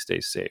helping me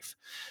stay safe.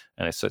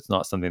 And it's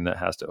not something that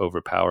has to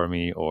overpower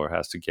me or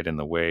has to get in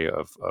the way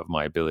of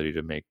my ability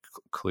to make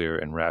clear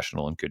and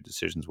rational and good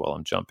decisions while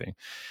I'm jumping.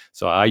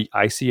 So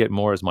I see it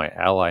more as my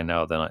ally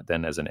now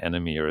than as an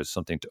enemy or as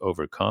something to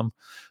overcome.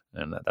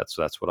 And that's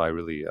what I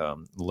really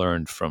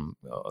learned from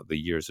the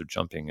years of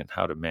jumping and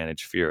how to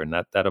manage fear. And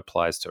that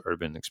applies to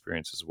urban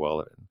experience as well,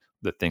 and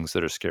the things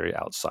that are scary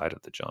outside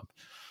of the jump.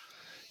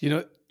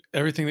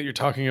 Everything that you're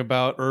talking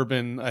about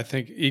urban, I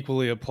think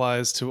equally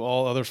applies to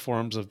all other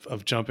forms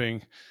of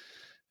jumping.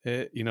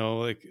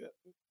 Like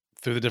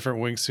through the different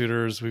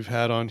wingsuiters we've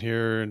had on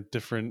here and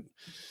different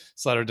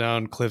slider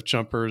down cliff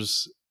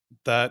jumpers,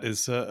 that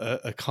is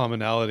a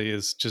commonality,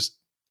 is just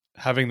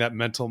having that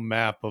mental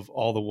map of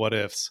all the what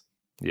ifs.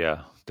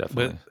 Yeah,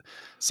 definitely. But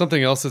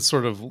something else that's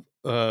sort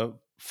of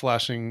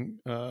flashing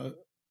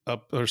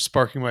up or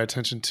sparking my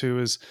attention too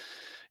is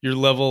your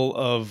level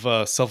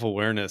of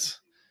self-awareness.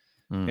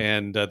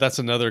 And that's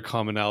another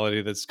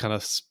commonality that's kind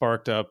of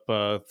sparked up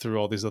through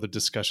all these other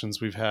discussions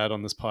we've had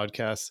on this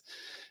podcast.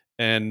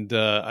 And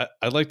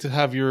I'd like to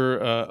have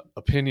your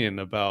opinion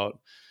about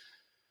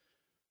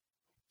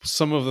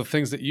some of the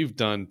things that you've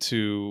done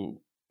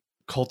to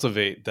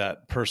cultivate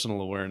that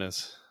personal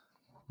awareness.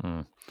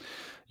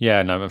 Yeah,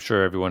 and I'm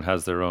sure everyone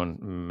has their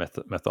own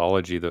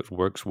methodology that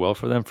works well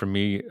for them. For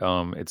me,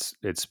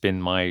 it's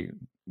been my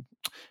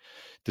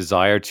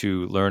desire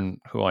to learn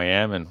who I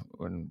am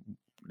and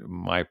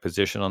my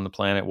position on the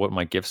planet, what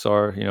my gifts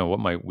are, what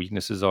my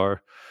weaknesses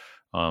are,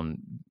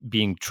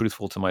 being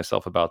truthful to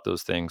myself about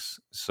those things,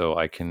 so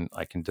I can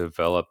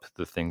develop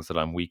the things that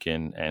I'm weak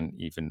in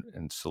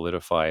and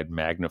solidify and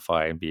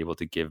magnify and be able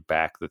to give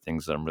back the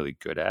things that I'm really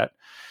good at.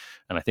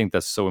 And I think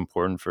that's so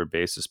important for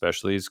base,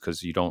 especially, is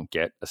because you don't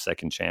get a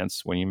second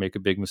chance when you make a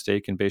big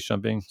mistake in base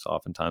jumping. So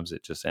oftentimes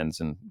it just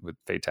ends with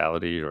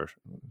fatality or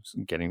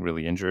getting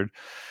really injured.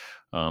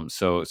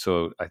 So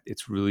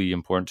it's really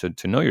important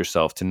to know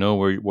yourself, to know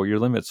where your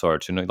limits are,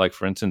 to know, like,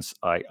 for instance,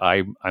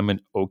 I'm an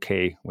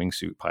okay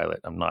wingsuit pilot.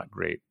 I'm not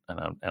great,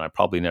 and I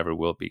probably never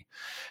will be.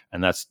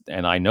 And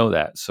I know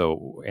that.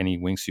 So any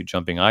wingsuit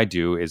jumping I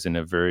do is in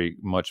a very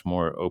much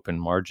more open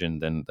margin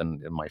than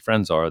my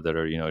friends are that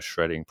are,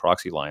 shredding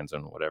proxy lines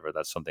and whatever.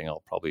 That's something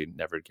I'll probably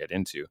never get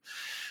into.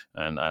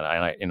 And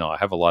I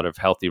have a lot of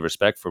healthy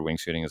respect for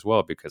wingsuiting as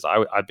well, because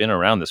I've been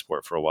around the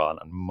sport for a while,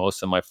 and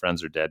most of my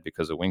friends are dead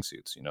because of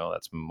wingsuits.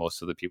 That's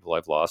most of the people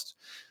I've lost.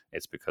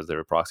 It's because they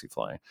were proxy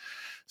flying.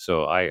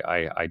 So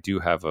I do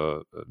have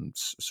a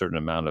certain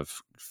amount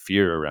of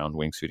fear around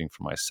wingsuiting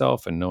for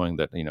myself, and knowing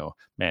that,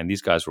 man,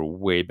 these guys were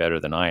way better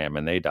than I am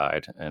and they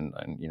died. And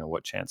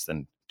what chance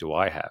then do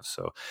I have?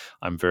 So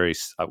I'm very,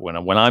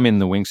 when I'm in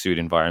the wingsuit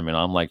environment,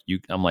 I'm like,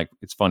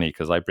 it's funny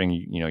because I bring,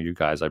 you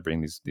guys, I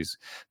bring these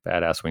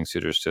badass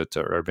wingsuiters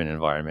to urban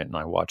environment, and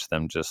I watch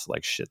them just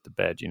like shit the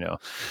bed, and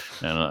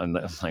I'm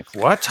like,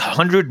 what,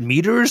 100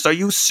 meters? Are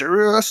you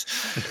serious?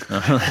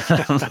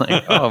 I'm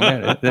like, oh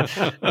man,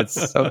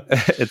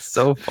 it's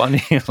so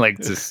funny, like,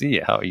 to see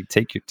how you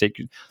take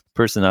your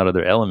person out of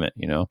their element,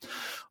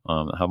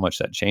 how much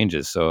that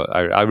changes. So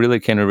I really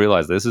came to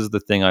realize this is the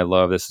thing I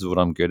love. This is what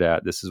I'm good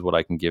at. This is what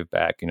I can give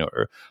back.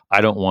 Or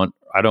I don't want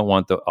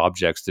the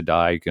objects to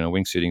die.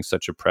 Wingsuiting is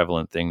such a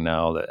prevalent thing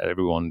now that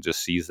everyone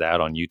just sees that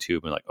on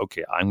YouTube and like,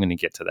 okay, I'm going to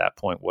get to that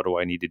point. What do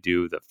I need to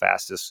do? The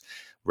fastest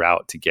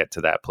route to get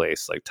to that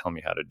place, like, tell me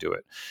how to do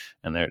it.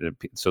 And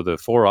so the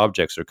four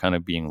objects are kind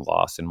of being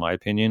lost, in my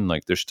opinion.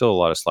 Like, there's still a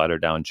lot of slider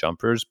down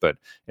jumpers, but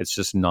it's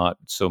just not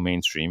so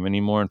mainstream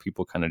anymore, and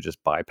people kind of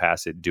just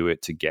bypass it, do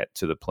it to get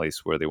to the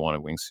place where they want a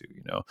wingsuit.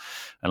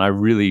 And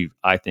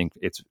I think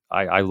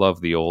I love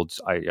the olds.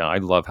 I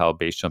love how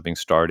base jumping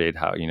started,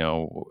 how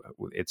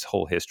its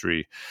whole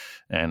history,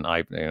 and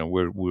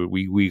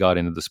we got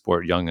into the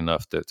sport young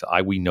enough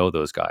we know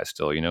those guys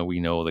still. We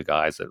know the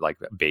guys that like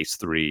base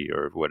 3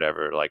 or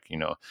whatever. Like,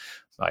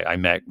 I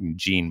met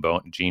Jean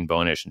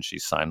Bonish, and she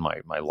signed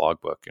my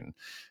logbook and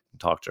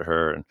talked to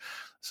her. And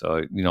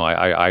so,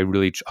 I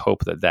really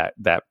hope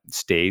that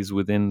stays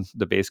within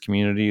the base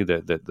community,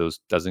 that those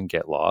doesn't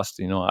get lost.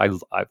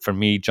 For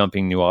me,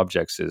 jumping new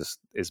objects is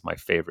my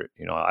favorite.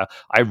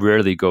 I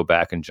rarely go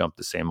back and jump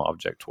the same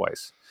object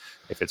twice.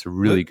 If it's a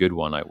really good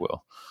one, I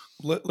will.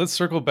 Let's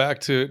circle back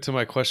to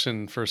my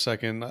question for a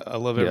second. I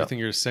love everything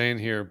you're saying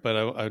here,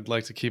 but I'd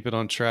like to keep it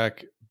on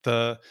track.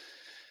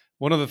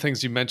 One of the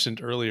things you mentioned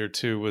earlier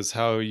too was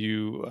how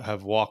you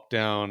have walked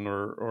down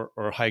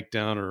or hiked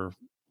down or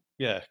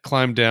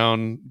climbed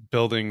down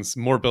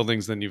more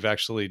buildings than you've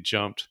actually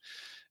jumped.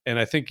 And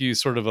I think you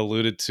sort of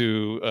alluded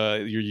to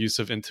your use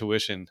of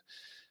intuition.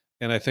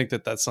 And I think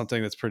that's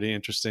something that's pretty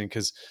interesting,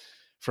 because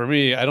for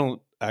me, I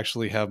don't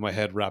actually have my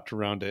head wrapped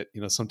around it.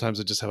 Sometimes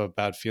I just have a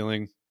bad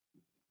feeling,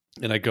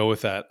 and I go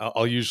with that.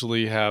 I'll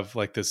usually have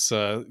like this,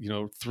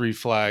 3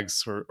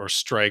 flags or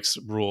strikes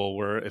rule,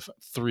 where if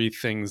 3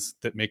 things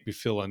that make me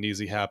feel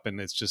uneasy happen,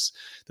 it's just,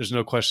 there's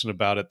no question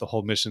about it. The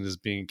whole mission is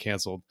being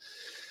canceled.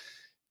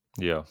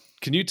 Yeah.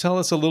 Can you tell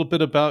us a little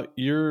bit about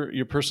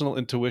your personal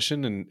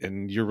intuition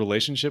and your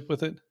relationship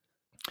with it?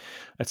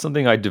 That's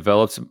something I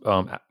developed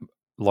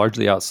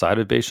largely outside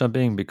of base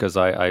jumping because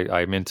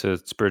I'm into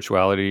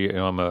spirituality. You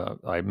know,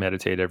 I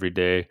meditate every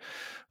day.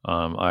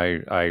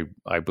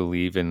 I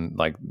believe in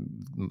like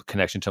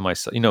connection to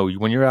myself. You know,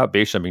 when you're out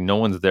base jumping, no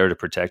one's there to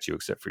protect you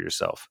except for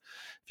yourself.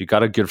 If you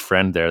got a good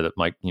friend there that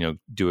might, you know,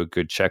 do a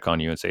good check on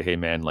you and say, hey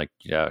man, like,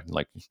 yeah,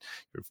 like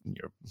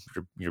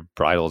your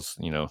bridle's,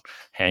 you know,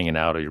 hanging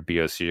out, or your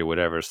BOC or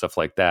whatever, stuff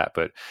like that.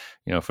 But,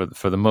 you know,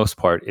 for the most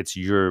part, it's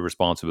your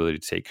responsibility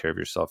to take care of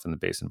yourself in the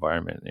base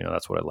environment. You know,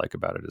 that's what I like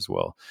about it as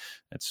well.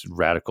 It's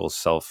radical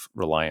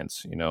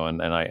self-reliance, you know,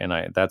 and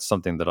I that's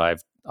something that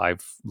I've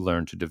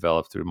learned to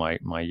develop through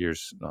my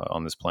years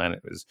on this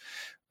planet is,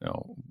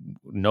 you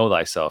know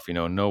thyself, you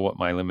know what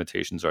my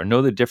limitations are,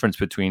 know the difference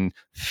between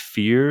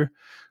fear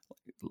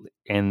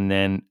and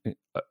then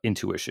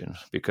intuition,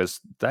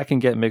 because that can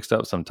get mixed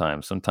up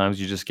sometimes. Sometimes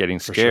you're just getting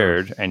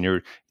scared, sure, and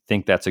you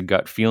think that's a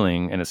gut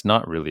feeling, and it's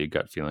not really a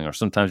gut feeling. Or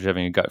sometimes you're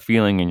having a gut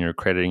feeling and you're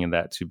crediting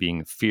that to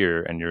being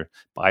fear, and you're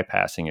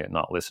bypassing it,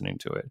 not listening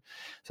to it.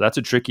 So that's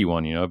a tricky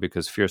one, you know,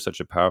 because fear is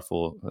such a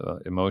powerful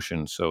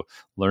emotion. So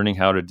learning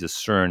how to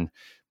discern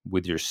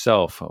with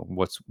yourself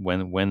what's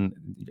when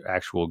your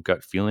actual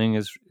gut feeling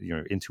is,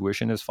 your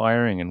intuition is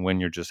firing, and when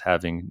you're just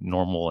having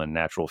normal and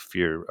natural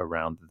fear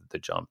around the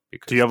jump.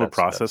 Because do you have a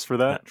process for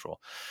that?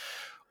 Natural.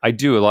 I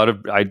do a lot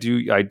of, I do,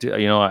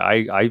 you know,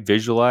 I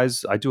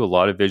visualize, I do a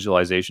lot of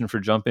visualization for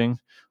jumping.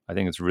 I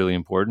think it's really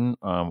important.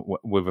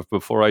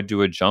 Before I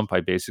do a jump,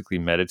 I basically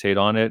meditate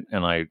on it.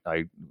 And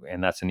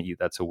and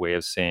that's a way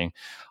of saying,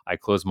 I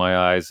close my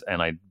eyes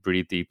and I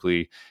breathe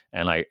deeply,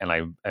 and I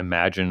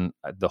imagine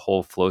the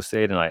whole flow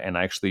state. And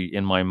actually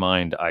in my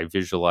mind, I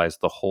visualize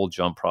the whole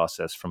jump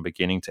process from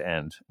beginning to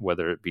end,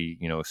 whether it be,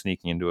 you know,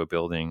 sneaking into a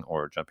building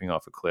or jumping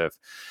off a cliff.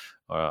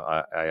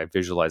 I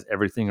visualize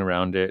everything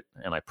around it,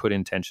 and I put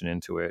intention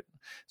into it.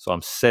 So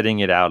I'm setting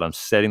it out. I'm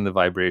setting the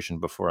vibration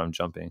before I'm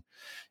jumping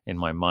in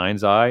my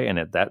mind's eye, and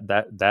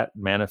that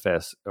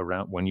manifests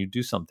around when you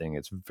do something.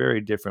 It's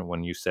very different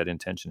when you set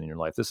intention in your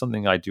life. This is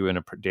something I do in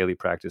a daily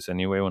practice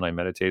anyway. When I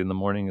meditate in the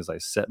morning, is I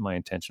set my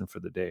intention for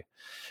the day,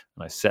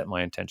 and I set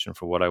my intention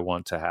for what I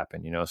want to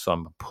happen. You know, so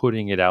I'm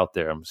putting it out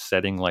there. I'm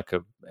setting like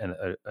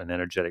an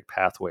energetic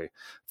pathway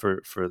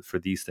for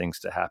these things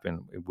to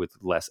happen with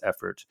less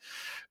effort.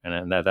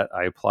 And that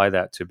I apply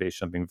that to base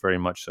jumping very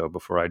much so.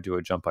 Before I do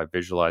a jump, I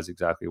visualize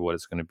exactly what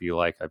it's going to be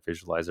like. I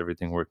visualize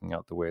everything working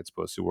out the way it's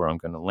supposed to, where I'm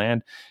going to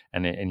land,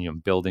 and you know,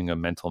 building a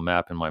mental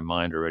map in my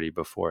mind already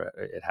before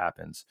it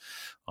happens.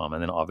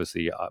 And then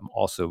obviously I'm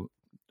also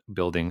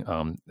building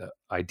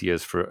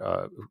ideas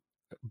for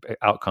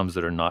outcomes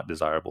that are not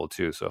desirable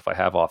too. So if I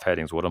have off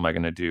headings, what am I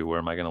going to do? Where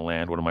am I going to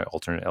land? What are my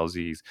alternate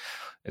LZs?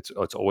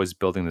 It's always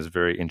building this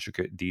very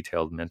intricate,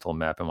 detailed mental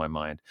map in my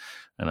mind.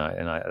 And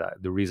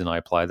the reason I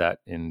apply that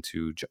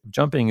into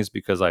jumping is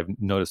because I've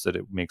noticed that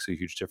it makes a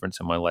huge difference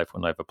in my life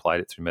when I've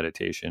applied it through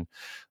meditation,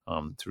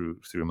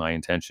 through my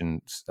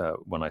intentions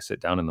when I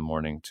sit down in the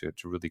morning to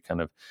really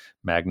kind of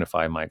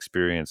magnify my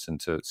experience and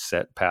to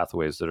set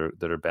pathways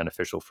that are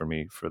beneficial for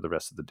me for the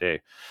rest of the day.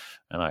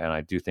 And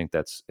I do think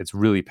it's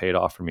really paid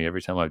off for me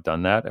every time I've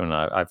done that. And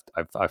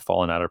I've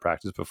fallen out of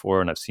practice before,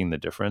 and I've seen the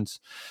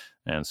difference.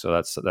 And so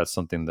that's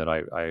something that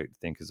I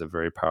think is a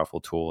very powerful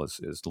tool,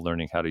 is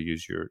learning how to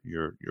use your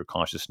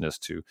consciousness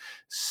to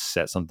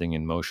set something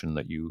in motion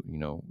that you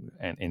know,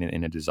 and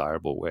in a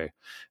desirable way,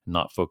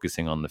 not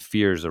focusing on the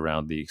fears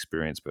around the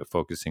experience, but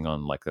focusing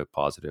on like a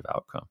positive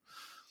outcome.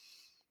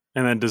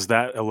 And then does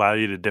that allow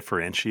you to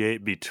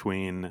differentiate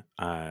between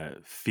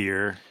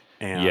fear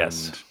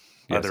and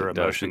other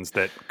emotions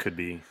that could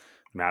be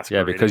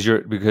masquerading? Yeah,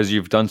 because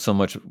you've done so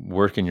much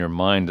work in your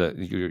mind that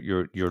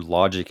your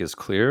logic is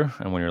clear,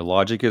 and when your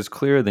logic is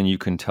clear, then you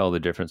can tell the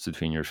difference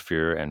between your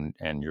fear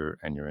and your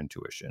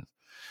intuition.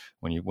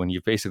 When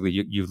you basically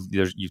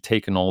you've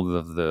taken all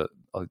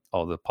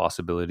the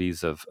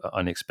possibilities of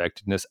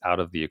unexpectedness out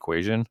of the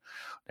equation,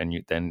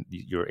 and then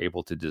you're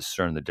able to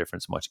discern the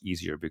difference much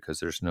easier, because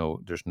there's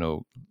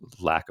no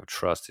lack of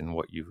trust in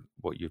what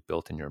you've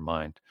built in your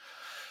mind.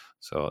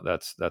 So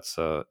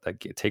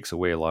that takes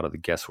away a lot of the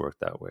guesswork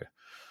that way.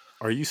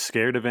 Are you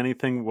scared of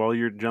anything while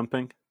you're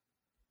jumping?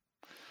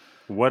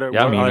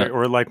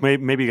 Or like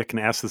maybe I can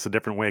ask this a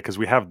different way, because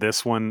we have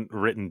this one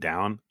written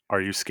down.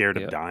 Are you scared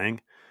of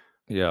dying?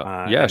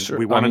 Yeah, sure.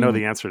 We want to know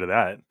the answer to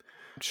that.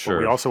 Sure.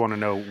 But we also want to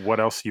know what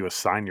else you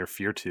assign your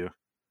fear to.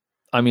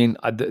 I mean,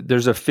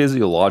 there's a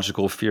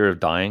physiological fear of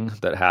dying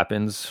that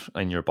happens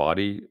in your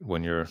body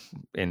when you're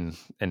in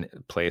a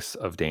place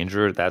of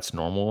danger. That's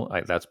normal.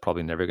 That's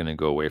probably never going to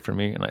go away from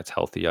me, and it's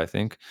healthy, I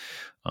think.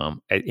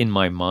 In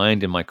my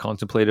mind, in my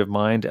contemplative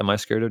mind, am I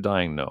scared of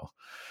dying? No.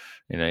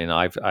 You know, and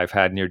I've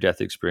had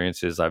near-death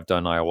experiences. I've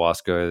done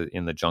ayahuasca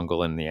in the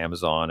jungle in the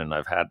Amazon, and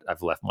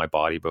I've left my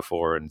body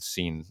before and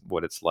seen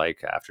what it's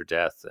like after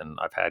death. And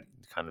I've had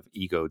kind of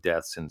ego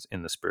deaths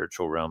in the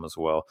spiritual realm as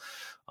well.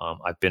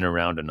 I've been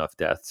around enough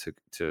death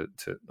to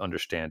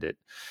understand it.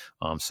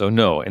 So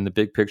no, in the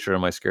big picture,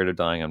 am I scared of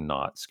dying? I'm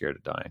not scared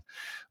of dying.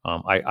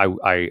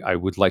 I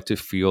would like to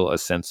feel a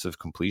sense of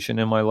completion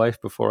in my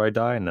life before I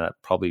die, and that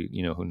probably,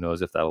 who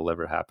knows if that'll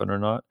ever happen or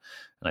not.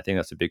 And I think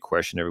that's a big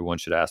question everyone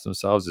should ask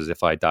themselves: is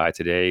if I die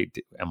today,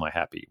 am I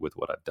happy with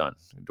what I've done?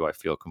 Do I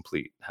feel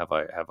complete?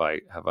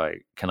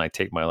 Can I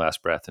take my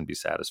last breath and be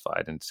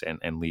satisfied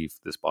and leave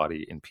this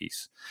body in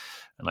peace?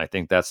 And I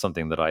think that's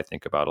something that I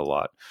think about a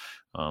lot.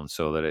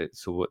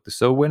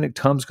 So when it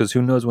comes, because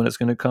who knows when it's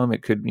going to come?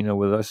 It could,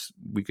 with us,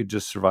 we could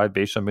just survive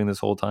base jumping this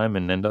whole time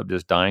and end up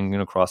just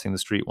dying, crossing the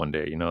street one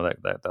day.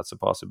 That's a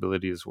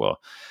possibility as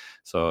well.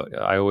 So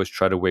I always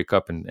try to wake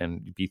up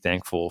and be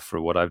thankful for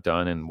what I've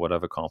done and what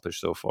I've accomplished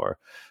so far,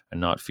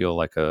 and not feel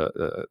like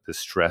the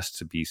stress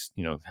to be,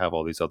 have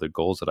all these other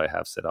goals that I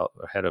have set out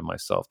ahead of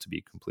myself to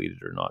be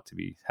completed or not to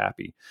be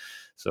happy.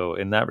 So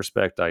in that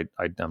respect,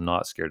 I'm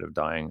not scared of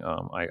dying.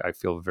 I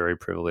feel very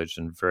privileged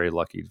and very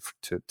lucky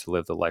to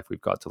live the life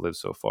we've got to live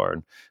so far,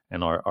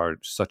 and are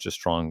such a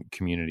strong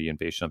community in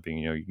base jumping.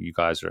 You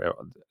guys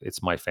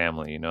it's my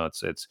family.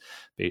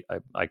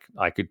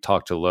 I could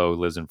talk to Lo,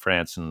 who lives in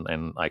France,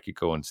 and I could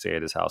go and stay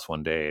at his house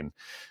one day, and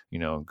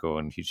go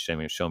and he'd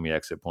show me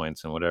exit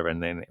points and whatever,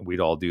 and then we'd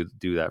all do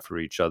that for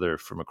each other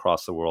from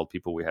across the world,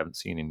 people we haven't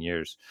seen in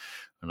years.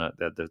 And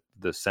that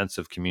the sense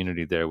of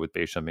community there with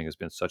base jumping has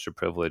been such a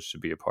privilege to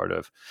be a part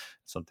of.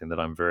 Something that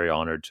I'm very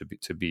honored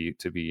to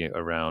be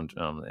around.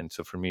 And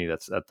so for me,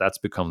 that's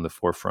become the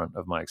forefront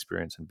of my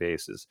experience in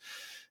base is,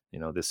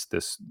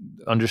 this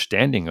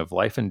understanding of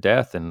life and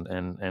death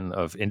and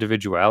of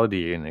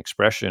individuality and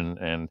expression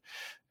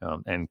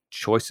and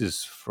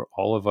choices for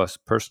all of us,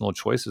 personal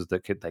choices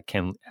that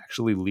can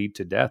actually lead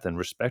to death, and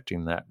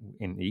respecting that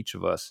in each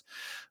of us,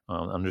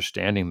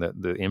 understanding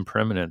the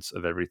impermanence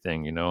of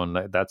everything, and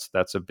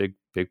that's a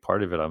big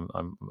part of it. I'm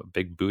a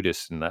big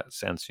Buddhist in that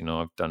sense.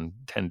 I've done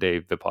 10-day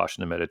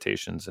Vipassana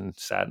meditations and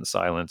sat in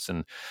silence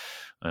and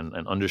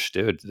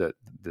understood that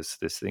this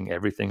thing,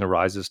 everything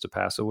arises to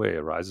pass away.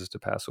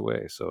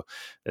 So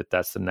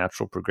that's the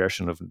natural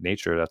progression of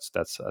nature.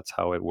 That's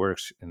how it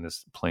works in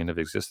this plane of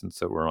existence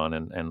that we're on.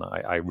 And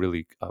I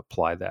really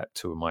apply that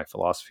to my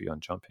philosophy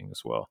on jumping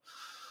as well.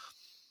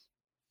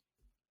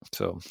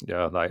 So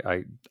yeah,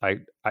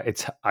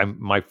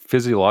 my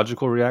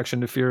physiological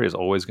reaction to fear is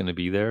always going to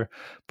be there,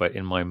 but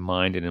in my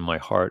mind and in my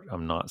heart,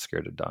 I'm not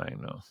scared of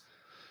dying. No.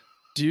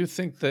 Do you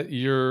think that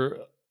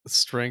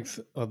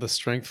the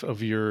strength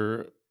of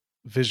your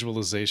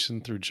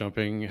visualization through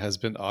jumping has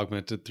been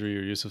augmented through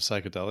your use of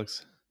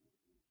psychedelics?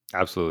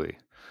 Absolutely.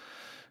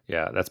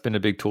 Yeah, that's been a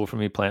big tool for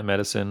me, plant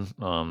medicine.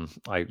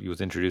 I was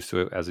introduced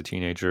to it as a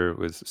teenager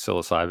with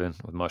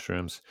psilocybin, with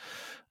mushrooms,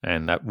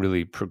 and that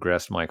really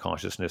progressed my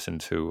consciousness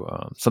into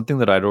something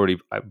that I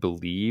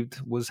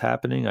believed was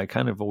happening. I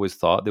kind of always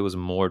thought there was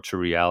more to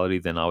reality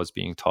than I was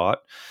being taught.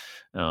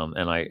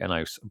 And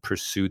I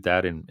pursued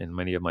that in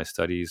many of my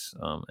studies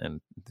and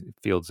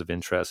fields of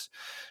interest,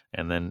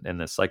 and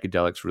the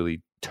psychedelics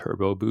really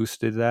turbo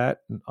boosted that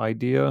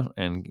idea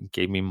and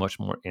gave me much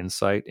more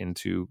insight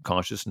into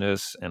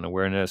consciousness and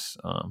awareness.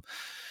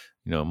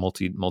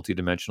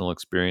 Multi-dimensional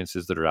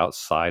experiences that are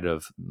outside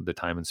of the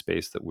time and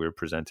space that we're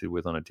presented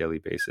with on a daily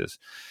basis.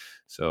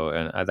 So,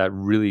 and that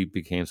really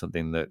became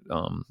something that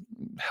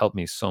helped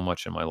me so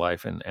much in my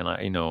life. And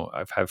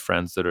I've had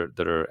friends that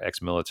are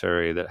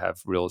ex-military that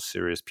have real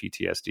serious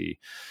PTSD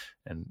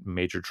and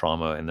major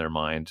trauma in their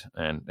mind,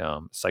 and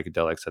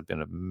psychedelics have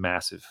been a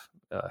massive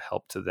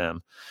help to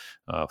them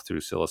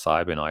through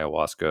psilocybin,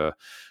 ayahuasca,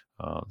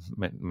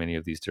 many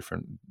of these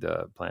different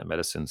plant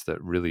medicines that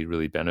really,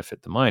 really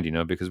benefit the mind,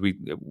 because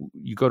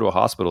you go to a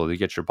hospital to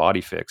get your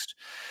body fixed,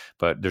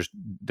 but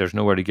there's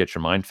nowhere to get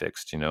your mind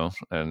fixed,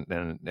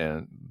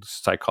 and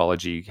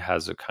psychology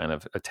has a kind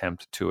of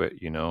attempt to it,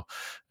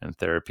 and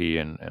therapy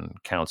and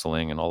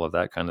counseling and all of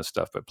that kind of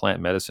stuff. But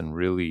plant medicine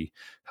really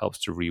helps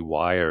to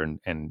rewire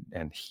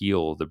and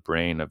heal the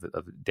brain of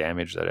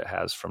damage that it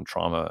has from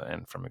trauma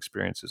and from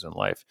experiences in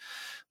life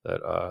that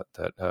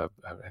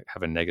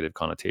have a negative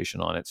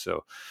connotation on it.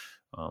 So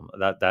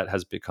that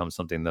has become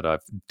something that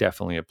I've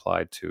definitely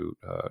applied to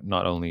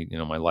not only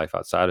my life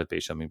outside of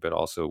base jumping, but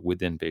also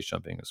within base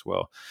jumping as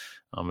well.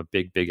 I'm a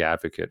big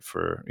advocate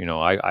for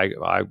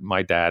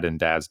my dad and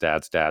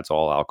dad's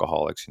all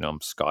alcoholics.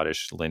 I'm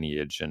Scottish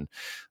lineage, and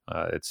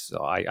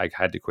I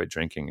had to quit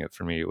drinking.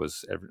 For me, it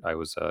was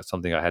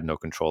something I had no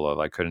control of.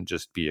 I couldn't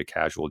just be a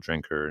casual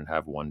drinker and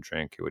have one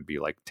drink. It would be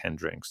like 10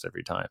 drinks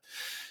every time.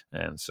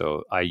 And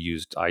so I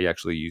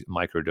actually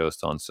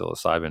microdosed on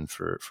psilocybin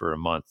for a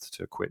month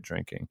to quit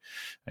drinking,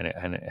 and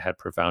it had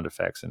profound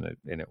effects, and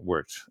it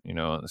worked.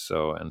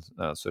 So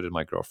did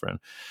my girlfriend.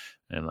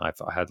 And I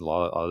had a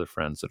lot of other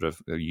friends that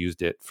have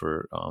used it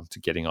for to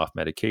getting off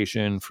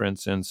medication, for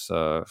instance,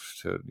 to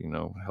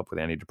help with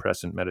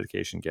antidepressant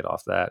medication, get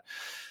off that.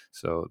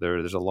 So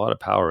there's a lot of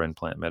power in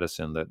plant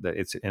medicine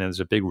and there's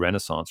a big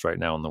renaissance right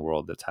now in the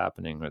world that's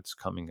happening. It's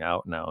coming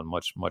out now and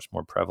much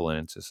more prevalent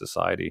into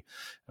society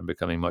and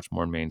becoming much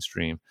more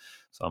mainstream.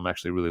 So I'm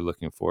actually really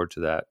looking forward to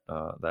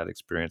that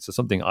experience. So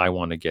something I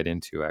want to get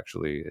into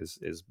actually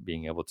is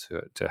being able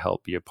to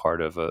help be a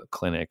part of a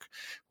clinic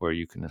where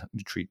you can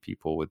treat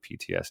people with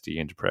PTSD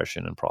and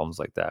depression and problems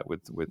like that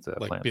with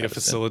like plant be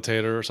medicine. a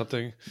facilitator or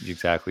something.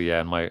 Exactly, yeah.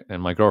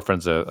 And my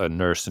girlfriend's a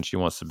nurse, and she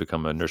wants to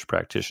become a nurse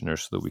practitioner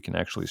so that we can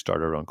actually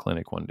start our own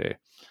clinic one day.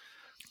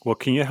 Well,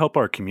 can you help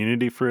our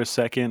community for a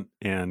second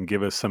and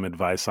give us some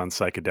advice on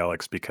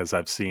psychedelics? Because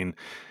I've seen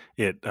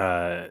it,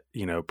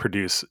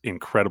 produce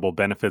incredible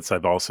benefits.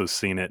 I've also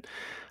seen it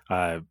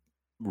uh,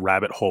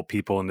 rabbit hole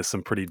people into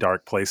some pretty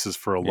dark places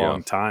for a Yeah.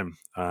 long time.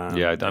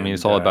 Yeah, I mean,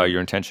 it's all about your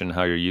intention,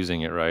 how you're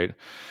using it, right?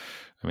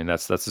 I mean,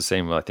 that's the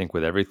same, I think,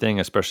 with everything,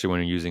 especially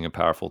when you're using a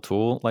powerful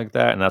tool like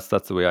that. And that's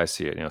the way I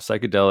see it.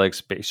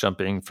 Psychedelics, base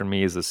jumping for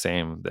me is the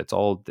same. It's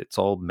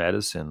all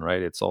medicine,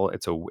 right? It's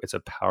a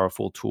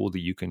powerful tool that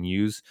you can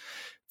use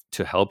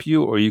to help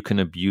you, or you can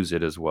abuse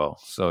it as well.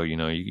 So, you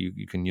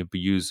can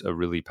use a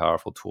really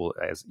powerful tool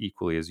as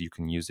equally as you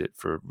can use it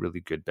for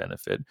really good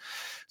benefit.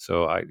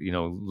 So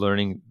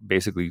learning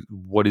basically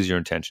what is your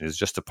intention. Is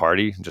just to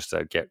party, just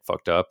to get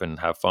fucked up and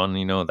have fun.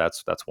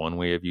 That's one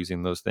way of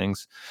using those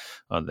things.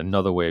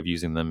 Another way of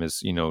using them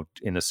is,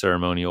 in a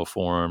ceremonial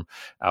form,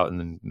 out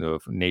in the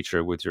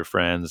nature with your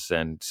friends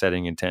and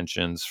setting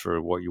intentions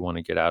for what you want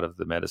to get out of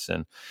the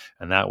medicine.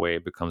 And that way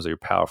it becomes a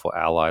powerful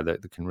ally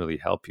that can really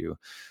help you.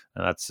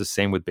 And that's the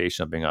same with base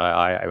jumping.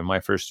 I in my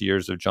first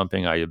years of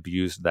jumping, I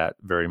abused that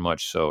very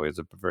much. So it's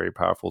a very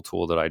powerful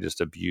tool that I just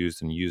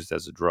abused and used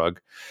as a drug.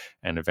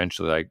 And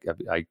eventually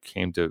I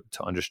came to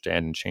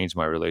understand and change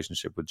my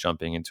relationship with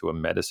jumping into a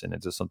medicine,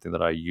 into something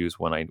that I use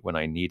when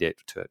I need it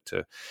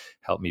to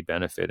help me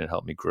benefit and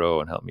help me grow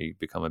and help me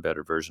become a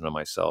better version of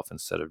myself,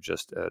 instead of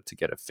just to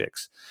get a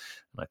fix.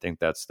 And I think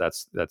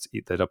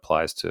that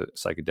applies to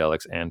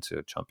psychedelics and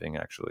to jumping,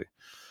 actually.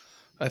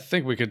 I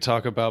think we could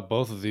talk about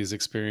both of these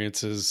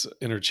experiences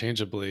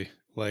interchangeably.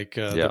 Like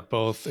Yeah. they're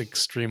both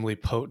extremely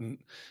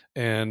potent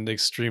and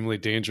extremely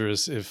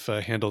dangerous if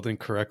handled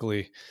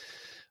incorrectly.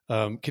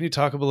 Can you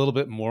talk a little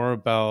bit more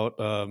about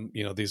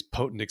these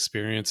potent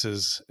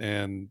experiences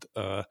and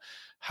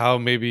how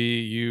maybe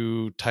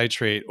you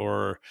titrate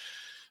or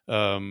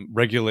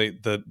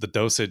regulate the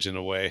dosage in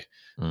a way?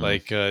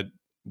 Like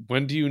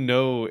when do you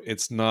know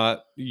it's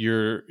not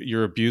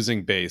you're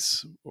abusing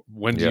base?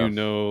 When do Yeah. you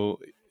know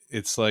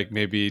it's like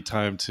maybe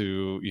time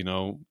to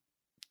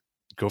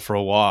go for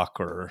a walk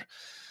or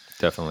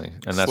Definitely.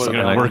 And that's Slow something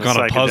down I work on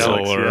a puzzle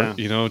psychedelics,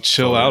 or yeah.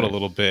 chill out a Totally.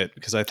 little bit?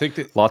 Because I think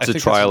that Lots I of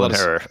think there's a trial lot and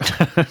of error.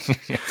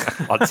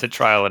 Yeah, lots of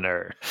trial and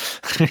error.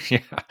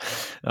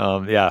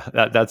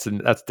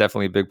 That's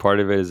definitely a big part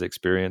of it, is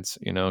experience,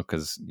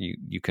 because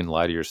you can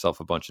lie to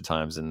yourself a bunch of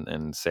times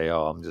and say,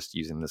 oh, I'm just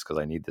using this because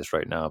I need this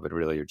right now. But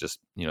really you're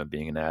just,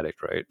 being an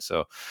addict, right?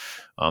 So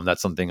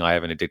that's something. I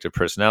have an addictive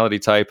personality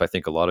type. I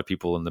think a lot of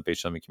people in the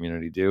base jumping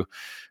community do.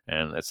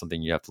 And that's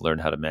something you have to learn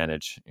how to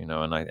manage,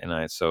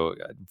 so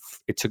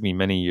it took me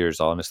many years,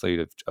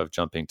 honestly, of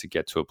jumping to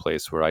get to a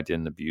place where I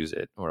didn't abuse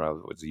it, where I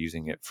was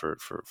using it for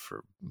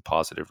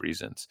positive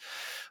reasons.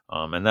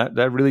 And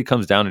that really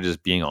comes down to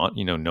just being on,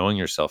 knowing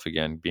yourself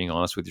again, being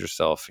honest with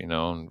yourself,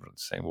 and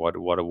saying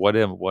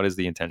what is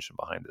the intention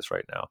behind this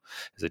right now?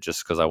 Is it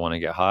just because I want to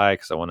get high,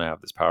 because I want to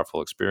have this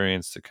powerful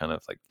experience to kind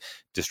of like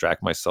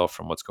distract myself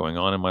from what's going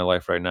on in my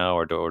life right now,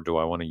 or do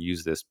I want to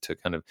use this to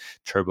kind of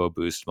turbo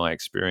boost my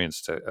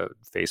experience to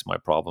face my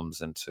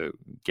problems and to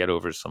get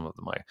over some of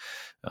my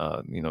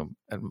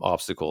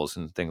obstacles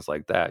and things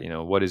like that?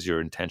 What is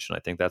your intention? I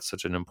think that's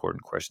such an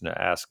important question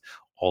to ask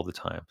all the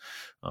time,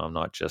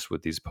 not just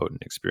with these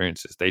potent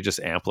experiences. They just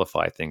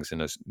amplify things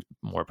in a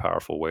more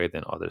powerful way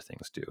than other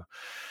things do.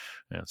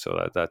 And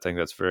so I think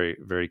that's very,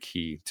 very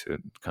key to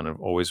kind of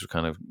always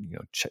kind of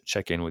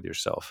check in with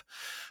yourself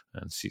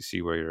and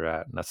see where you're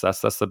at. And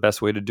that's the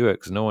best way to do it,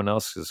 because no one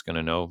else is going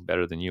to know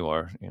better than you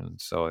are. And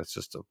so it's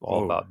just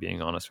all about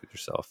being honest with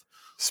yourself.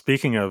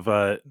 Speaking of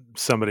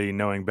somebody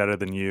knowing better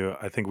than you,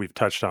 I think we've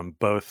touched on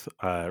both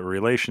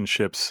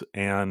relationships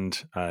and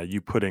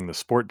you putting the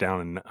sport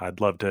down. And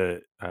I'd love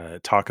to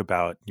talk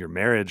about your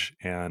marriage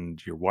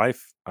and your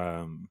wife,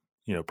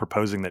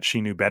 proposing that she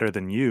knew better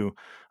than you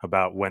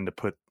about when to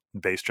put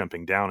base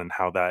jumping down and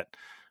how that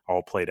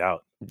all played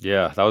out.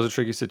 Yeah, that was a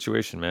tricky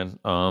situation, man.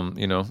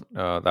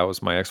 That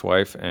was my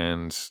ex-wife,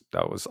 and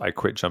I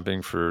quit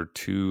jumping for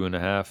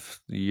 2.5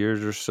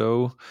 years or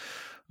so.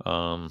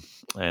 And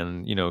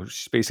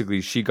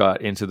she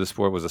got into the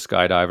sport, was a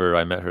skydiver.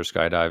 I met her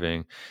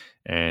skydiving,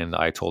 and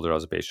I told her I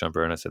was a base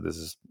jumper, and I said, this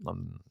is,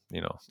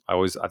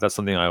 that's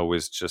something I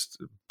always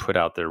just put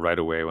out there right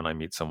away when I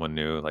meet someone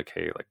new, like,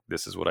 hey, like,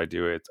 this is what I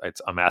do.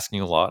 I'm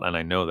asking a lot, and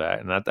I know that.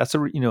 And that's I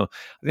think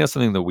that's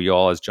something that we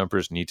all as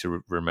jumpers need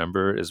to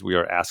remember, is we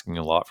are asking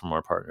a lot from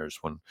our partners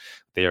when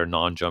they are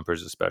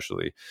non-jumpers,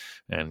 especially.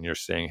 And you're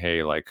saying,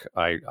 hey, like,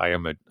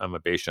 I'm a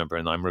base jumper,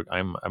 and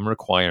I'm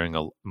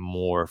requiring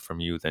more from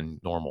you than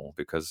normal,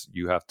 because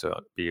you have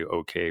to be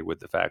okay with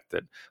the fact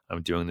that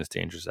I'm doing this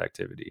dangerous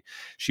activity.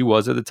 She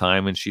was at the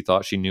time, and she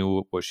thought she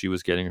knew what she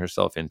was getting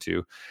herself into.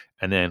 into.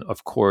 And then,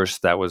 of course,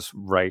 that was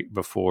right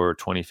before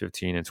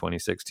 2015 and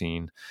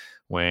 2016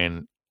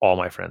 when all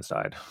my friends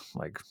died.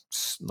 Like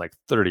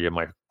 30 of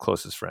my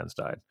closest friends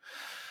died.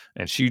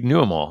 And she knew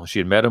them all. She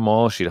had met them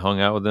all. She'd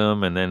hung out with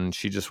them. And then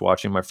she just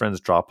watching my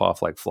friends drop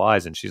off like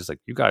flies. And she's like,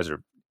 you guys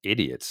are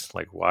idiots.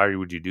 Like, why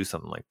would you do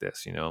something like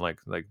this?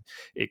 Like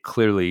it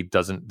clearly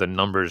doesn't, the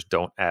numbers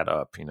don't add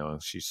up.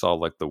 She saw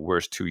like the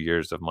worst 2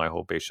 years of my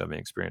whole base jumping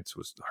experience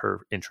was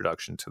her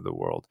introduction to the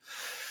world.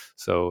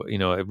 So,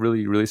 it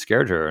really, really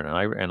scared her.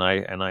 And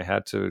I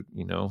had to,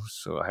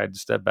 so I had to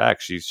step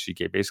back. She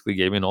basically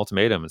gave me an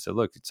ultimatum and said,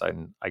 look,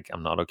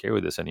 I'm not okay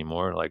with this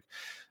anymore. Like,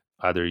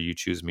 either you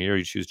choose me or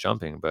you choose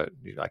jumping, but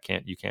you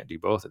can't do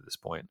both at this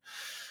point.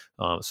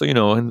 So,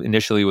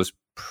 initially was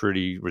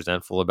pretty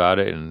resentful about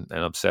it and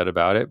upset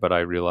about it, but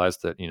I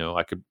realized that,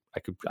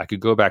 I could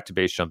go back to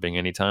base jumping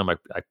anytime. I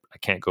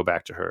can't go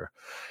back to her.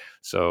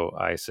 So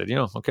I said,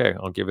 okay,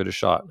 I'll give it a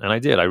shot. And I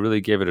did. I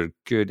really gave it a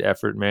good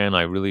effort, man.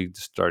 I really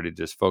started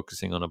just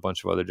focusing on a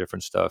bunch of other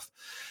different stuff.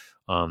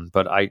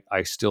 But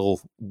I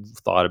still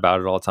thought about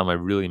it all the time. I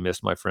really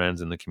missed my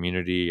friends and the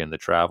community and the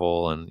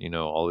travel and,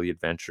 all the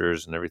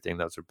adventures and everything.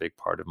 That's a big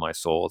part of my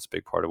soul. It's a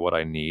big part of what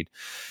I need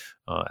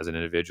as an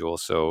individual.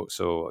 So,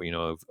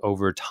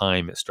 over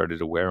time, it started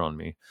to wear on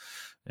me.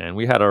 And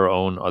we had our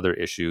own other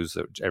issues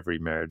that every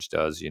marriage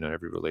does,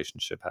 every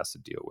relationship has to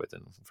deal with,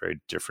 and very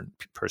different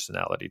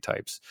personality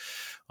types.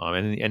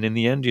 And in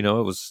the end, it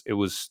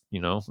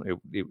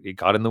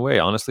got in the way.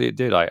 Honestly, it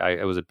did.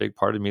 It was a big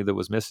part of me that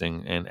was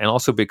missing. And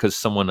also because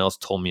someone else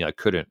told me I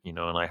couldn't, and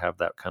I have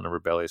that kind of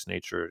rebellious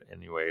nature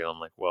anyway. I'm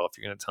like, well, if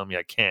you're going to tell me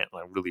I can't,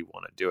 I really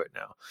want to do it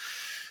now.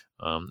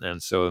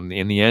 And so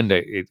in the end,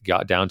 it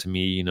got down to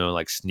me,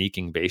 like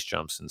sneaking base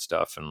jumps and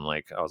stuff. And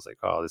like, I was like,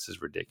 oh, this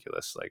is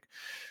ridiculous. Like,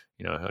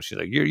 she's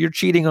like, you're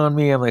cheating on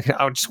me. I'm like,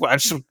 I'm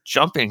just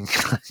jumping.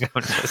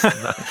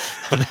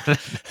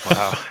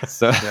 Wow.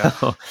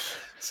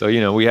 So,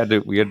 we had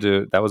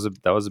to, that was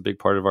a big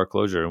part of our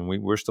closure, and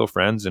we're still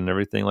friends and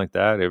everything like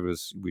that.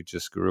 We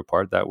just grew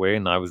apart that way.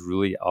 And I was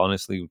really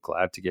honestly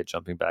glad to get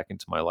jumping back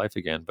into my life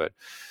again. But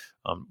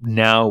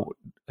now,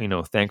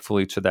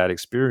 thankfully to that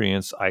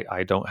experience,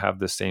 I don't have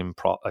the same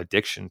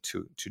addiction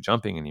to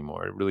jumping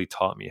anymore. It really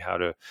taught me how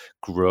to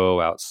grow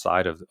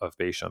outside of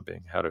base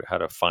jumping, how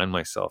to find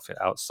myself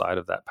outside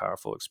of that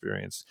powerful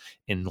experience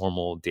in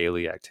normal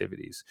daily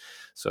activities.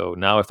 So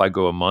now if I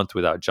go a month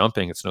without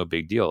jumping, it's no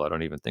big deal. I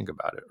don't even think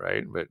about it,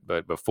 right?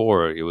 But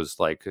before, it was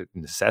like a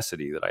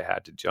necessity that I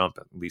had to jump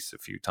at least a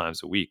few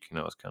times a week,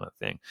 this kind of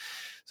thing.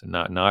 So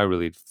now I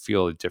really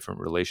feel a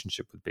different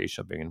relationship with base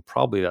jumping, and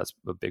probably that's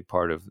a big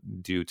part of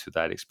due to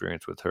that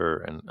experience with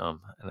her and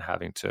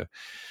having to,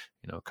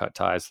 cut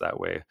ties that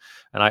way.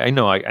 And I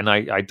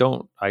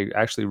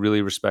actually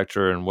really respect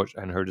her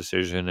and her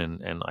decision,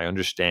 and I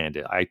understand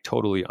it. I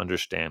totally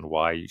understand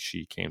why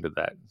she came to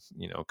that,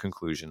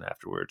 conclusion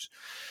afterwards.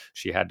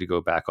 She had to go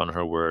back on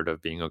her word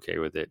of being okay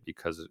with it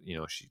because,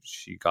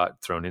 she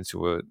got thrown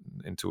into a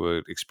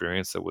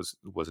experience that was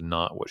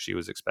not what she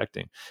was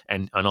expecting.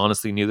 And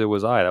honestly, neither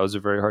was I. That was a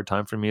very hard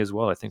time for me as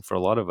well. I think for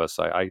a lot of us,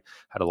 I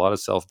had a lot of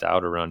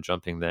self-doubt around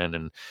jumping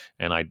then,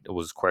 and I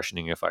was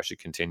questioning if I should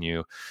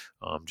continue,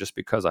 just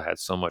because I had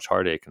so much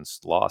heartache and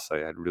loss. I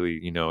had really,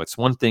 it's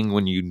one thing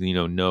when you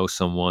know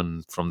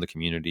someone from the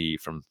community,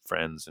 from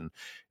friends, and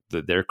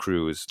their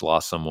crew has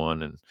lost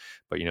someone,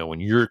 but when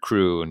your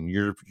crew and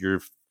your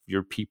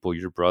people,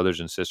 your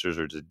brothers and sisters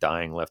are just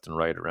dying left and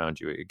right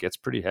around you, it gets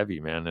pretty heavy,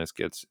 man. It's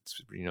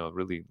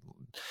really,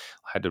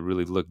 I had to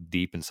really look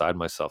deep inside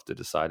myself to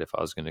decide if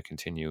I was going to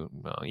continue,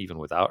 even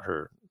without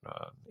her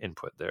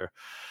input there.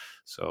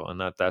 So,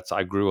 and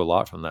I grew a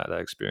lot from that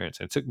experience.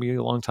 And it took me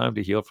a long time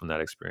to heal from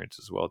that experience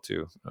as well,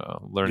 too.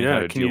 Learning how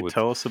to deal with. Can you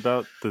tell us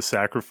about the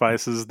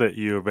sacrifices that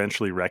you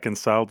eventually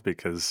reconciled?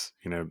 Because,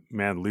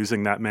 man,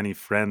 losing that many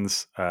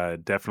friends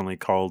definitely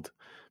called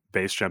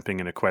base jumping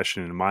into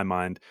question in my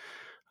mind.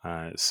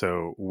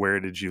 So where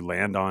did you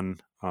land on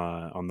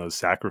those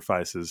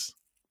sacrifices?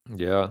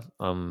 Yeah.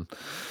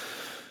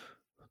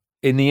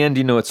 In the end,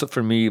 it's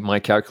for me,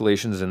 my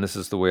calculations, and this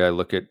is the way I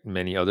look at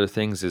many other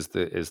things, is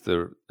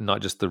the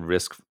not just the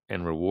risk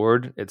and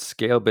reward, it's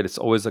scale, but it's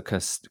always a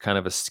kind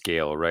of a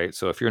scale, right?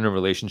 So if you're in a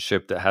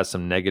relationship that has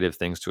some negative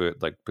things to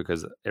it, like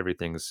because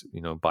everything's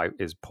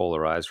is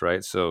polarized,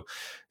 right? So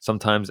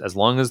sometimes, as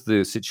long as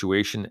the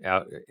situation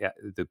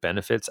the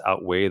benefits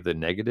outweigh the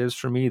negatives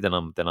for me, then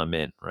I'm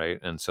in, right?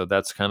 And so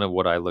that's kind of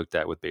what I looked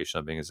at with base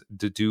jumping, is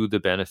do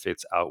the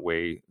benefits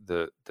outweigh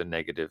the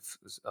negative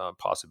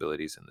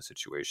possibilities in the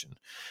situation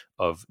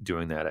of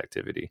doing that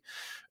activity.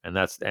 And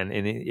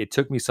it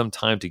took me some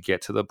time to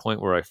get to the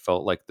point where I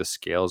felt like the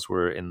scales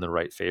were in the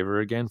right favor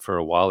again. For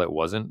a while it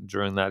wasn't.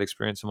 During that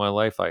experience in my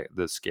life,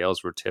 the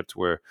scales were tipped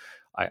where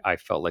I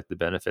felt like the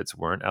benefits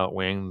weren't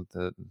outweighing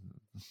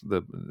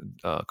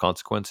the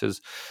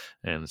consequences.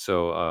 And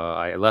so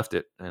I left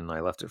it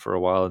for a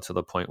while, until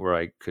the point where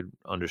I could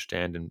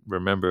understand and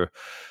remember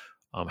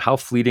how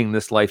fleeting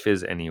this life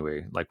is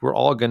anyway. Like, we're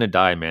all going to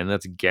die, man.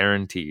 That's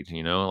guaranteed,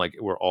 like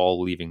we're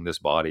all leaving this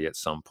body at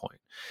some point.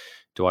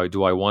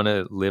 Do I want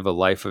to live a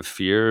life of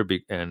fear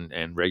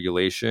and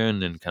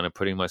regulation and kind of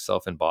putting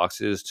myself in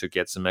boxes to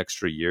get some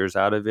extra years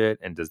out of it?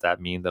 And does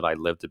that mean that I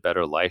lived a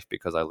better life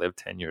because I lived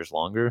 10 years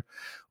longer?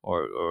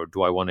 Or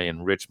do I want to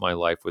enrich my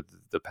life with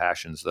the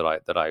passions that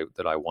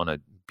I want to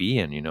be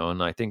in,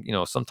 And I think,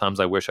 sometimes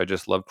I wish I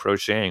just loved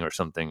crocheting or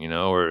something,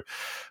 or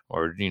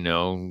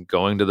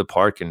going to the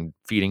park and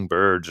feeding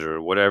birds or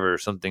whatever,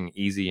 something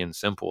easy and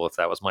simple. If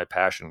that was my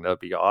passion, that'd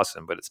be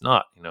awesome, but it's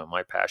not.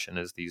 My passion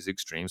is these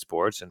extreme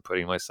sports and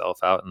putting myself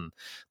out in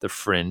the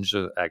fringe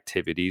of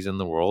activities in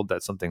the world.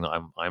 That's something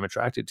that I'm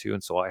attracted to,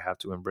 and so I have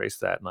to embrace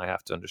that, and I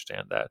have to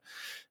understand that.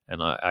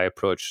 And I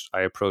approach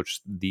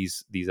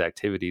these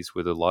activities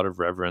with a lot of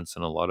reverence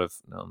and a lot of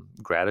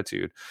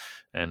gratitude,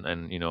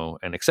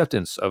 and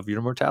acceptance of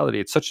your mortality.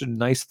 It's such a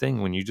nice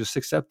thing when you just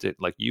accept it.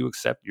 Like, you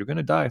accept you're going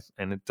to die,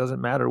 and it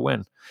doesn't matter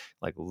when.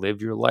 Like,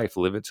 live your life,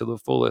 live it to the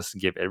fullest,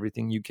 give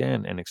everything you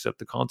can, and accept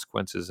the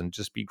consequences, and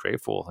just be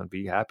grateful and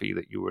be happy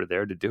that you were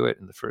there to do it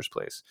in the first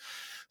place.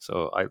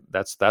 So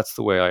that's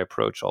the way I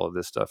approach all of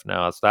this stuff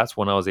now. That's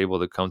when I was able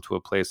to come to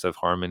a place of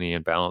harmony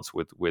and balance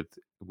with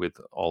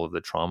all of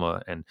the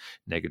trauma and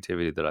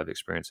negativity that I've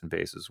experienced in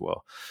base as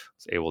well. I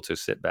was able to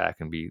sit back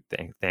and be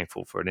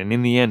thankful for it. And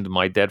in the end,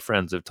 my dead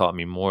friends have taught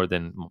me more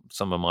than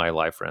some of my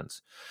live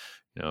friends,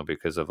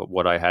 because of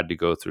what I had to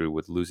go through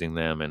with losing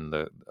them and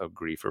the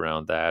grief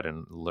around that,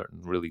 and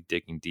really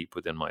digging deep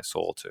within my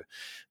soul to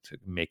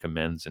make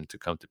amends and to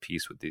come to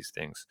peace with these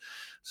things.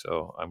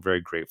 So I'm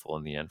very grateful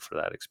in the end for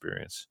that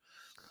experience.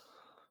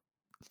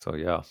 So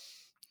yeah.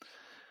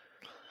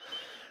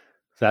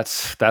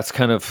 That's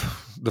kind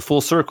of the full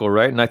circle,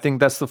 right? And I think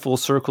that's the full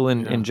circle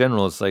in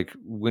general. It's like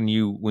when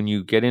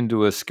you get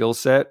into a skill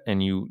set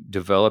and you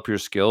develop your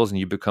skills and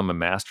you become a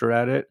master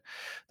at it,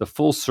 the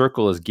full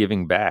circle is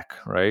giving back,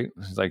 right?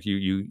 It's like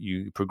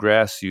you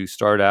progress, you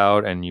start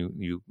out and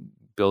you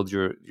build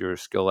your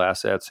skill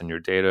assets and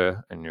your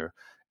data, and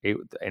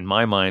in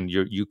my mind,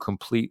 you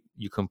complete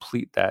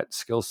that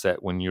skill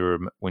set when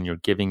you're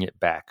giving it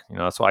back.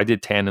 So I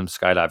did tandem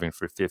skydiving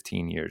for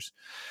 15 years.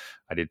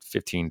 I did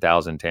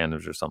 15,000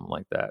 tandems or something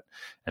like that.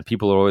 And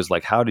people are always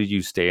like, how did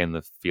you stay in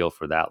the field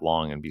for that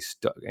long and be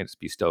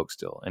stoked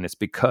still? And it's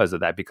because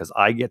of that, because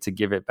I get to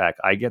give it back.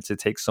 I get to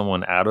take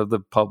someone out of the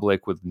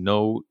public with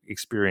no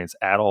experience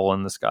at all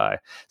in the sky,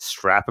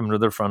 strap them to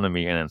the front of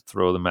me, and then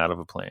throw them out of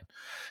a plane.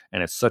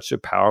 And it's such a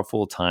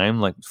powerful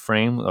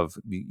frame of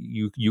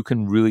you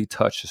can really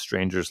touch a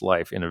stranger's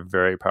life in a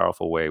very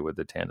powerful way with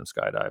the tandem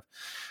skydive.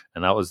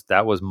 And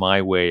that was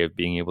my way of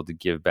being able to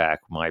give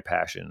back my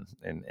passion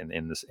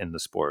in the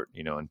sport,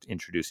 and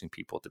introducing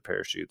people to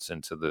parachutes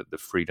and to the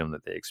freedom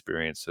that they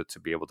experience, so to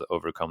be able to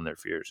overcome their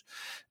fears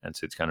and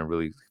to kind of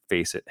really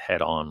face it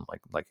head on,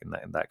 like in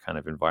that kind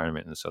of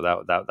environment. And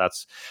so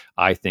that's,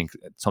 I think,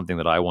 something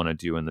that I want to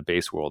do in the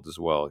base world as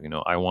well.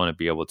 I want to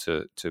be able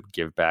to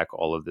give back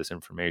all of this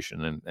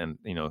information and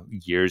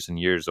years and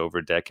years, over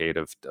a decade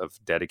of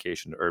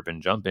dedication to urban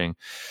jumping.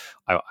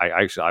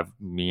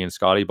 Me and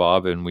Scotty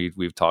Bob, and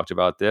we've talked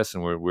about this,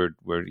 and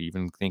we're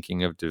even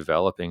thinking of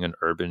developing an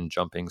urban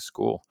jumping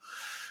school.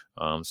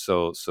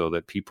 So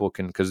that people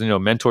can, because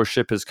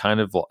mentorship is kind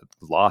of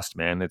lost,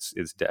 man. It's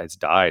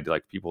died.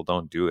 Like, people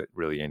don't do it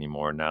really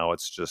anymore. Now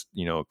it's just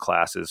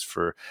classes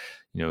for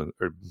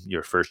or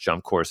your first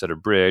jump course at a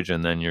bridge,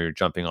 and then you're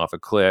jumping off a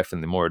cliff,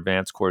 and the more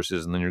advanced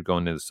courses, and then you're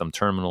going to some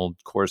terminal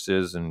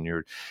courses, and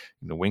your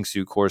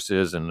wingsuit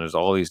courses, and there's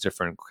all these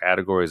different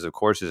categories of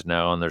courses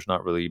now, and there's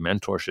not really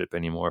mentorship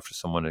anymore for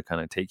someone to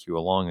kind of take you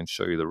along and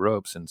show you the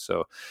ropes. And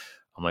so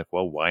I'm like,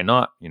 well, why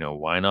not?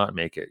 Why not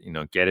make it,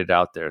 get it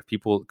out there?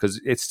 People,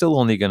 because it's still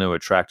only going to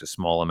attract a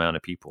small amount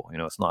of people.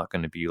 It's not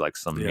going to be like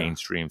some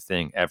mainstream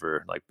thing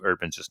ever. Like,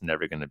 urban's just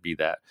never going to be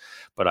that.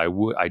 But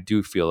I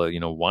do feel that,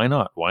 why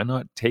not? Why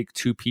not take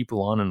 2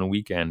 people on in a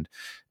weekend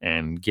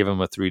and give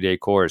them a 3-day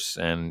course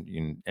and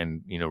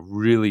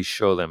really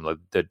show them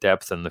the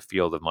depth and the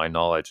field of my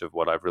knowledge of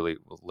what I've really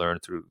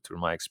learned through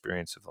my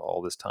experience of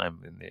all this time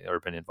in the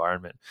urban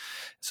environment.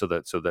 So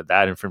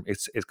that information,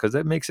 it's because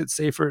it makes it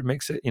safer. It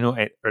makes it,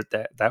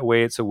 that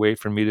way it's a way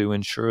for me to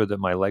ensure that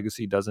my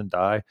legacy doesn't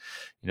die,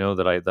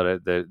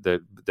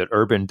 that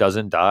urban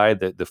doesn't die,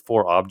 that the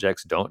 4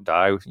 objects don't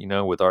die,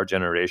 with our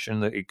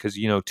generation, because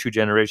 2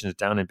 generations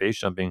down in base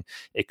jumping,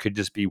 it could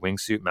just be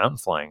wingsuit mountain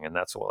flying, and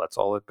that's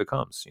all it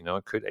becomes.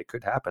 It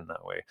could happen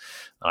that way.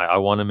 I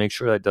want to make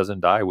sure that doesn't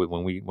die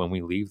when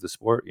we leave the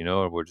sport,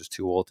 or we're just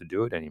too old to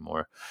do it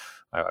anymore.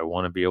 I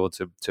want to be able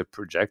to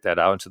project that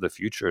out into the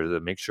future, to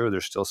make sure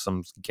there's still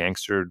some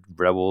gangster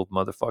rebel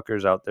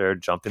motherfuckers out there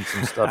jumping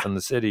some stuff in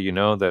the city,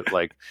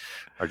 that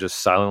are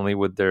just silently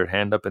with their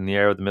hand up in the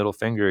air with the middle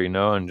finger,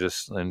 and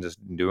just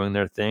doing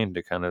their thing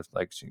to kind of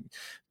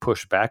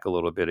push back a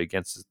little bit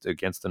against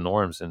the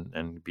norms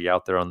and be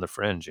out there on the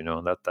fringe,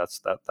 that's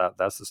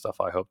the stuff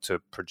I hope to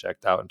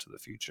project out into the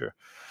future.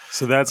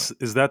 So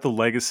is that the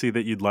legacy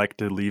that you'd like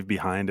to leave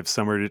behind if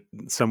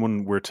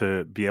someone were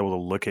to be able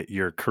to look at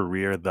your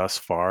career thus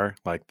far,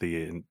 like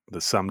the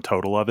sum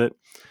total of it.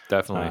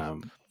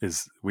 Definitely.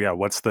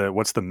 What's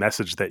the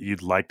message that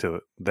you'd like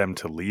them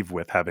to leave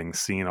with, having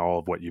seen all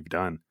of what you've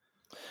done?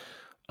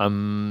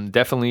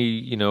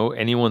 Definitely,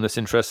 anyone that's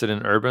interested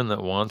in urban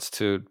that wants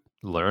to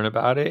learn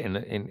about it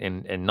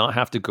and not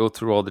have to go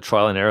through all the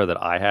trial and error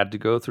that I had to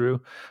go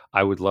through,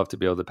 I would love to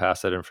be able to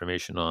pass that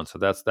information on. So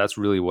that's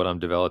really what I'm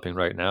developing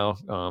right now.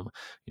 I'm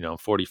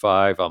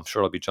 45. I'm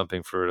sure I'll be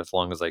jumping for it as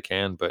long as I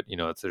can, but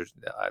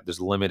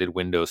there's limited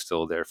window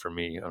still there for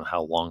me on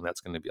how long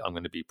that's going to be. I'm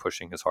going to be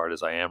pushing as hard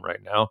as I am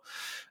right now,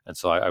 and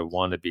so I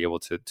want to be able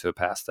to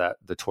pass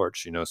the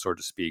torch, so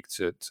to speak,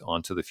 to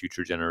onto the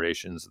future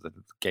generations, the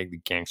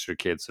gangster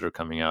kids that are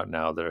coming out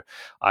now.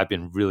 I've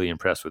been really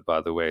impressed with, by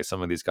the way,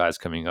 some of these guys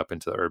coming up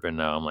into the urban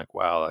now. I'm like,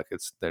 wow, like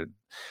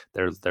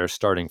they're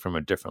starting from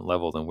a different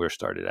level than we're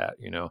started at,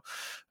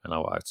 and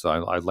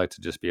I'd like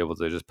to just be able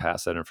to just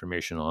pass that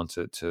information on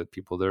to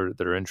people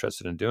that are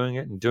interested in doing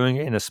it, and doing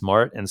it in a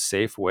smart and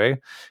safe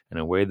way, in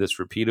a way that's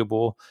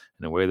repeatable,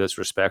 in a way that's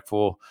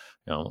respectful.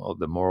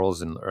 The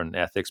morals and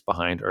ethics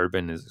behind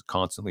urban is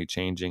constantly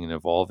changing and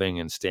evolving,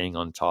 and staying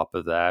on top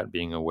of that,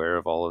 being aware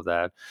of all of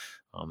that.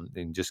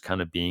 And just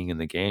kind of being in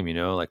the game,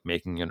 like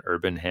making an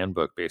urban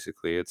handbook.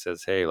 Basically, it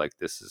says, hey, like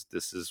this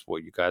is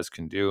what you guys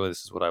can do.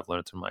 This is what I've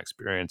learned through my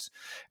experience.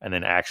 And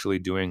then actually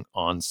doing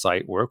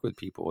on-site work with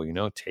people,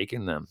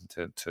 taking them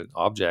to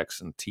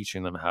objects and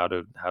teaching them how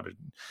to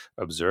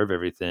observe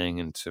everything,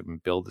 and to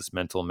build this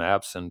mental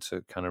maps, and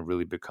to kind of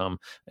really become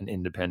an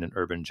independent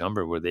urban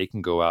jumper where they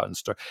can go out and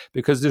start,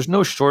 because there's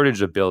no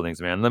shortage of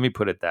buildings, man. Let me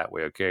put it that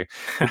way. Okay.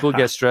 People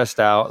get stressed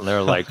out and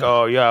they're like,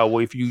 oh yeah, well,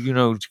 if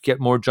you get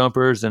more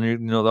jumpers,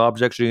 then the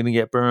objects are going to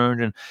get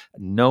burned. And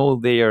no,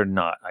 they are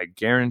not. I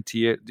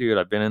guarantee it, dude.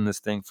 I've been in this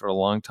thing for a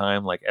long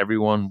time. Like,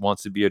 everyone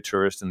wants to be a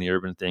tourist in the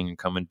urban thing and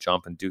come and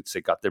jump, and dudes,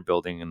 they got their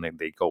building and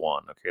they go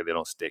on. Okay. They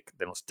don't stick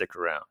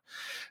around.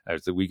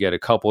 So we get a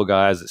couple of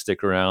guys that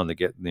stick around, that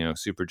get,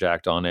 super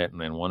jacked on it and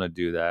then want to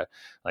do that.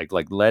 Like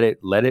let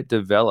it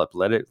develop,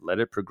 let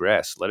it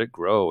progress, let it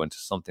grow into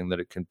something that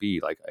it can be.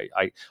 Like,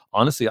 I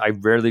honestly, I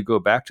rarely go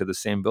back to the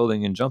same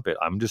building and jump it.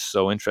 I'm just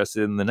so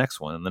interested in the next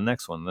one and the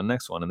next one and the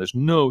next one. And there's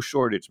no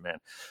shortage, man.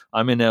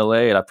 I'm in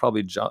LA and I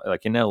probably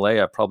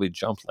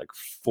jumped like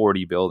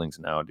 40 buildings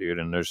now, dude.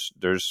 And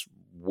there's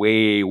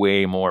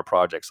way more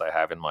projects I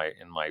have in my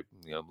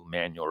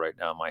manual right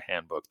now, my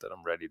handbook, that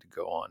I'm ready to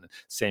go on.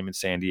 Same in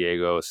San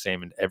Diego,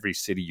 same in every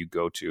city you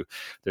go to.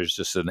 There's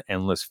just an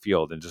endless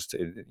field, and just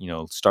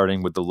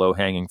starting with the low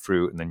hanging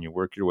fruit, and then you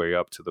work your way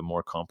up to the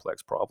more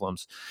complex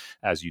problems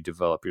as you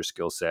develop your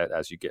skill set,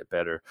 as you get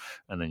better.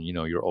 And then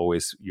you're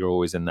always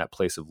in that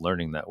place of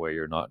learning. That way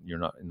you're not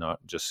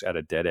just at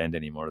a dead end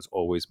anymore. There's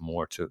always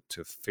more to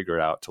figure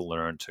out, to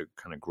learn, to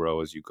kind of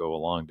grow as you go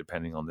along,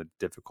 depending on the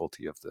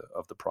difficulty of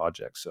the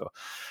project. So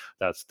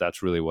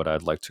that's really what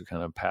I'd like to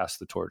kind of pass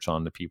the torch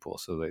on to people,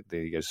 so that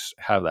they just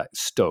have that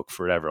stoke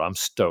forever. I'm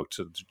so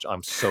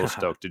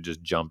stoked to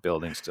just jump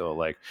buildings still.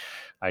 Like,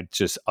 I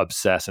just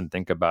obsess and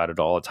think about it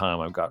all the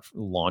time. I've got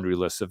laundry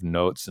lists of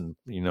notes and,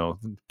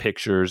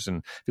 pictures.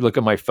 And if you look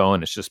at my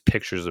phone, it's just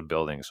pictures of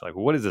buildings. Like,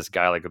 what is this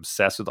guy, like,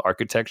 obsessed with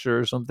architecture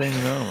or something?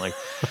 Like,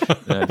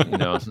 like,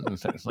 no,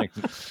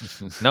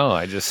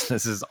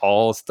 this is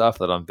all stuff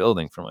that I'm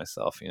building for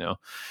myself,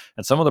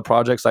 and some of the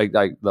projects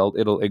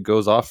it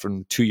goes off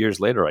from 2 years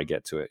later, I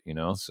get to it,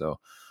 So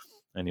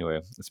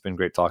anyway, it's been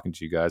great talking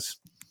to you guys.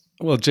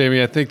 Well,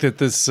 Jamie, I think that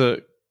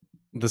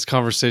this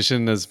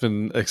conversation has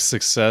been a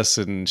success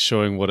in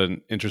showing what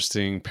an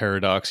interesting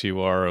paradox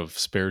you are of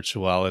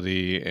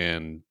spirituality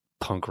and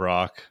punk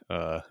rock.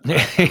 I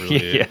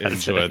really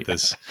enjoyed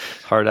this.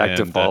 Hard act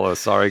to follow.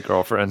 Sorry,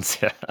 girlfriends.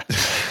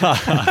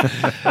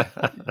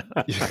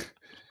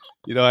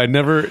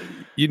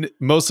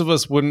 Most of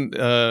us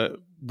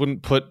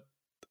wouldn't put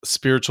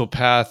spiritual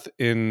path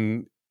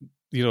in,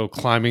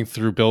 climbing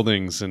through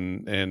buildings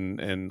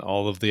and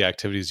all of the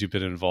activities you've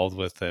been involved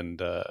with.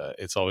 And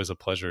it's always a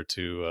pleasure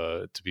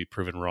to be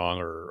proven wrong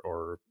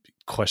or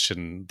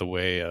question the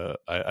way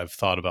I've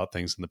thought about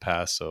things in the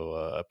past. So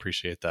I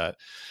appreciate that.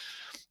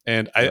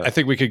 And I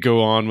think we could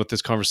go on with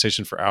this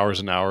conversation for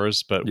hours and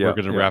hours, but we're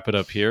going to wrap it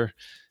up here.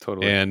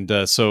 Totally.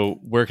 And so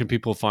where can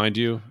people find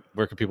you?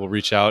 Where can people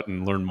reach out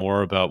and learn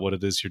more about what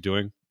it is you're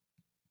doing?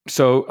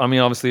 So, I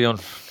mean, obviously on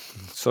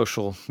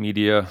social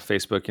media,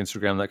 Facebook,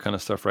 Instagram, that kind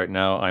of stuff right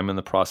now. I'm in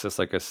the process,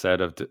 like I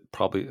said, of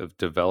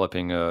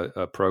developing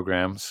a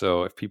program.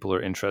 So if people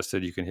are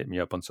interested, you can hit me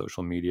up on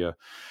social media.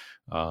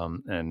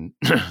 And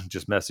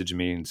just message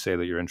me and say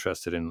that you're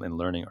interested in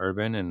learning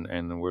urban,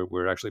 and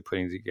we're actually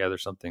putting together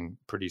something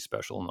pretty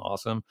special and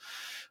awesome.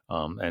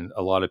 And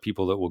a lot of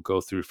people that will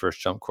go through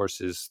first jump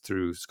courses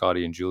through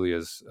Scotty and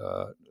Julia's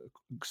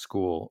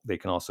school, they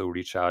can also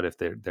reach out if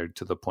they're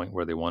to the point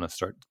where they want to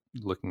start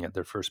looking at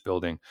their first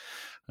building,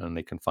 and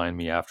they can find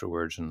me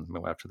afterwards. And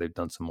after they've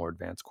done some more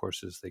advanced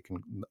courses, they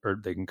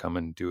can come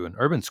and do an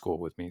urban school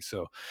with me.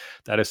 So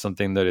that is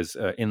something that is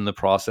in the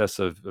process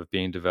of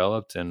being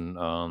developed, and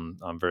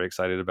I'm very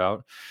excited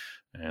about.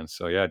 And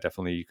so, yeah,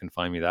 definitely you can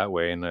find me that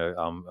way. And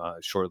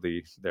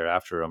shortly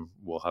thereafter,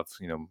 we'll have,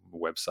 a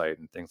website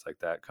and things like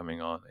that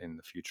coming on in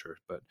the future.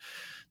 But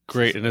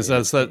great. And as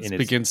that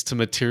begins to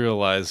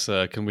materialize,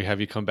 can we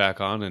have you come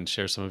back on and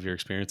share some of your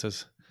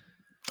experiences?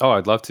 Oh,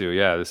 I'd love to.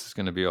 Yeah, this is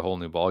going to be a whole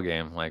new ball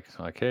game. Like,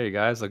 hey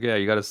guys, yeah,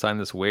 you got to sign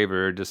this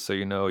waiver just so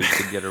you know you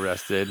could get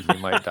arrested, you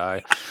might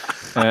die.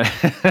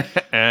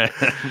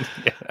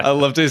 I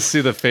love to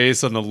see the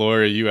face on the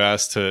lawyer you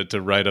asked to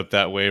write up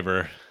that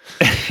waiver.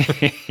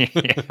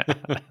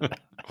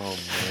 Oh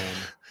man.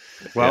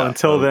 Well,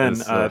 until then,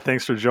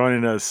 thanks for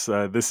joining us.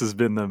 This has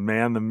been the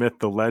man, the myth,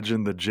 the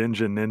legend, the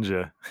Ginger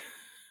Ninja.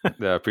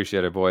 Yeah,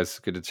 appreciate it, boys.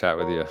 Good to chat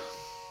with you.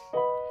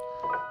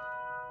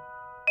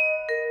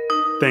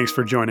 Thanks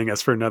for joining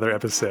us for another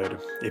episode.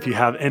 If you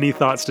have any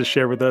thoughts to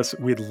share with us,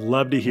 we'd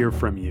love to hear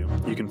from you.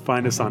 You can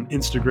find us on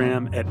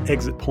Instagram at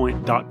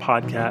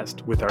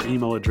exitpoint.podcast with our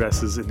email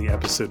addresses in the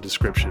episode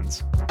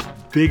descriptions.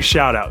 Big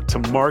shout out to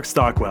Mark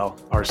Stockwell,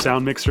 our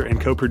sound mixer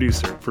and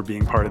co-producer, for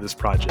being part of this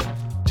project.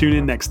 Tune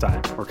in next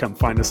time or come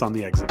find us on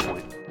the Exit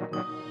Point.